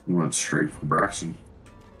 You went straight for Braxton.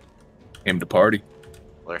 Aim to party.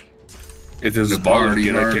 Where? If there's a ball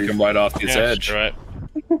again, I kick him right off this edge. Right.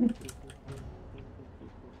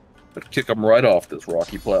 But kick him right off this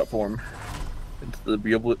rocky platform into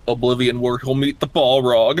the oblivion where he'll meet the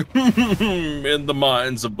Balrog in the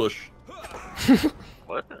mines of Bush.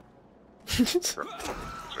 What? Those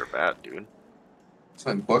are bad, dude.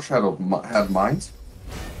 Saying Bush had mines?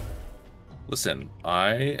 Listen,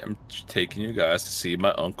 I am taking you guys to see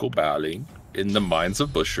my Uncle Bali in the mines of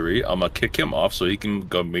Bushery. I'm gonna kick him off so he can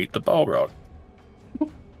go meet the Balrog.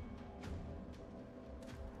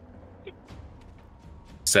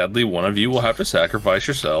 Sadly, one of you will have to sacrifice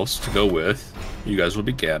yourselves to go with. You guys will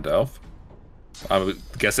be Gandalf. I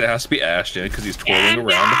guess it has to be Ashton because he's twirling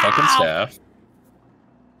around the fucking staff.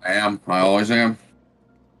 I am. I always am.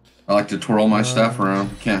 I like to twirl my staff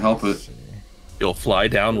around. Can't help it. You'll fly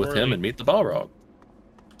down with him and meet the Balrog.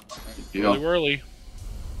 Whirly whirly.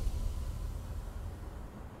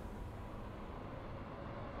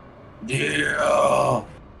 Yeah.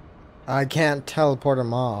 I can't teleport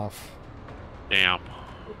him off. Damn.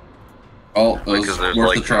 Oh, because there's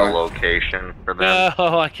like no location for them.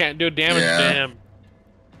 No, I can't do damage to him.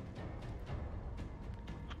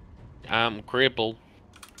 I'm crippled.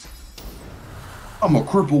 I'm a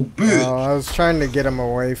crippled bitch. Oh, I was trying to get him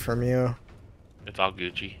away from you. It's all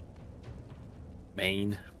Gucci.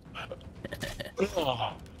 Main.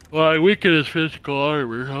 Oh, well, I weaken his physical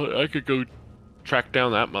armor. I could go track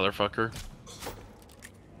down that motherfucker.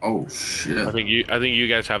 Oh shit! I think you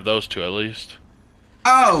guys have those two at least.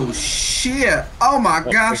 Oh shit! Oh my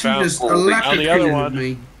gosh! You just electrocuted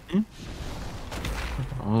me.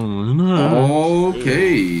 Oh no.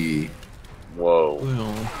 Okay. Whoa.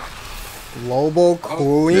 Global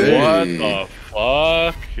cooling. Okay. What the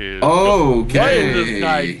fuck? Okay. What is this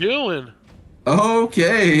guy doing?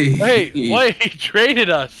 Okay. Wait, he traded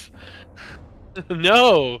us.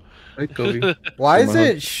 No. Hey, Kobe. Why does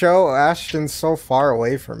it show Ashton so far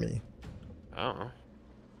away from me? I don't know.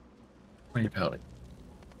 What are you pouting?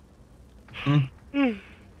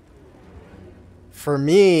 For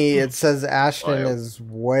me, it says Ashton is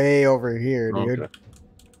way over here, dude. Okay.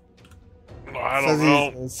 I don't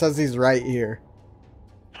know. It says he's right here.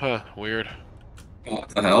 Huh, weird. What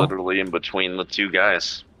the hell? Literally in between the two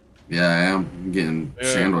guys. Yeah, I am. I'm getting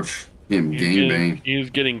sandwiched. Getting gangbanged. He's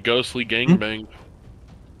getting ghostly gangbanged.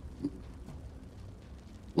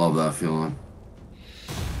 Love that feeling.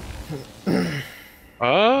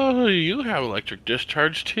 Oh, you have electric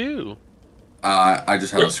discharge too. I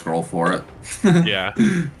just had to scroll for it. Yeah.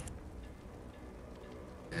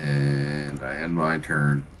 And I end my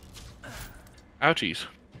turn. Ouchies.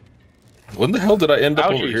 When the hell did I end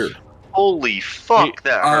up over here? Holy fuck,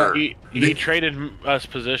 that hurt. He traded us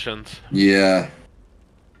positions. Yeah.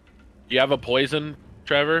 You have a poison,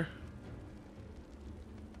 Trevor?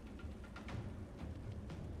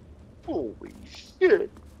 Holy shit.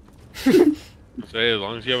 Say, as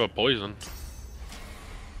long as you have a poison.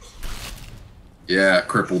 Yeah,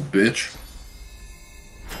 crippled bitch.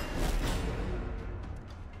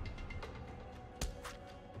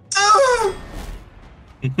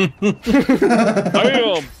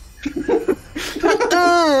 Bam!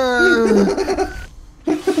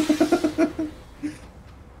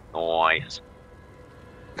 Nice.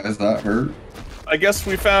 Guys, that hurt. I guess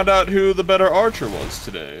we found out who the better archer was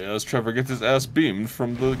today, as Trevor gets his ass beamed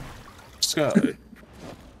from the sky.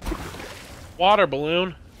 Water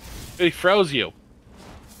balloon. He froze you.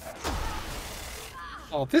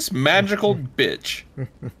 Oh, this magical bitch.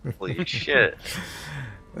 Holy shit.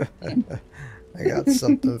 I got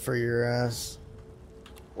something for your ass.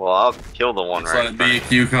 Well, I'll kill the one right Let it be a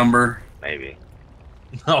cucumber. Maybe.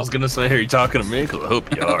 I was gonna say, are you talking to me? Because I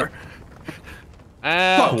hope you are.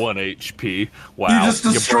 1 HP. Wow. You just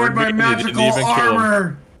destroyed my magical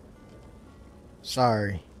armor.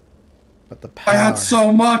 Sorry. But the power. I had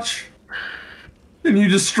so much. And you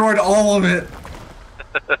destroyed all of it.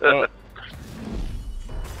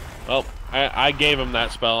 Well, I gave him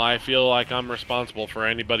that spell. I feel like I'm responsible for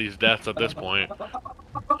anybody's deaths at this point.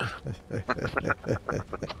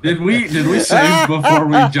 Did we save before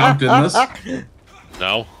we jumped in this?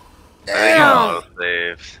 No. Damn.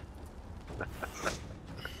 Saved.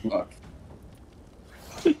 Fuck.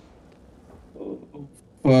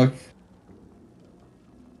 Fuck.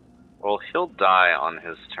 Well, he'll die on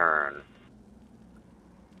his turn.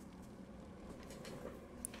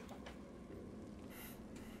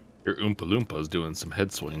 Your Oompa Loompa's doing some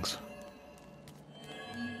head swings.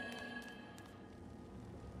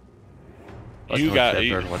 You got what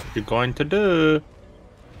you're going to do.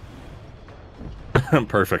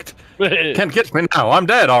 Perfect. Can't catch me now. I'm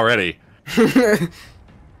dead already. Oh,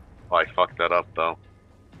 I fucked that up though.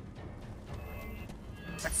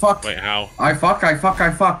 Fuck. Wait, how? I fuck.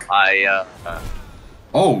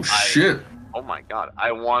 Oh shit. Oh my god.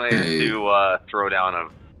 I wanted to throw down a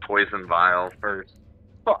poison vial first.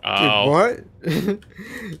 Dude, what?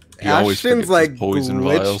 Ashton's like poison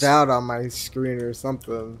glitched vials. out on my screen or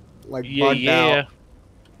something. Like bugged yeah. out.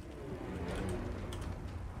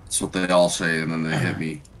 That's what they all say, and then they hit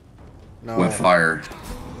me No. with fire.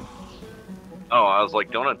 Oh, I was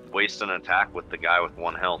like, don't waste an attack with the guy with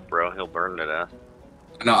 1 health, bro. He'll burn to death.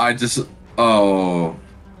 No, I just. Oh,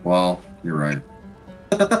 well, you're right.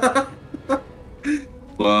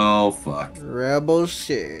 Well, fuck. Rebel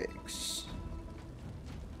 6.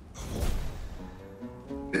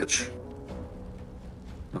 Bitch.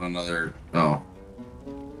 Another. Oh.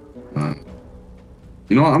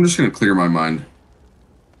 You know what? I'm just gonna clear my mind.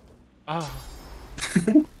 Oh.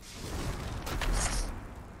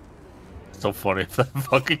 So funny if that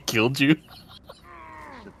fucking killed you.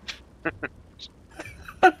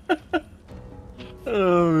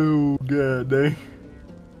 Oh god dang.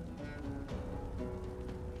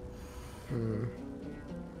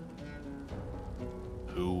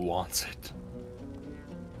 Who wants it?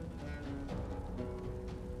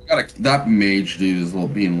 That mage dude is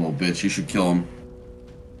being a little bitch. You should kill him.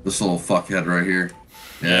 This little fuckhead right here.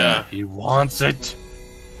 Yeah. He wants it.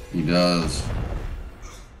 He does.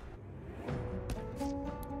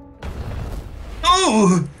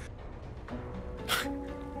 Oh!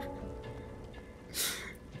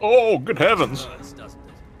 Oh, good heavens.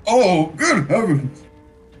 Oh, good heavens.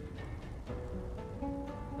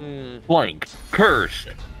 Blank. Cursed.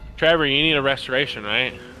 Trevor, you need a restoration,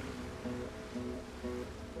 right?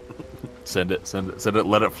 Send it,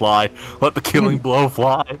 let it fly. Let the killing blow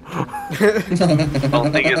fly. I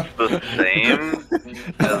don't think it's the same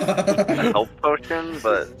as a health potion,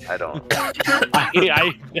 but I don't.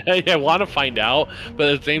 I want to find out, but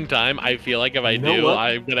at the same time, I feel like if I do,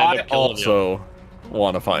 I'm gonna end up killing you. I also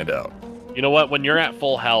want to find out. You know what? When you're at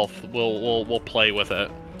full health, we'll play with it.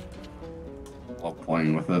 While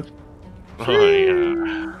playing with it. Oh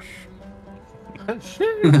yeah.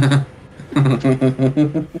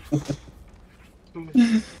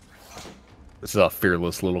 This is a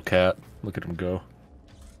fearless little cat. Look at him go.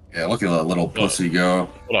 Yeah, look at that little pussy go.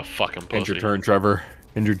 What a fucking pussy. End your turn, Trevor.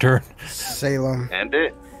 End your turn. Salem. End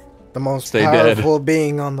it. The most Stay powerful dead.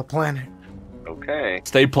 being on the planet. Okay.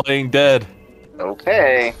 Stay playing dead.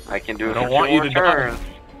 Okay. I can do it. I don't want you to die.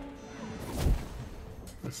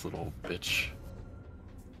 This little bitch.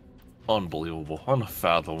 Unbelievable.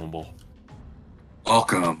 Unfathomable.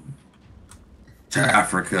 Welcome to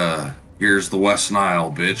Africa. Here's the West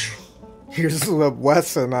Nile, bitch. Here's the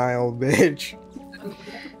Western Nile, bitch.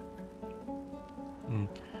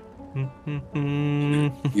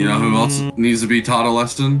 You know who else needs to be taught a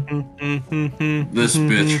lesson? This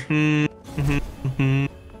bitch.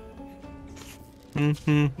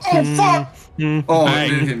 Oh, fuck! Oh, it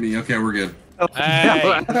didn't hit me. Okay, we're good.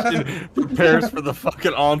 Hey. Prepares for the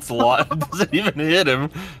fucking onslaught. It doesn't even hit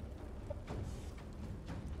him.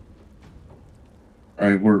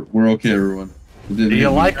 Alright, we're okay, everyone. Do you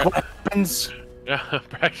like weapons? Yeah,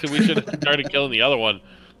 actually, we should have started killing the other one.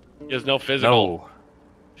 He has no physical. No.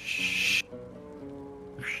 Shh.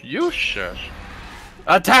 You shush.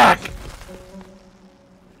 Attack!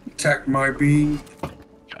 Attack my bean.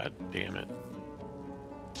 God damn it.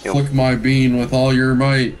 Flick my bean with all your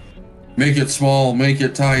might. Make it small, make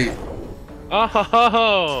it tight. Oh, ho, ho,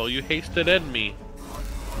 ho. You hasted at me.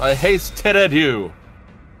 I hasted at you.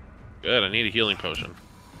 Good, I need a healing potion.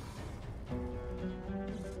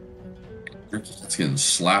 It's getting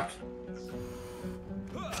slapped.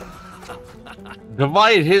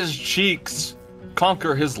 Divide his cheeks.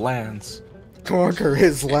 Conquer his lands. Conquer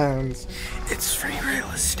his lands. It's free real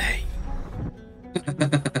estate.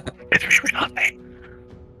 It's free real estate.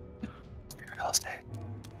 Real estate.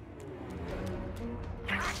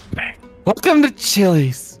 Bang. Welcome to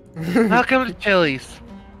Chili's. Welcome to Chili's.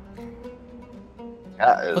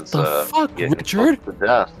 That is, What the fuck, getting Richard? close to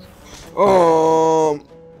death.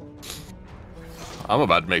 I'm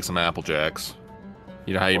about to make some Apple Jacks.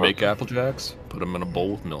 You know how you make Apple Jacks? Put them in a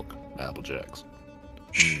bowl with milk. Apple Jacks.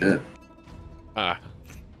 Shit. I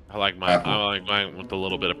like mine with a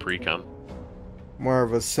little bit of pre-cum. More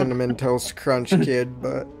of a cinnamon toast crunch kid,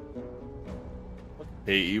 but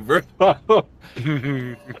Hey, bro.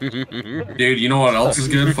 Dude, you know what else is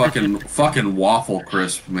good? Fucking waffle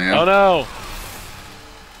crisp, man. Oh no,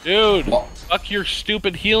 dude! Fuck your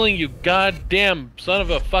stupid healing, you goddamn son of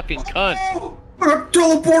a fucking cunt! I got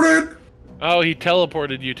teleported. Oh, he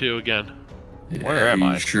teleported you two again. Yeah, Where am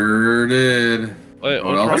I? Sure did. Wait,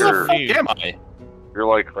 What what's else? wrong with you? Am I? You're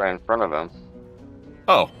like right in front of him.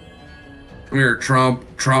 Oh. Come here, Trump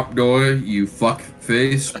doy, you fuck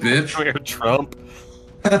face, bitch. Come here, Trump.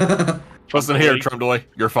 Listen here, Trump doy.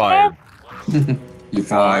 You're fired. You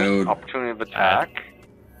fired. Opportunity of attack.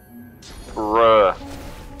 Bruh.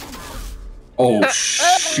 Oh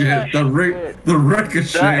shit! The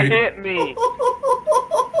ricochet. That hit me.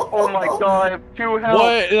 Oh my god! I have 2 health.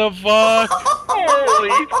 What the fuck?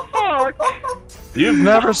 Holy fuck! You've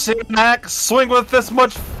never seen Max swing with this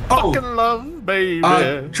much fucking love, baby.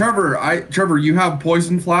 Trevor, you have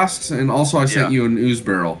poison flasks, and also I sent you an ooze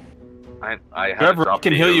barrel. I had Trevor, I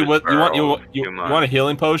can heal you with. You want a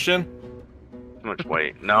healing potion? Too much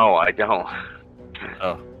weight. No, I don't.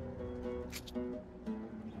 Oh.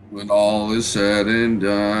 When all is said and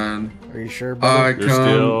done, are you sure, brother? You're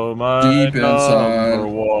still my deep inside. number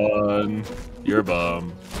one. You're a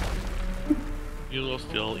bum. You will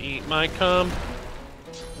still eat my cum.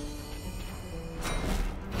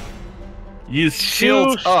 You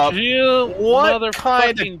shield up. What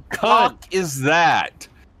kind of cock is that?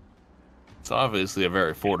 It's obviously a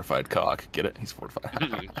very fortified cock. Get it? He's fortified.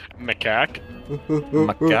 Macaque.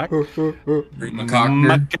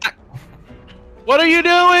 Macaque. What are you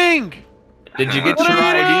doing? Did you get your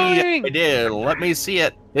ID? I did. Let me see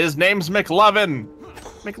it. His name's McLovin.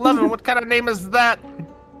 McLovin, what kind of name is that?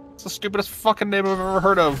 It's the stupidest fucking name I've ever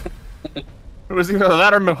heard of. It was either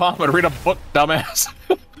that or Muhammad. Read a book, dumbass.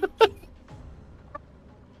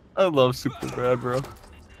 I love Superbad, bro.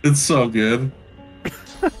 It's so good.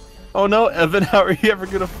 Oh no, Evan, how are you ever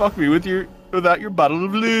gonna fuck me without your bottle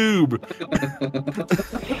of lube?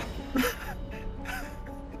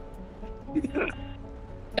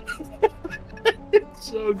 It's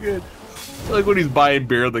so good. Like when he's buying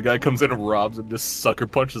beer, the guy comes in and robs him, just sucker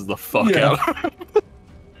punches the fuck out of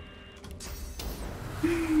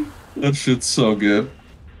him. That shit's so good.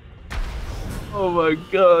 Oh my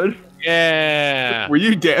god. Yeah. Were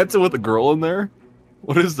you dancing with a girl in there?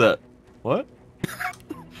 What is that? What?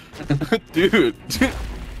 Dude,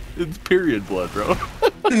 it's period blood, bro.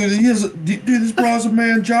 Dude, this bro's a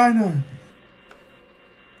mangina.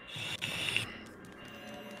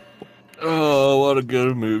 Oh, what a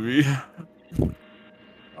good movie.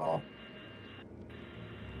 Oh.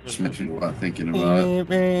 Just mentioned what I'm thinking about it.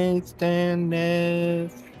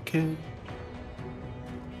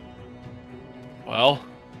 Well.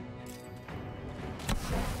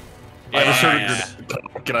 I just heard it,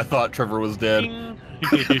 and I thought Trevor was dead.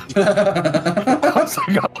 I was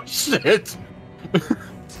like, oh shit.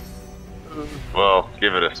 Well,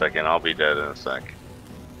 give it a second. I'll be dead in a sec.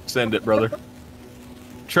 Send it, brother.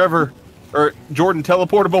 Trevor, or Jordan,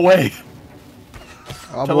 teleport him away.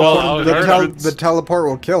 The teleport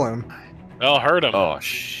will kill him. I'll hurt him. Oh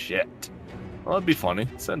shit. Well, that'd be funny.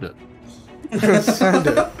 Send it. Send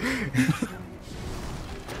it.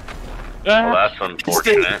 Well, that's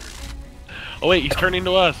unfortunate. Oh wait, he's turning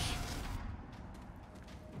to us.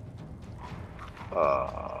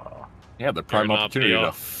 Yeah, the prime opportunity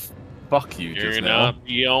to fuck you just now. You're not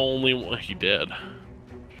the only one. He did.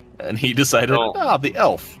 And he decided, the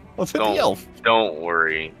elf. Let's hit the elf. Don't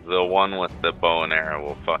worry. The one with the bow and arrow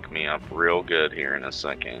will fuck me up real good here in a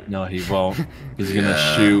second. No, he won't. He's gonna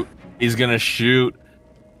shoot. He's gonna shoot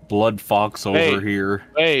BloodFox over here.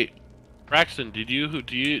 Wait, Braxton, did you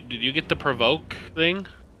get the provoke thing?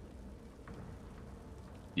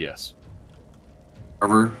 Yes.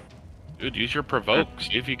 Trevor? Dude, use your provoke.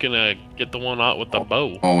 See if you can get the one out with the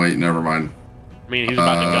bow. Oh wait, never mind. I mean, he's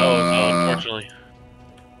about to go, so unfortunately.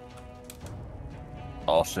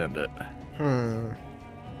 I'll send it.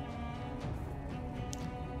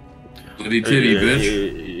 Litty titty,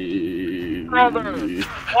 bitch. Brother,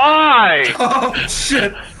 why? Oh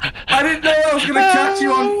shit! I didn't know I was gonna catch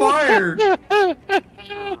you on fire.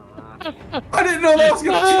 I didn't know that was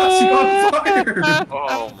gonna catch you on fire.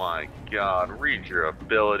 Oh my god! Read your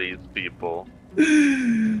abilities, people.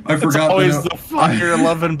 I forgot. It's always the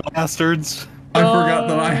fire-loving bastards. I forgot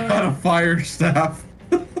that I had a fire staff.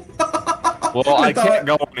 Well, I can't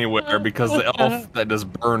go anywhere because the elf that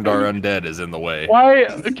just burned our undead is in the way. Why?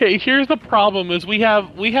 Okay, here's the problem: is we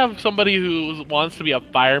have somebody who wants to be a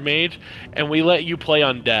fire mage, and we let you play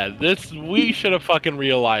undead. We should have fucking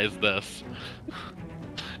realized this.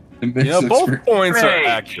 Yeah, both points are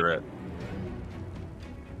accurate.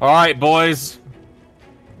 All right, boys.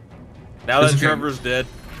 Now that It's okay. Trevor's dead.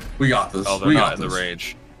 We got this. Oh, they're we not got in the this.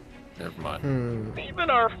 range. Never mind. Even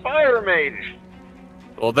our fire mage.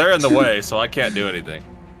 Well, they're in the way, so I can't do anything.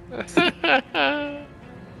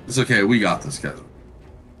 It's okay. We got this, guys.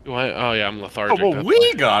 What? Oh yeah, I'm lethargic. Oh, well,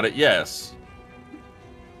 we got it. Yes.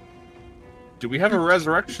 Do we have a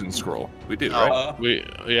resurrection scroll? We do, right?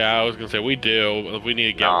 Yeah, I was gonna say we do. If we need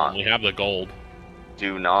to get one, we have the gold.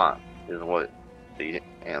 Do not is what the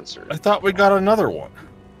answer I is. thought we got another one.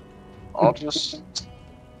 I'll just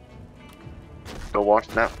go watch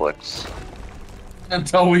Netflix.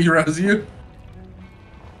 Until we res you.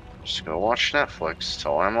 Just go watch Netflix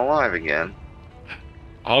till I'm alive again.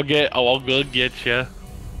 I'll go get you.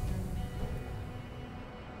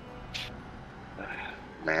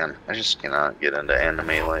 Man, I just cannot get into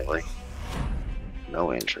anime lately.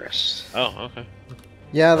 No interest. Oh, okay.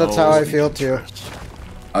 Yeah, that's how I feel too.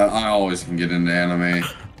 I always can get into anime.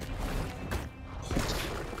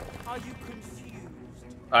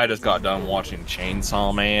 I just got done watching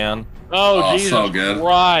Chainsaw Man. Oh, Jesus so good.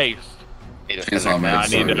 Christ! Chainsaw Man. I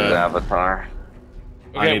need to Avatar.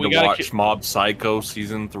 I need we to gotta watch Mob Psycho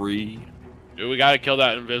season 3. Dude, we gotta kill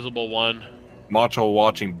that invisible one. I'm also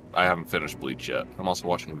watching. I haven't finished Bleach yet. I'm also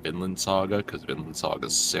watching Vinland Saga because Vinland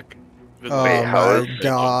Saga's sick. Oh Wait, my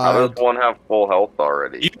god. How does one have full health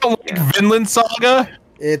already? You don't like Vinland Saga?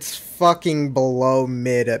 It's fucking below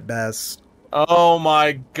mid at best. Oh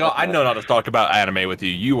my god! I know not to talk about anime with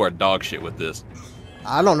you. You are dog shit with this.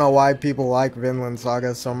 I don't know why people like Vinland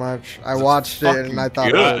Saga so much. I watched it and I thought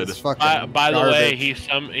it was fucking By the way,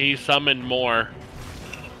 garbage. he summoned more.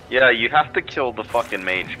 Yeah, you have to kill the fucking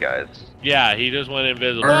mage, guys. Yeah, he just went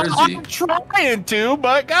invisible. Where is he? I'm trying to,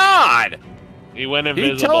 but God! He went He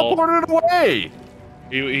invisible. teleported away!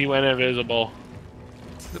 He went invisible.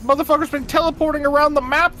 The motherfucker's been teleporting around the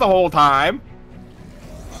map the whole time.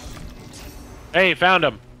 Hey, found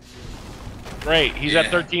him. Great, he's at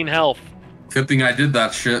 13 health. Good thing I did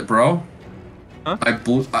that shit, bro. Huh?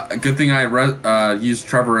 Good thing I used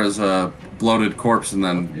Trevor as a bloated corpse and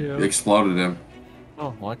then exploded him.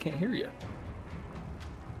 Oh, well, I can't hear you.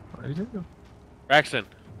 What are you doing? Braxton.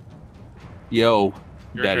 Yo,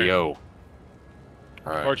 Your daddy, turn. yo.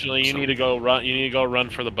 All right, Fortunately, you need to go run. You need to go run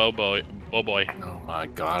for the boy. Oh my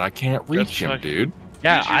god, I can't reach him, dude.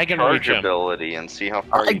 Yeah, Use your I can reach him. ability and see how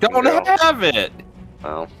far I you can don't go. have it.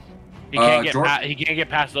 Oh. He can't get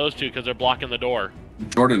past those two because they're blocking the door.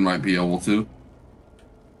 Jordan might be able to.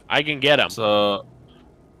 I can get him. So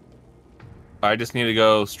I just need to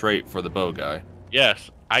go straight for the bow guy. Yes,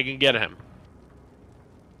 I can get him.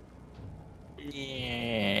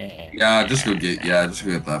 Yeah, just go get that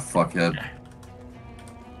fuckhead.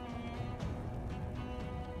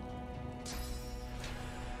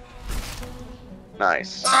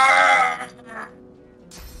 Nice.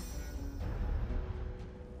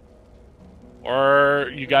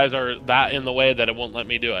 Or you guys are that in the way that it won't let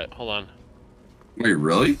me do it. Hold on. Wait,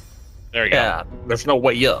 really? There you go. There's no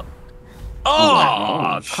way up.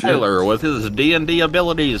 Oh, Tyler with his D&D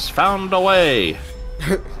abilities found a way.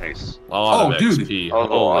 Nice. Lot of dude. XP.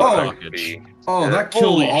 That killed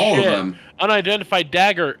Holy all shit. of them. Unidentified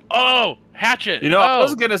dagger. Oh, hatchet. You know, oh. I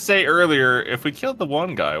was gonna say earlier, if we killed the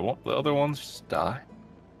one guy, won't the other ones just die?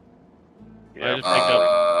 I just picked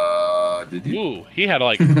up. Did you? Ooh, he had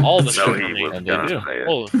like all the shit No, for he me. was gonna say it.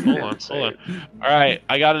 Hold on. All right,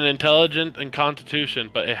 I got an intelligent and constitution,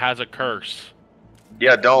 but it has a curse.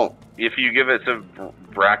 Yeah, don't. If you give it to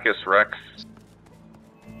Brachus Rex,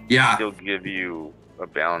 he'll give you a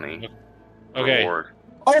bounty. Okay. Reward.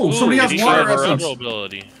 Oh, Ooh, somebody has he water has a essence. rebel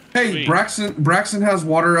ability. Hey, Sweet. Braxton has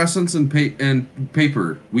water essence and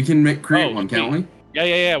paper. We can create one, can't we?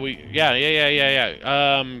 Yeah.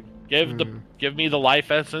 Give me the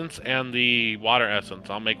life essence and the water essence.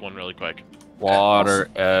 I'll make one really quick. Water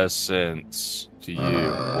essence to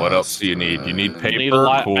you. What else do you need? You need paper?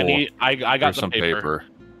 Cool. I got Here's the some paper.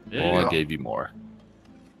 Yeah. Well, I gave you more.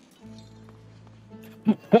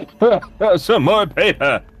 Some more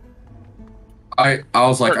paper. I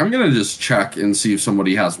was like, I'm gonna just check and see if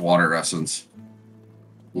somebody has water essence.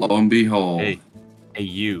 Lo and behold. Hey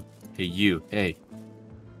you. Hey.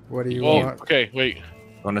 What do you Oh, want? okay, wait.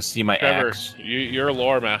 Want to see my Trevor, axe? you're a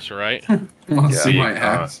lore master, right? Want to see Big, my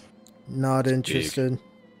axe? Not interested.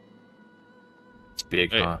 It's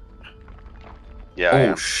big, Hey. huh?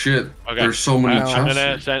 Yeah. Oh shit! Okay. There's so many I'm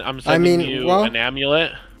chests. sending you an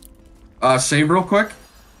amulet. Save real quick.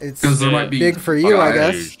 It's Because there might be big for you, I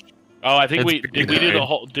guess. Oh, I think It's did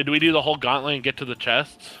we do the whole gauntlet and get to the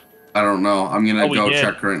chests? I don't know. I'm gonna we go did.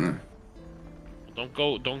 check right now. Don't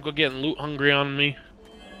go getting loot hungry on me.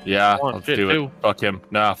 Yeah, Come on, let's fit do it. too. Fuck him.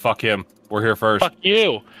 Nah, fuck him. We're here first. Fuck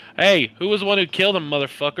you. Hey, who was the one who killed them,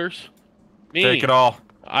 motherfuckers? Me. Take it all.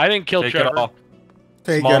 I didn't kill Take Trevor. it all.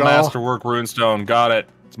 Take Small it all. masterwork runestone. Got it.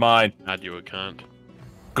 It's mine. God, you a cunt.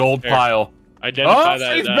 Gold There. pile.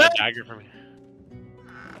 Identify he's that back. dagger for me.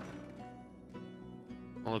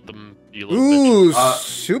 I'll let them be Ooh,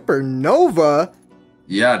 supernova.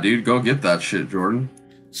 Yeah, dude, go get that shit, Jordan.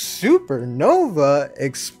 Supernova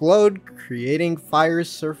explode, creating fire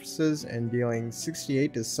surfaces and dealing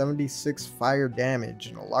 68 to 76 fire damage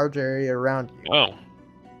in a large area around you. Oh.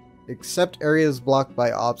 Except areas blocked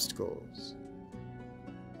by obstacles.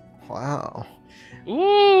 Wow.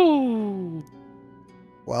 Ooh.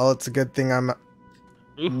 Well, it's a good thing I'm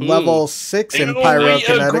Ooh. level 6 in Do we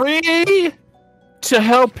pyrokinetic. agree to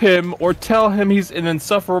help him or tell him he's an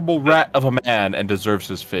insufferable rat of a man and deserves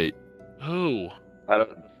his fate? Ooh.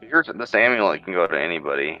 This amulet can go to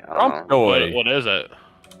anybody. I don't know. What is it?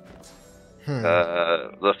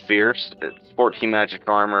 The Fierce. It's 14 magic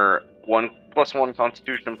armor, 1+1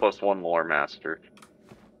 Constitution, +1 Lore Master.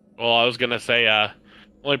 Well, I was gonna say,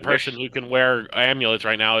 only person who can wear amulets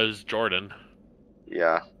right now is Jordan.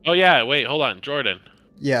 Yeah. Oh yeah, wait, hold on, Jordan.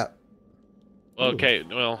 Yeah. Okay,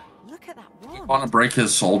 well. Look at that one. You want to break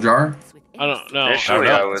his soul jar? I don't know. Initially,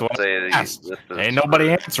 I would say this is ain't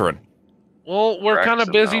nobody answering. Well, we're kind of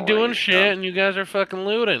Braxton, busy no, doing like, shit, and you guys are fucking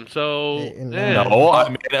looting. So No, I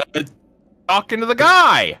mean talking to the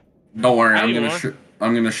guy. Don't worry, There I'm you gonna are.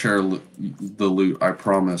 I'm gonna share the loot. I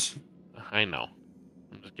promise. I know.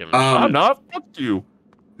 I'm just giving. I'm not. Fuck you.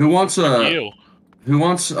 Who wants you.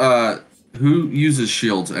 Who uses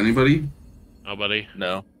shields? Anybody? Nobody.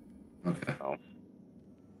 No. Okay. Oh.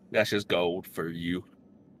 That's just gold for you.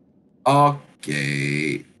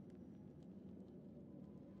 Okay.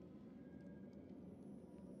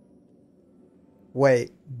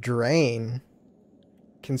 Wait, drain.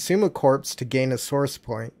 Consume a corpse to gain a source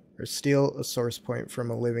point, or steal a source point from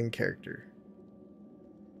a living character.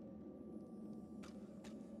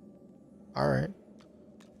 Alright.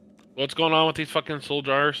 What's going on with these fucking soul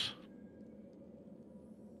jars?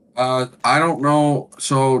 I don't know.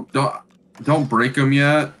 So don't break them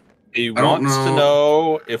yet. He wants to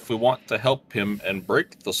know if we want to help him and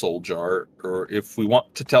break the soul jar, or if we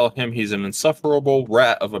want to tell him he's an insufferable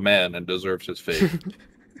rat of a man and deserves his fate.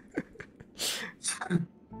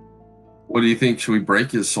 What do you think? Should we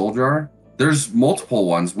break his soul jar? There's multiple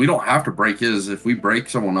ones. We don't have to break his. If we break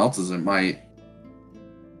someone else's, it might.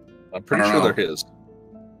 I'm pretty sure they're his.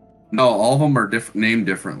 No, all of them are named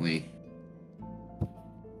differently.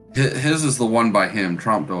 His is the one by him,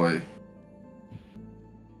 Trompe d'Oeil.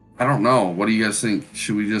 I don't know. What do you guys think?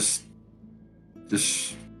 Should we just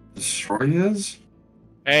destroy his?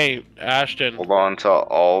 Hey, Ashton. Hold on to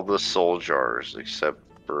all the soul jars except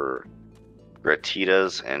for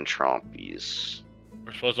Gratitas and Trompies.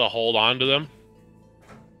 We're supposed to hold on to them?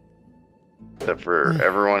 Except for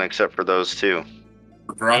everyone except for those two.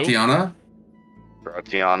 Gratiana?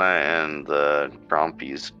 Gratiana and the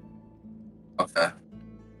Trompies. Okay.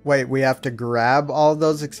 Wait, we have to grab all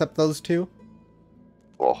those except those two?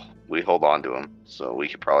 Well, we hold on to him, so we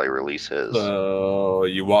could probably release his. So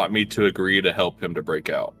you want me to agree to help him to break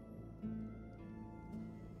out?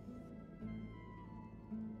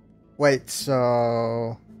 Wait,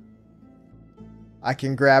 so I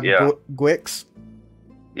can grab Yeah. Gwix?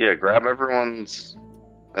 Yeah, grab everyone's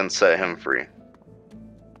and set him free.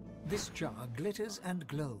 This jar glitters and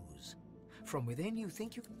glows. From within you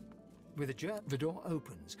think you... With a jerk, the door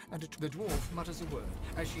opens, and the dwarf mutters a word.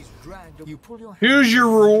 As she's dragged, you pull your hand... Here's your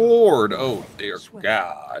reward. Oh, dear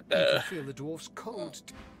God. You can feel the dwarf's cold...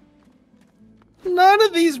 None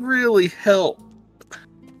of these really help.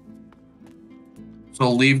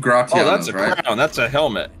 So leave Gratiana's, Oh, that's a right? crown. That's a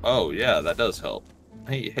helmet. Oh, yeah, that does help.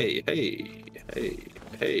 Hey, hey, hey, hey,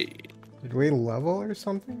 hey. Did we level or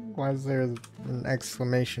something? Why is there an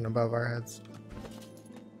exclamation above our heads?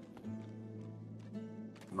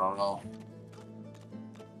 No.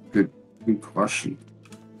 Good question.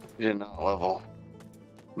 We did not level.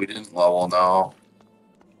 We didn't level, no.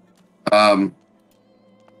 Hello,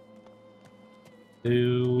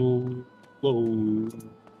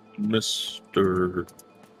 Mr.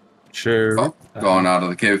 Sheriff. Going out of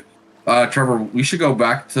the cave. Trevor, we should go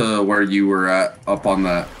back to where you were at, up on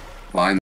that line.